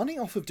can't make money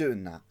off of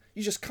doing that.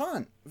 You just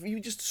can't. You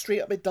just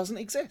straight up, it doesn't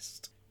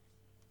exist.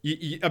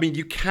 I mean,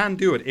 you can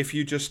do it if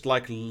you just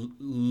like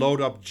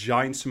load up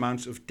giant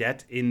amounts of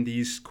debt in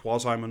these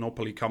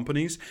quasi-monopoly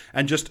companies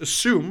and just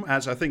assume,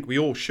 as I think we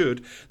all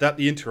should, that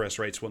the interest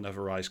rates will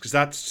never rise, because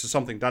that's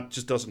something that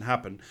just doesn't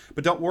happen.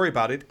 But don't worry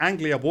about it.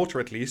 Anglia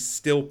Water, at least,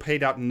 still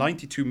paid out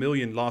 92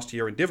 million last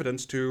year in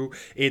dividends to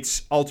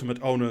its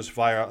ultimate owners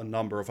via a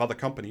number of other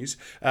companies,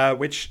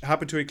 which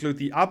happen to include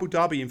the Abu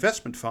Dhabi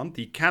Investment Fund,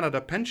 the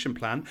Canada Pension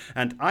Plan,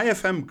 and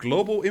IFM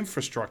Global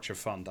Infrastructure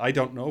Fund. I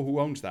don't know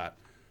who owns that.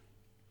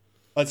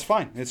 It's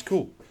fine. It's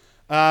cool.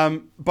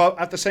 But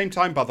at the same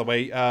time, by the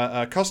way,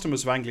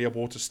 customers of Anglia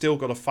Water still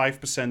got a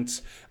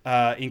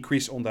 5%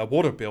 increase on their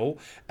water bill.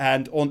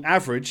 And on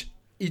average,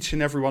 each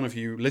and every one of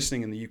you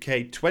listening in the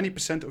UK,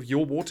 20% of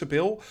your water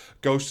bill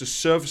goes to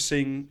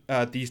servicing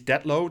these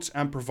debt loads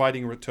and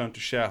providing a return to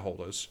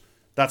shareholders.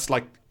 That's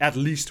like at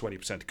least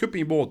 20%. It could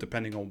be more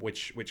depending on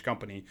which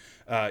company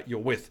you're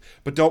with.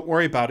 But don't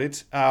worry about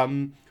it.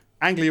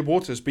 Anglia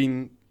Water has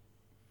been...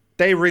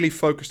 They really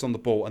focused on the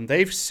ball, and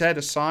they've set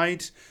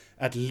aside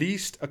at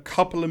least a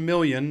couple of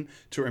million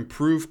to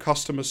improve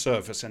customer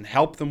service and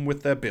help them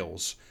with their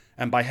bills.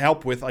 And by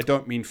help with, I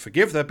don't mean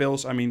forgive their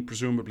bills, I mean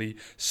presumably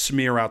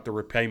smear out the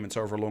repayments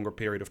over a longer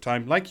period of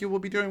time, like you will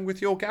be doing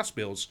with your gas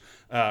bills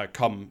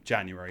come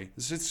January.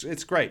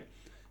 It's great.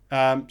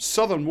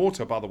 Southern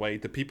Water, by the way,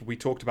 the people we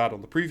talked about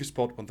on the previous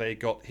pod when they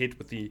got hit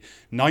with the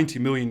 £90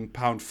 million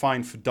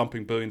fine for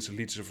dumping billions of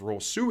litres of raw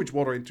sewage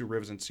water into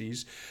rivers and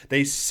seas,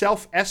 they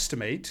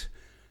self-estimate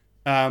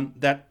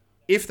that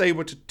if they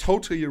were to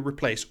totally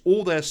replace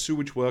all their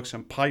sewage works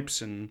and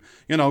pipes and,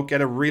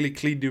 get a really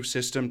clean new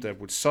system that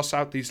would suss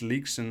out these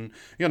leaks and,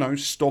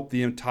 stop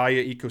the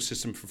entire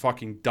ecosystem from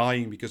fucking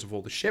dying because of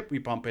all the shit we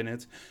pump in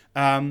it,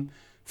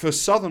 for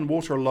Southern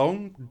Water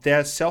alone,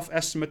 their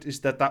self-estimate is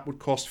that would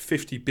cost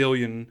 £50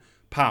 billion.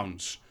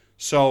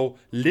 So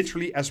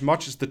literally as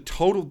much as the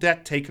total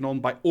debt taken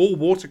on by all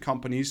water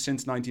companies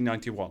since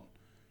 1991.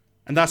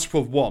 And that's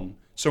for one.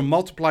 So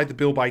multiply the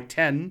bill by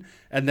 10,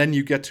 and then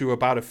you get to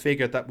about a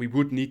figure that we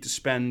would need to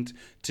spend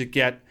to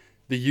get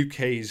the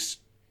UK's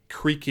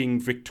creaking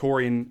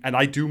Victorian, and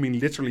I do mean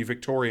literally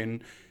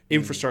Victorian,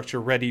 infrastructure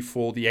ready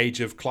for the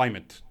age of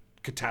climate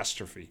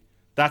catastrophe.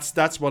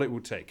 That's what it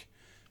would take.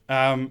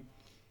 And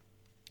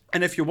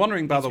if you're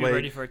wondering, by the way...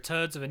 ready for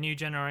turds of a new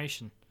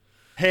generation.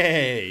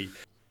 Hey!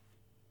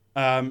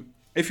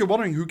 If you're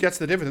wondering who gets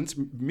the dividends,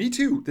 me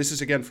too. This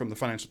is again from the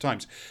Financial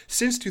Times.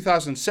 Since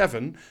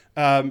 2007,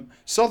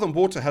 Southern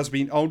Water has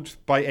been owned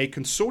by a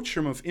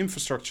consortium of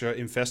infrastructure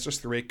investors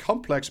through a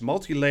complex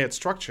multi-layered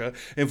structure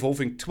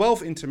involving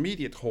 12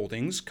 intermediate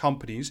holdings,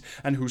 companies,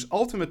 and whose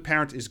ultimate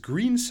parent is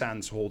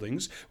Greensands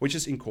Holdings, which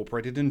is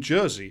incorporated in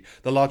Jersey.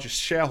 The largest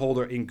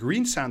shareholder in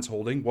Greensands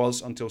Holding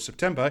was, until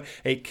September,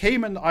 a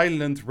Cayman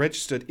Island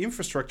registered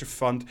infrastructure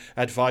fund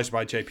advised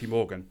by JP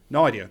Morgan.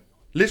 No idea.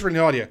 Literally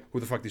no idea who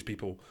the fuck these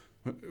people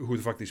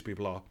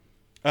are.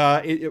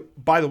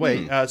 By the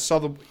way,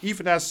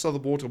 even as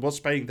Southern Water was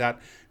paying that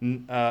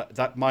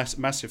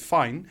massive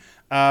fine,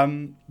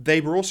 they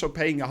were also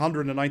paying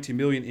 190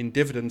 million in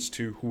dividends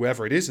to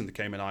whoever it is in the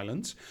Cayman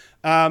Islands.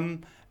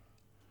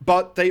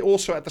 But they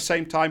also, at the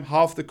same time,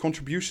 halved the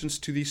contributions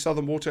to the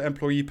Southern Water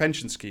employee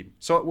pension scheme.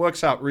 So it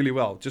works out really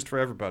well, just for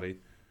everybody.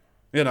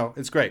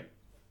 It's great.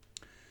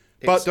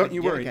 But don't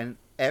you worry. Again,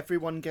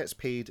 everyone gets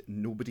paid.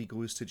 Nobody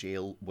goes to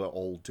jail. We're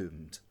all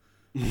doomed.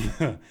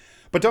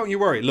 But don't you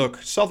worry.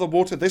 Look, Southern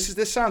Water.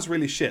 This sounds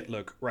really shit.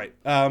 Look, right.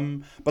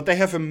 But they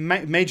have a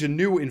major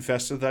new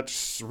investor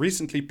that's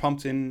recently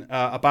pumped in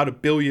about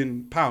 £1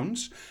 billion.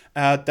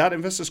 That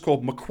investor is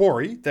called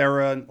Macquarie.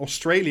 They're an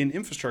Australian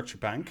infrastructure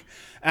bank,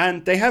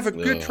 and they have a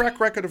good track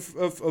record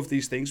of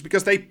these things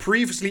because they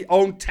previously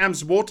owned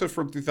Thames Water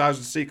from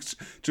 2006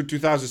 to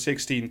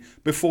 2016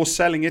 before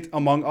selling it,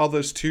 among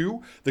others,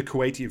 to the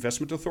Kuwaiti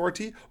Investment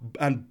Authority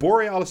and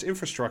Borealis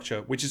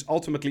Infrastructure, which is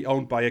ultimately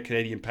owned by a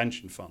Canadian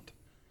pension fund.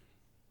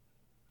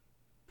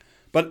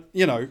 But,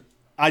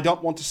 I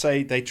don't want to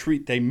say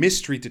they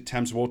mistreated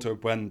Thames Water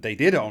when they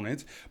did own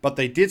it, but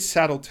they did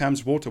saddle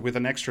Thames Water with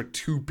an extra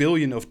 2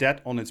 billion of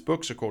debt on its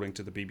books, according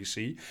to the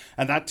BBC.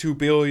 And that 2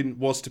 billion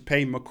was to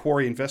pay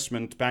Macquarie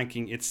Investment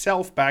Banking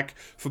itself back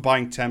for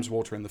buying Thames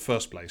Water in the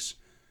first place.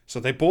 So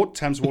they bought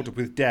Thames Water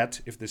with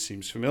debt, if this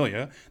seems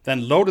familiar,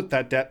 then loaded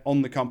that debt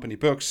on the company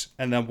books,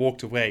 and then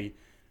walked away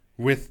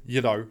with,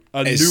 new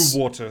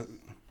water.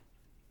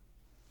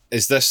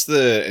 Is this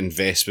the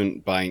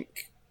investment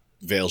bank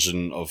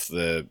version of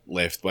the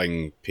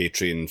left-wing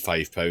Patreon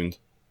 £5?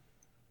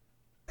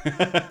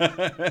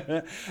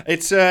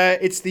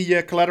 It's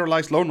the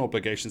collateralized loan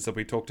obligations that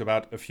we talked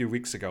about a few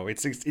weeks ago.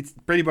 It's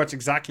pretty much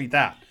exactly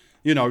that.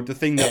 The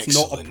thing that's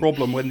Excellent. Not a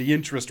problem when the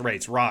interest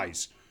rates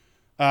rise.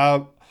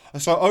 So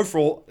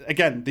overall,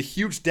 again, the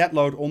huge debt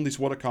load on these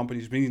water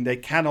companies, meaning they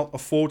cannot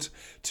afford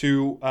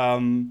to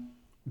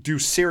do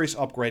serious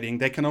upgrading.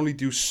 They can only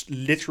do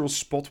literal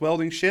spot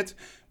welding shit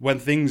when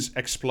things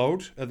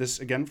explode. This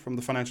again from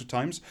the Financial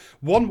Times.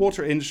 One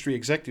water industry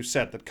executive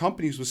said that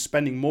companies were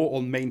spending more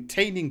on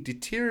maintaining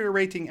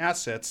deteriorating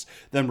assets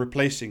than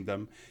replacing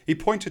them. He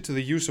pointed to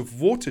the use of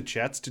water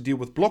jets to deal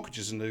with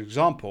blockages in the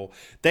example.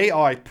 They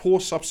are a poor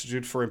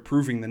substitute for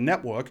improving the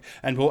network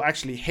and will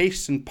actually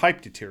hasten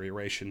pipe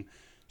deterioration.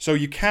 So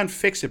you can't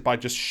fix it by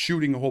just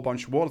shooting a whole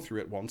bunch of water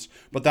through it once,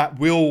 but that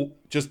will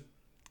just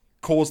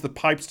cause the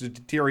pipes to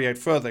deteriorate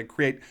further and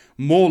create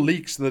more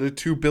leaks than the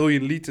 2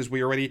 billion litres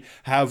we already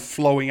have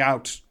flowing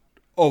out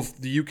of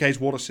the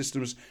UK's water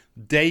systems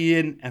day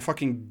in and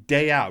fucking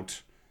day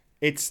out.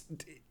 When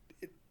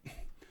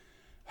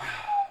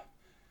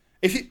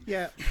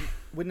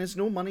there's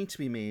no money to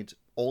be made,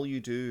 all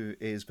you do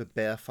is the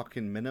bare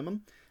fucking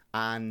minimum,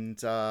 and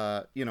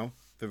the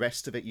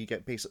rest of it you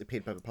get basically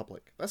paid by the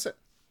public. That's it.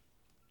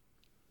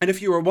 And if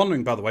you were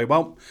wondering, by the way,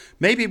 well,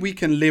 maybe we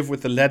can live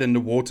with the lead in the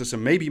water, so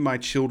maybe my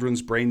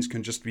children's brains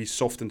can just be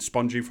soft and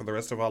spongy for the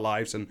rest of our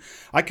lives, and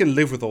I can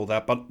live with all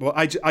that. But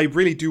I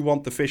really do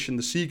want the fish and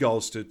the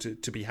seagulls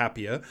to be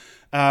happier.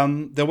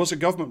 There was a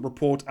government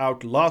report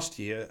out last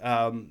year.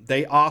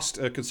 They asked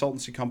a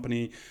consultancy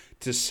company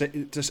to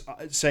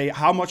say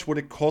how much would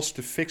it cost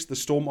to fix the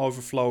storm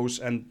overflows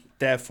and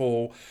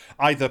therefore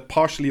either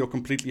partially or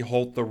completely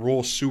halt the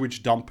raw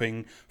sewage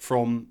dumping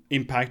from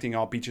impacting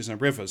our beaches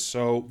and rivers.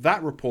 So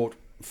that report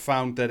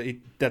found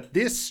that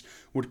this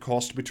would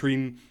cost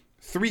between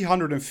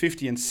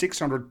 350 and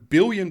 600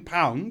 billion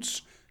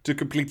pounds to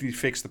completely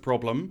fix the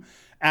problem.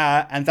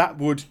 And that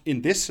would,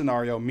 in this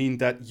scenario, mean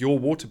that your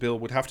water bill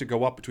would have to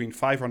go up between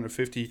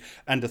 550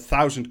 and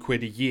 1,000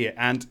 quid a year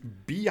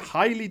and be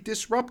highly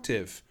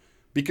disruptive.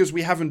 Because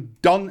we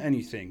haven't done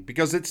anything.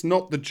 Because it's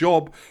not the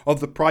job of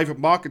the private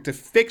market to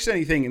fix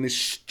anything in this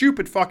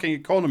stupid fucking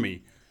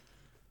economy.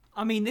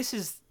 I mean, this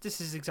is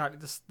exactly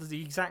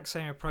the exact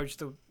same approach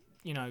that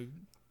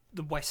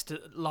the West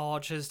at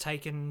large has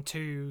taken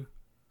to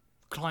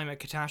climate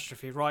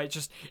catastrophe, right?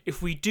 Just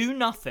if we do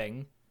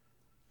nothing,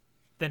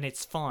 then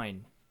it's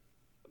fine.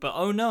 But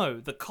oh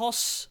no, the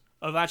costs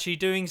of actually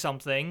doing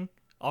something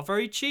are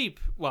very cheap.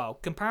 Well,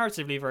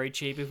 comparatively very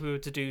cheap if we were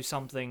to do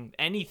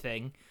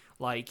anything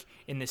like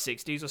in the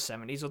 60s or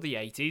 70s or the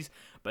 80s.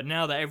 But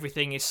now that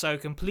everything is so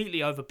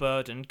completely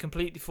overburdened,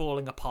 completely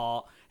falling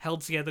apart,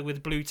 held together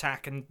with blue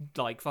tack and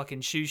like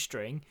fucking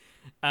shoestring,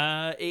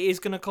 it is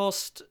going to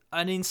cost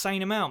an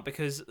insane amount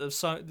because of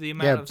the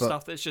amount of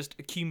stuff that's just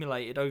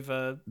accumulated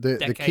over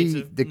decades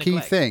of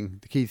neglect.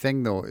 The key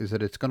thing though is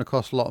that it's going to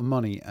cost a lot of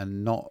money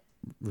and not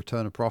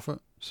return a profit,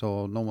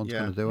 so no one's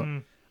going to do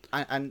it.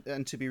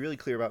 And to be really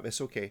clear about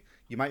this, okay,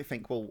 you might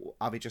think, well,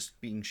 are they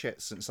just being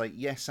shits? And it's like,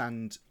 yes,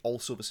 and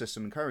also the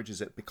system encourages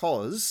it,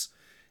 because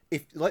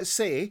if let's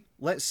say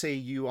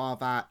you are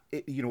that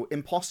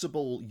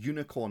impossible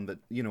unicorn that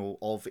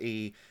of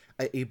a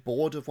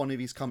board of one of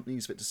these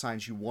companies that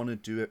decides you want to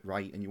do it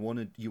right and you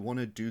want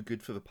to do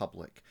good for the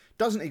public.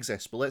 Doesn't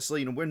exist, but let's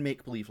say we're in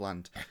make-believe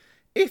land.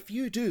 If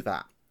you do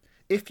that,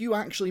 if you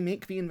actually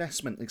make the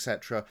investment,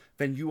 etc.,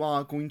 then you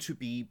are going to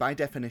be, by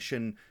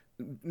definition,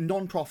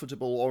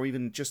 non-profitable, or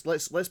even just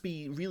let's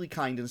be really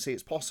kind and say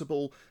it's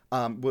possible.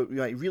 We're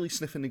really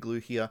sniffing the glue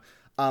here.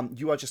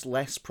 You are just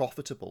less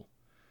profitable.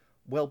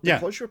 Well,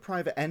 because you're a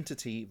private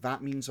entity,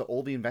 that means that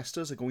all the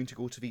investors are going to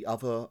go to the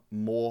other,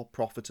 more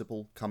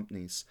profitable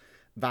companies.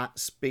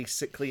 That's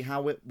basically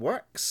how it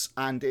works,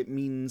 and it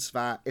means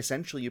that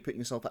essentially you're putting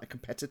yourself at a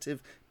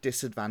competitive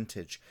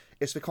disadvantage.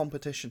 It's the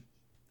competition.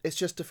 It's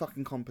just a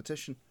fucking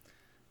competition,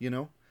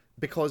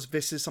 because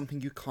this is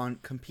something you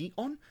can't compete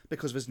on,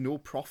 because there's no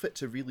profit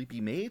to really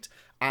be made,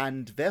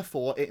 and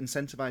therefore it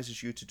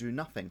incentivizes you to do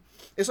nothing.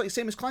 It's like the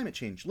same as climate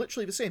change,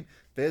 literally the same.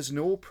 There's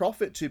no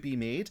profit to be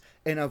made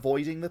in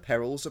avoiding the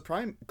perils of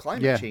climate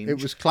change.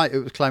 It was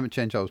climate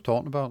change I was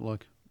talking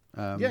about,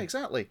 yeah,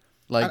 exactly.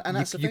 Like, and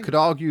that's you could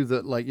argue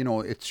that,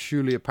 it's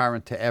surely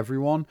apparent to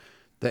everyone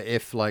that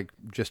if,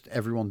 just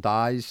everyone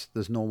dies,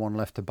 there's no one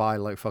left to buy,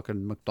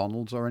 fucking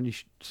McDonald's or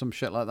some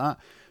shit like that.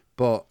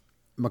 But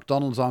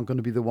McDonald's aren't going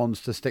to be the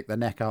ones to stick their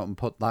neck out and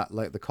put that,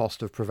 the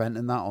cost of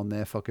preventing that on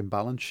their fucking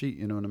balance sheet,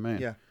 you know what I mean?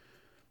 Yeah.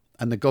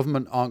 And the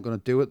government aren't going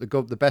to do it.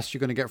 The best you're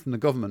going to get from the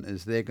government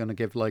is they're going to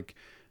give,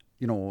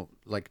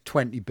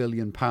 £20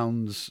 billion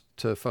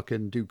to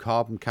fucking do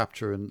carbon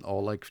capture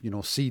or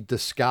seed the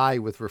sky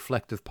with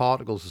reflective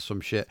particles or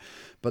some shit.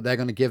 But they're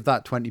going to give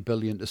that $20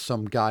 billion to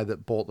some guy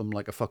that bought them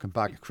a fucking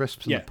bag of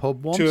crisps in the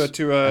pub once.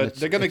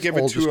 They're going to give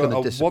it to a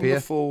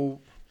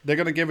wonderful. They're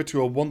going to give it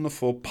to a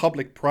wonderful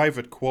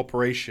public-private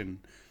cooperation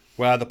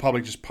where the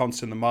public just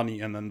pumps in the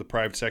money and then the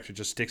private sector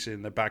just sticks it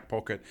in their back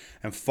pocket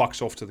and fucks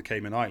off to the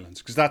Cayman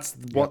Islands. Because that's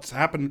what's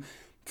happened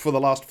for the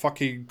last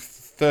fucking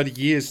 30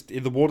 years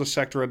in the water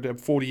sector, and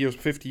 40 years,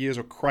 50 years,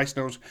 or Christ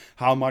knows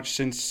how much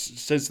since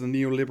the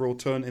neoliberal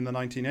turn in the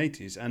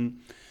 1980s. And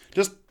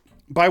just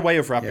by way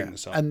of wrapping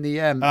this up. And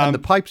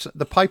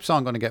the pipes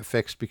aren't going to get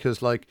fixed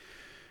because,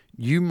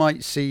 you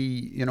might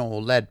see,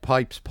 lead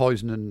pipes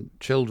poisoning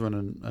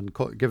children and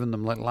giving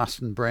them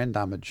lasting brain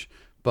damage,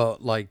 but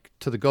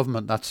to the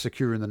government, that's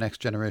securing the next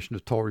generation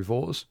of Tory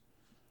voters.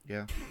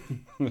 Yeah,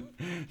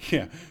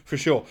 yeah, for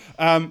sure.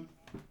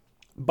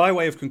 By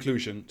way of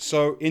conclusion,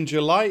 so in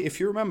July, if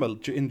you remember,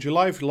 in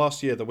July of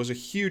last year, there was a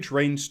huge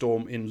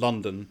rainstorm in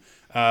London.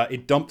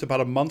 It dumped about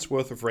a month's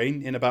worth of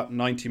rain in about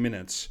 90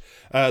 minutes.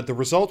 The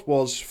result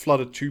was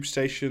flooded tube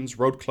stations,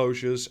 road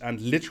closures, and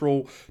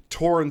literal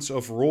torrents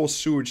of raw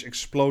sewage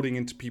exploding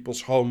into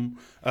people's home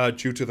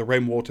due to the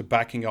rainwater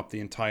backing up the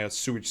entire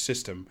sewage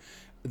system.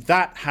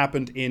 That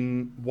happened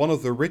in one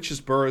of the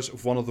richest boroughs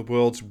of one of the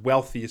world's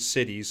wealthiest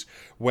cities,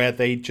 where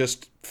they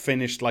just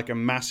finished a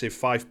massive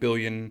 $5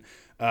 billion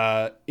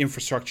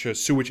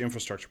sewage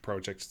infrastructure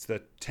project. It's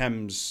the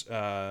Thames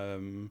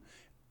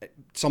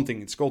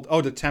something it's called.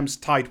 Oh, the Thames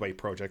Tideway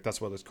project.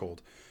 That's what it's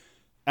called.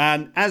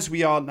 And as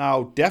we are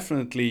now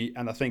definitely,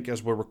 and I think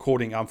as we're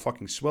recording, I'm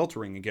fucking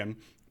sweltering again.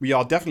 We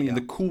are definitely in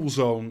the cool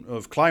zone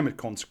of climate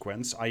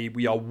consequence, i.e.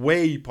 we are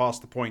way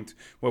past the point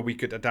where we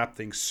could adapt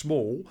things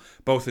small,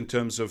 both in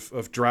terms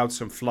of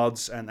droughts and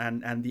floods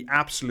and the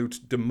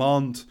absolute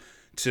demand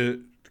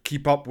to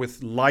keep up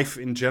with life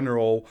in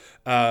general,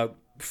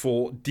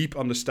 for deep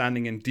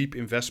understanding and deep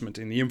investment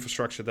in the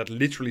infrastructure that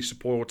literally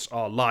supports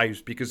our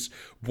lives, because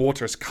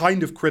water is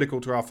kind of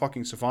critical to our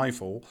fucking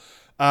survival.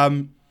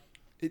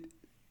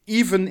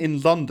 Even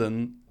in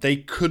London, they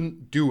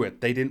couldn't do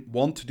it. They didn't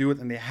want to do it,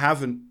 and they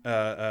haven't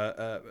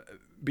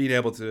been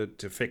able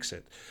to fix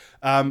it.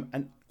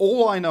 And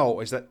all I know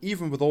is that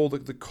even with all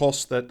the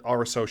costs that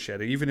are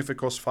associated, even if it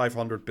costs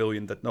 500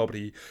 billion that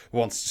nobody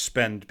wants to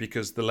spend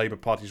because the Labour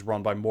Party is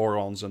run by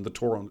morons and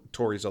the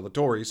Tories are the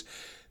Tories,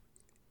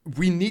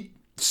 we need,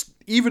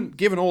 even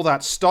given all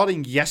that,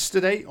 starting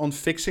yesterday on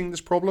fixing this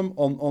problem,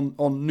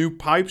 on new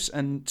pipes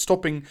and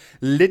stopping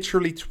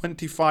literally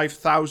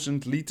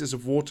 25,000 litres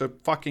of water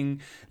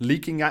fucking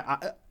leaking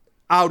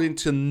out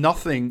into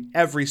nothing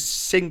every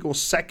single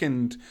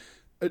second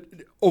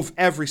of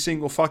every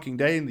single fucking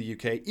day in the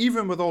UK.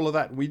 Even with all of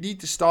that, we need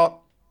to start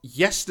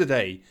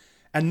yesterday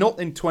and not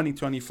in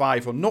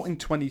 2025 or not in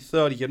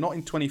 2030 or not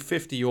in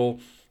 2050 or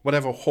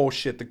whatever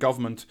horseshit the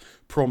government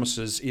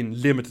promises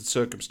in limited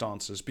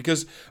circumstances.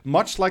 Because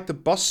much like the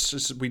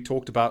buses we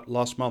talked about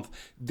last month,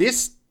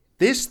 this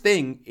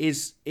thing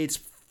it's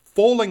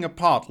falling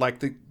apart.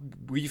 Like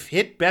we've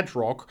hit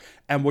bedrock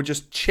and we're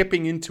just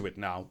chipping into it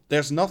now.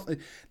 There's nothing.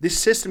 This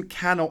system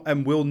cannot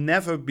and will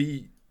never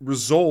be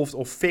resolved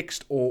or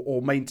fixed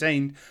or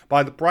maintained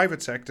by the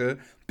private sector,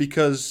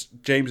 because,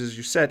 James, as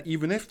you said,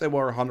 even if they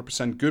were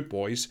 100% good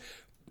boys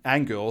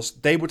and girls,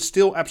 they would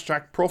still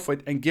abstract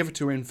profit and give it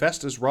to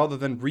investors rather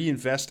than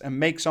reinvest and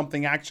make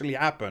something actually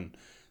happen.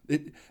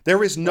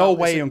 There is no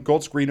way on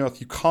God's green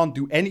earth you can't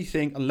do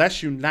anything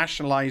unless you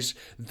nationalize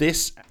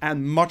this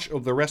and much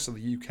of the rest of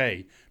the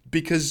UK,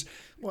 because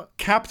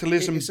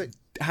capitalism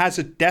has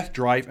a death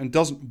drive and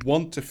doesn't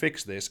want to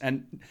fix this.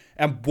 And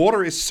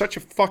water is such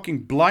a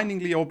fucking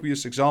blindingly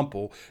obvious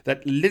example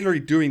that literally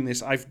doing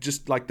this, I've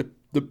just like the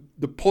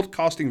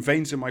podcasting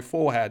veins in my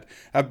forehead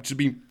have just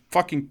been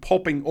fucking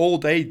popping all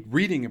day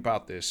reading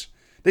about this.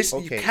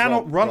 You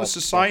cannot run a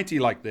society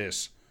like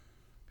this.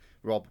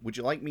 Rob, would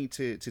you like me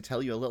to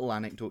tell you a little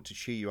anecdote to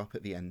cheer you up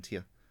at the end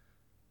here?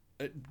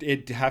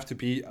 It'd have to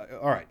be...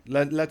 all right,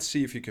 let's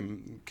see if you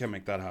can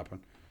make that happen.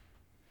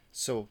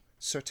 So,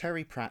 Sir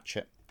Terry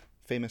Pratchett,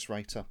 famous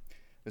writer,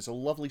 there's a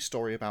lovely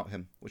story about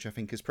him, which I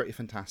think is pretty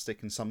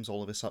fantastic and sums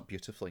all of this up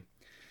beautifully.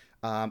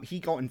 He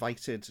got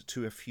invited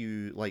to a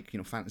few,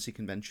 fantasy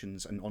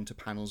conventions and onto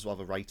panels with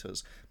other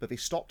writers, but they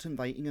stopped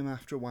inviting him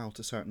after a while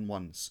to certain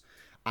ones.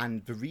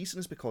 And the reason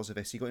is because of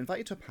this. He got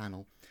invited to a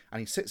panel, and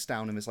he sits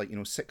down, and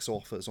there's 6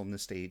 authors on the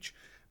stage,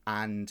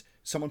 and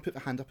someone put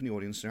their hand up in the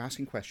audience, and they're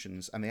asking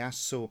questions, and they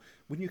asked, so,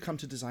 when you come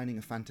to designing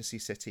a fantasy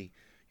city,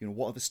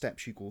 what are the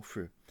steps you go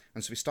through?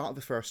 And so we start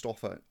with the first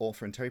author,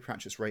 and Terry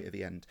Pratchett's right at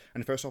the end.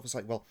 And the first author's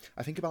like, well,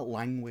 I think about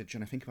language,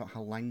 and I think about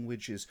how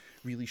language is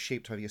really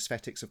shaped by the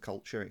aesthetics of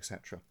culture,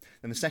 etc.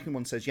 Then the second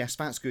one says, yes,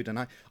 that's good.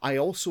 And I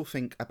also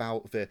think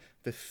about the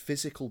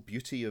physical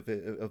beauty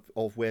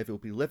of where they'll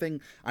be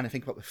living, and I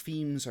think about the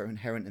themes that are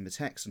inherent in the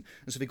text. And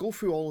so they go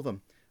through all of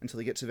them until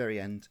they get to the very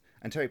end.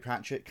 And Terry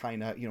Pratchett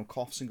kind of,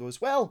 coughs and goes,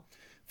 well,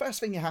 first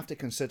thing you have to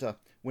consider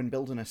when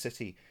building a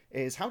city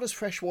is how does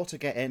fresh water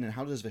get in and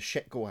how does the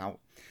shit go out?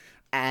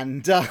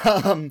 And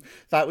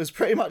that was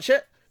pretty much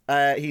it.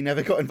 He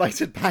never got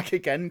invited back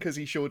again because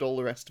he showed all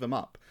the rest of them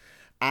up.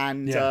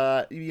 And,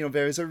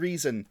 there is a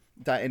reason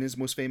that in his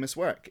most famous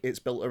work, it's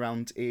built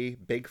around a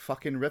big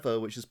fucking river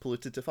which is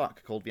polluted to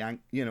fuck called the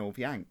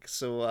Yank.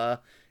 So,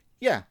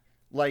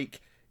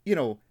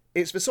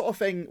 it's the sort of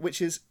thing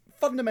which is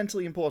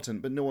fundamentally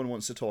important, but no one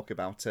wants to talk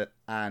about it.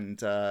 And,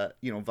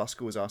 thus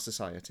goes our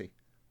society.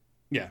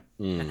 Yeah.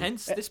 And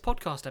hence this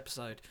podcast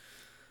episode.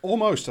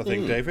 Almost, I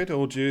think, David,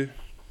 or do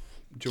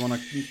you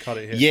want to cut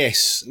it here?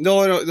 Yes. No.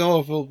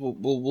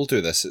 We'll do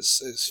this.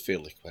 It's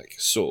fairly quick.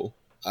 So,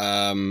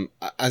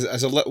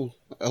 as a little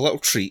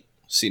treat,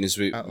 seeing as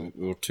we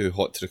were too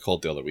hot to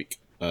record the other week,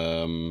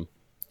 we'll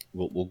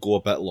go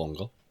a bit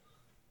longer.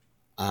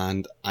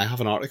 And I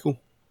have an article.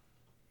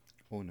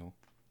 Oh no.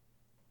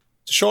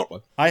 It's a short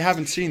one. I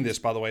haven't seen this,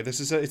 by the way.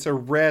 It's a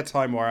rare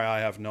time where I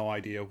have no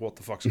idea what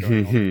the fuck's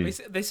going on.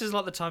 This is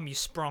like the time you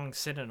sprung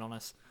Sinan on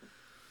us.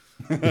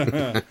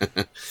 I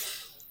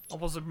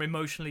wasn't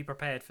emotionally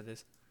prepared for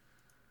this.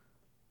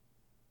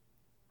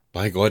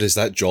 By God, is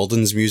that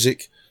Jordan's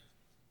music?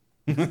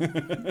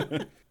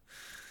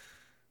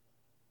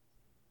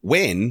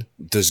 When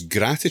does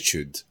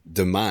gratitude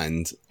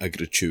demand a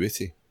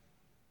gratuity?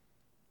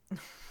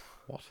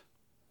 What?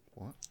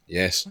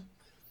 Yes.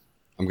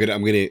 I'm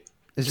gonna.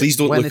 Please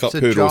don't look up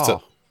who wrote it.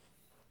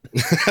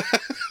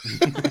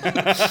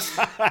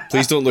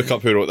 Please don't look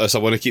up who wrote this. I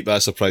want to keep that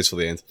a surprise for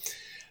the end.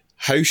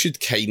 How should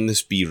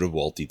kindness be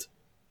rewarded?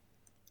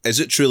 Is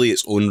it truly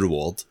its own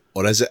reward,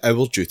 or is it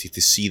our duty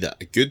to see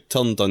that a good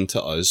turn done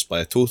to us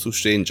by a total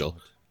stranger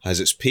has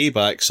its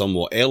payback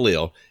somewhat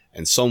earlier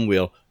and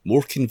somewhere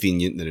more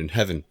convenient than in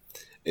heaven?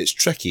 It's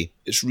tricky.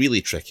 It's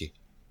really tricky.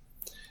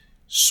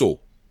 So,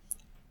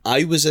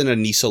 I was in a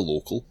Nisa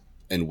local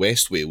in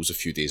West Wales a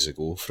few days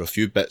ago for a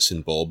few bits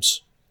and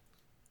bobs.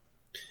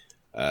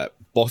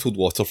 Bottled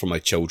water for my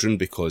children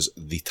because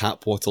the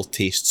tap water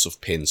tastes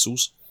of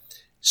pencils.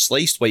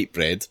 Sliced white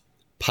bread,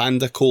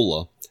 Panda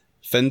Cola,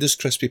 Findus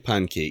crispy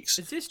pancakes,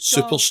 is this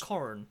Giles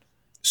Corran?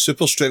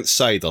 Super strength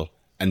cider,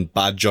 and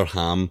Badger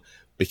ham,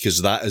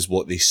 because that is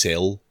what they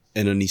sell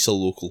in a Nisa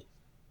local.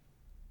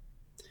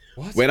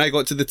 What? When I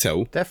got to the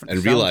till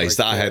and realised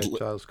that I had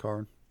Giles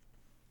Corran.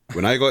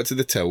 When I got to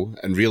the till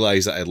and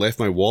realised that I had left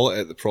my wallet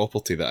at the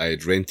property that I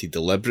had rented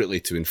deliberately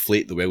to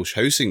inflate the Welsh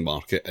housing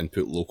market and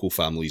put local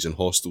families in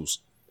hostels.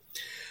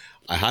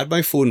 I had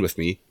my phone with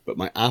me, but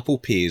my Apple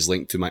Pay is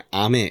linked to my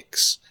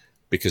Amex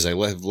because I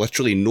have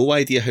literally no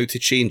idea how to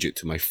change it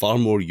to my far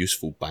more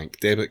useful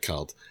bank debit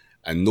card,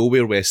 and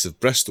nowhere west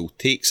of Bristol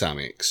takes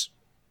Amex.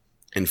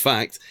 In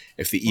fact,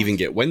 if they even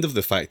get wind of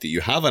the fact that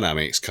you have an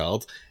Amex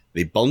card,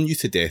 they burn you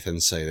to death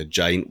inside a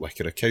giant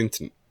wicker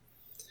accountant.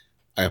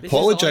 I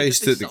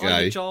apologised to the This is guy.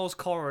 either Giles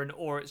Corran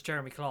or it's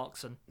Jeremy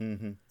Clarkson.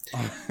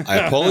 I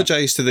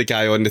apologised to the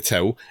guy on the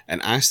till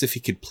and asked if he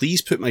could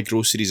please put my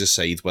groceries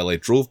aside while I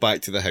drove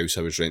back to the house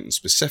I was renting,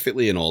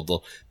 specifically in order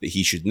that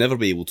he should never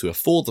be able to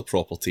afford the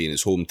property in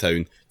his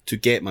hometown to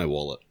get my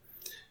wallet.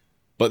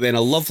 But then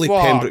a lovely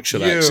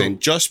Pembrokeshire accent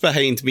just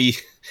behind me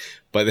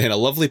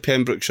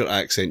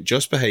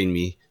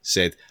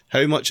said,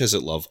 "How much is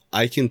it, love?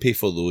 I can pay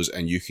for those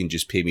and you can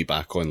just pay me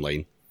back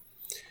online."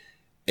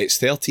 "It's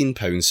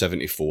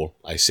 £13.74,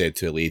 I said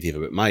to a lady of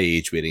about my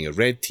age wearing a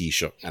red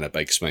t-shirt and a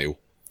big smile.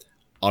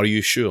 "Are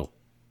you sure?"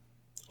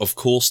 "Of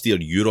course, dear,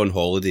 you're on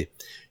holiday.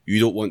 You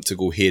don't want to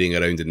go herring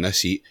around in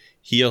this heat.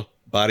 Here,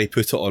 Barry,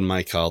 put it on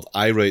my card.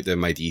 I write down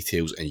my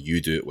details and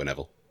you do it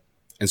whenever."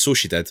 And so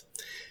she did.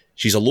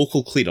 She's a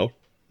local cleaner,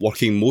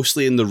 working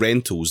mostly in the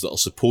rentals that are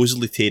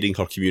supposedly tearing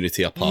her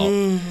community apart,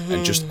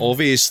 and just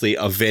obviously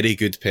a very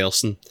good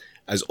person,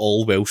 as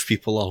all Welsh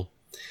people are.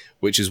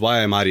 Which is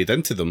why I married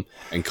into them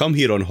and come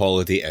here on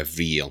holiday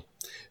every year.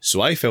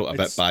 So I felt a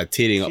bit bad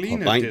tearing up her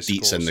bank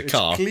beats in the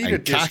car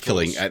and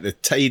cackling at the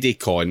tidy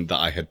con that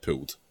I had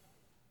pulled.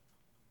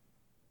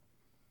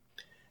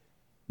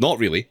 Not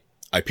really.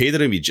 I paid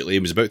her immediately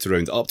and was about to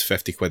round it up to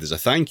 50 quid as a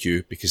thank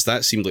you because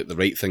that seemed like the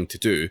right thing to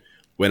do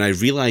when I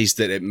realised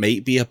that it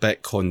might be a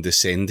bit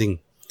condescending.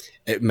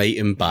 It might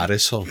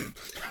embarrass her.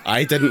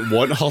 I didn't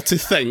want her to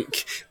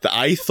think that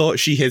I thought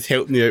she had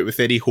helped me out with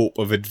any hope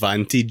of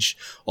advantage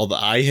or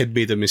that I had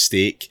made a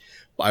mistake,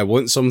 but I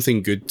want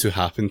something good to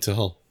happen to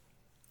her.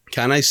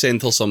 Can I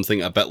send her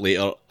something a bit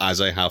later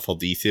as I have her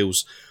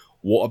details?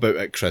 What about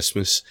at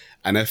Christmas?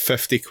 And if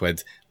 50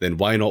 quid, then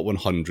why not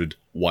 100?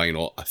 Why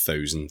not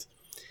 1,000?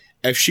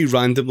 If she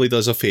randomly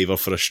does a favour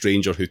for a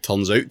stranger who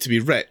turns out to be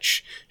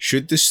rich,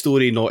 should the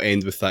story not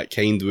end with that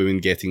kind woman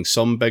getting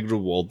some big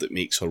reward that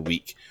makes her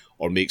week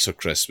or makes her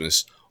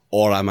Christmas?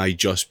 Or am I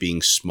just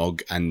being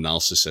smug and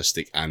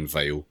narcissistic and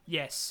vile?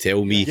 Yes.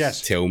 Tell me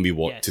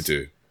what to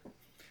do.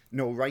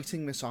 No,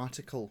 writing this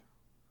article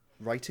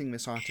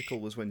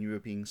was when you were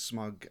being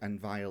smug and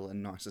vile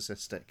and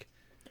narcissistic.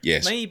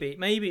 Yes.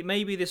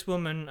 Maybe this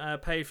woman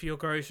paid for your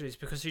groceries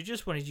because she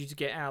just wanted you to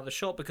get out of the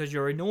shop because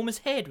your enormous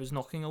head was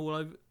knocking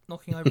over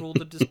all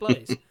the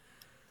displays.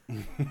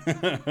 Well,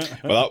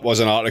 that was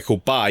an article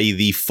by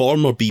the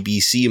former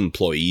BBC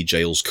employee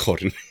Giles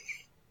Corran.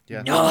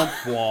 Yeah.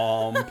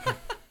 Womp.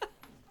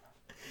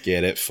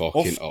 Get it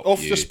fucking up,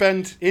 Off you. to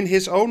spend, in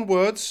his own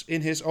words,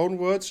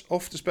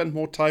 off to spend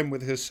more time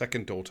with his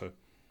second daughter.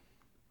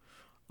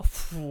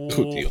 Oh,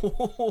 dear.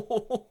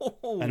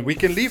 And we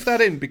can leave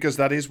that in because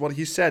that is what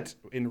he said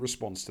in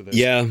response to this.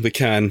 Yeah, we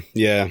can.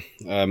 Yeah.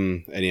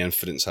 Any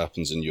inference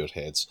happens in your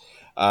heads.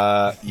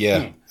 Fuck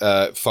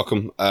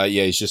him.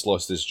 He's just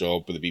lost his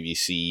job with the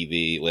BBC.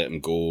 They let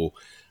him go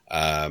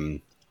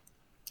from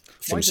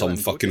some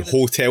fucking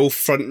hotel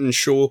fronting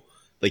show.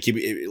 Like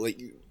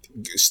he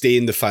stay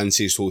in the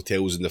fanciest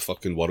hotels in the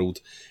fucking world,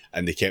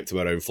 and they kept him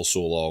around for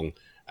so long,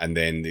 and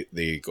then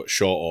they got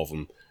shot of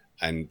him.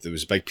 And there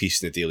was a big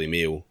piece in the Daily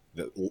Mail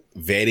that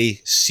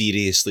very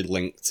seriously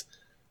linked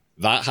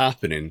that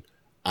happening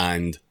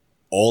and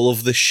all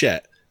of the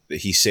shit that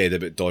he said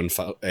about Dawn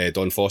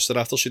Foster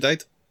after she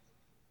died.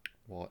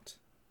 What?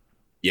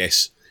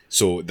 Yes.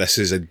 So this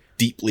is a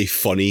deeply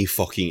funny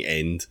fucking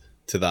end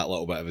to that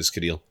little bit of his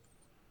career.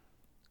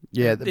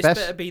 Yeah, This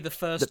better be the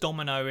first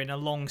domino in a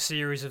long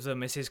series of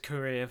them as his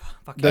career.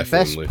 The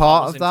best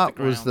part of that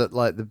was that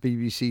that the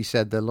BBC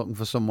said they're looking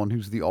for someone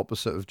who's the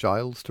opposite of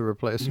Giles to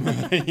replace him.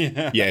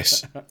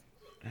 Yes.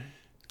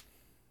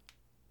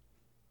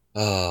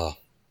 Get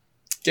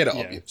it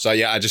up you. So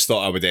I just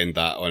thought I would end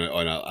that on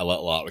a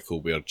little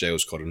article where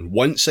Giles Corran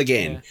once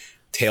again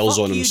tells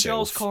on himself.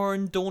 Giles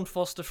Corran, Dawn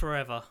Foster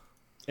forever.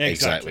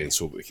 Exactly. And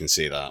so we can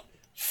say that.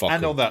 Fuck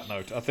and him. on that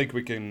note, I think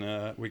we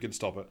can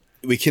stop it.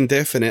 We can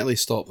definitely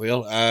stop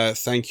there.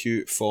 Thank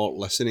you for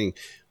listening.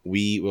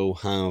 We will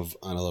have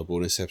another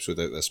bonus episode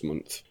out this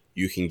month.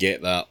 You can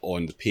get that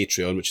on the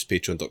Patreon, which is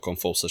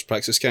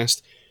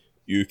patreon.com/praxiscast.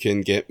 You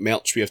can get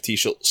merch. We have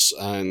t-shirts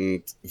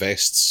and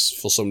vests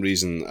for some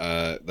reason.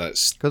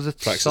 That's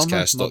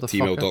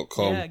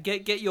praxiscast.tmail.com. Yeah,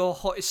 get your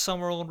hottest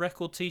summer on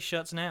record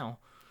t-shirts now.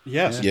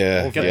 Yes.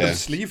 Yeah. Or get them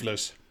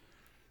sleeveless.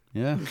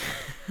 Yeah.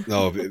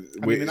 No, buy them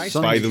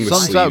with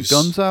Suns sleeves. out,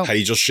 guns out.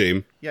 Hide your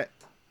shame. Yeah.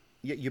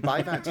 You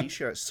buy that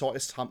t-shirt,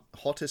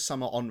 hottest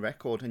summer on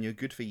record, and you're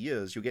good for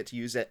years. You'll get to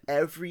use it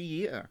every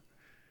year.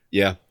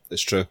 Yeah,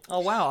 it's true.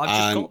 Oh wow, I've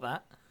just got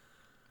that.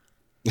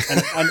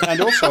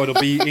 And also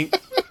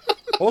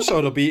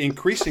it'll be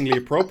increasingly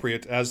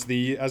appropriate as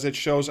it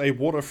shows a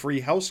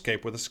water-free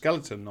hellscape with a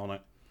skeleton on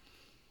it,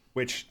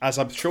 which, as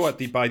I'm sure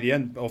by the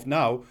end of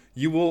now,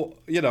 you will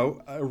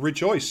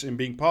rejoice in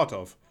being part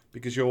of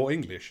because you're all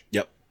English.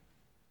 Yep.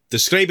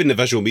 Describing the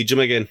visual medium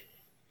again.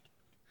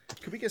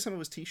 Could we get some of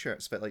his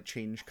t-shirts that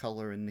change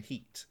colour in the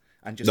heat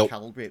and just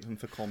calibrate them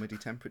for comedy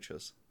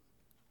temperatures?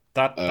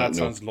 That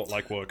sounds a lot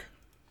like work.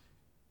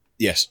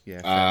 Yes.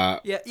 Yeah.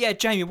 Yeah,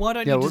 Jamie, why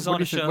don't you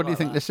design a shirt What do you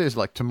think this is?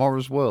 Like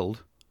Tomorrow's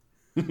World?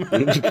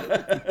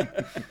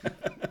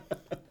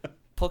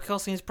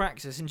 Podcasting is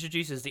Practice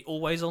introduces the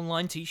Always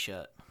Online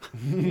t-shirt.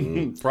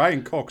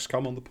 Brian Cox,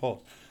 come on the pod.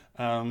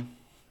 A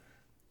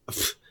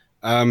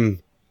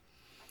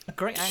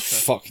great actor.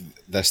 Fuck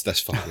this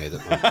fucking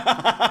edit,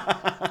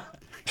 man.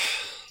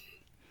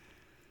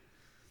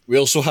 We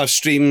also have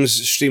streams.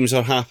 Streams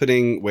are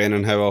happening when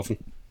and how often?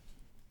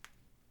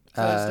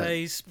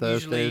 Thursdays.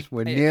 Usually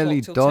We're 8 nearly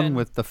o'clock till done 10.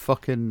 with the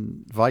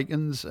fucking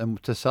Vikings,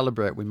 and to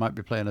celebrate, we might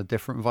be playing a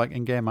different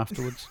Viking game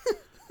afterwards.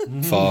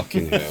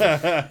 Fucking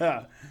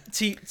hell.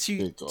 To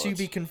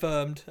be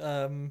confirmed.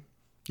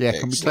 Yeah,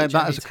 can we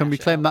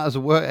claim that as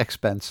a work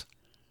expense?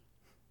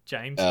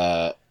 James.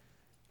 I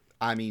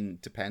mean,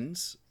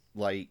 depends.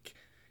 Like,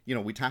 you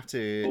know, we'd have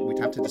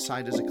to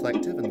decide as a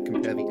collective and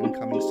compare the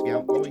incomings to the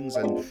outgoings,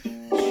 and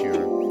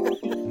sure.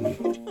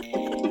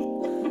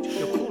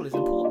 Your call is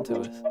important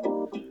to us.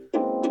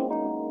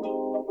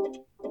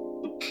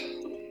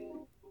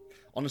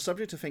 On the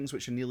subject of things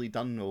which are nearly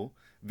done, though,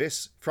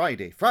 this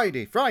Friday, the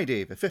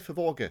 5th of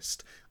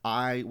August,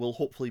 I will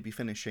hopefully be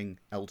finishing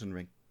Elden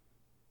Ring.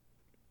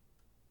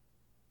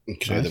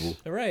 Incredible.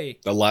 Hooray.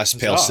 The last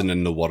person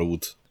in the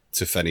world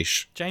to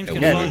finish. James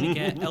Elden can Ring. finally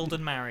get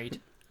Elden married.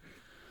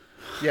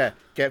 Yeah,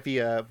 get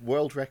the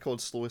world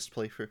record slowest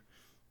playthrough.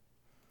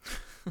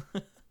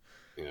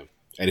 Yeah.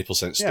 Any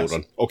percent slow Yes.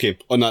 run. Okay,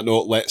 on that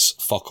note, let's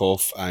fuck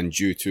off, and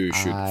you two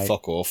should Aye.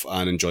 fuck off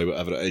and enjoy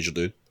whatever it is you're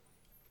doing.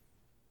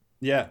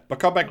 Yeah, but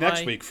come back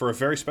next Bye. week for a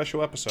very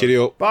special episode.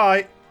 Cheerio.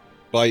 Bye.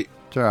 Bye.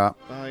 Ta-ra.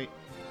 Bye.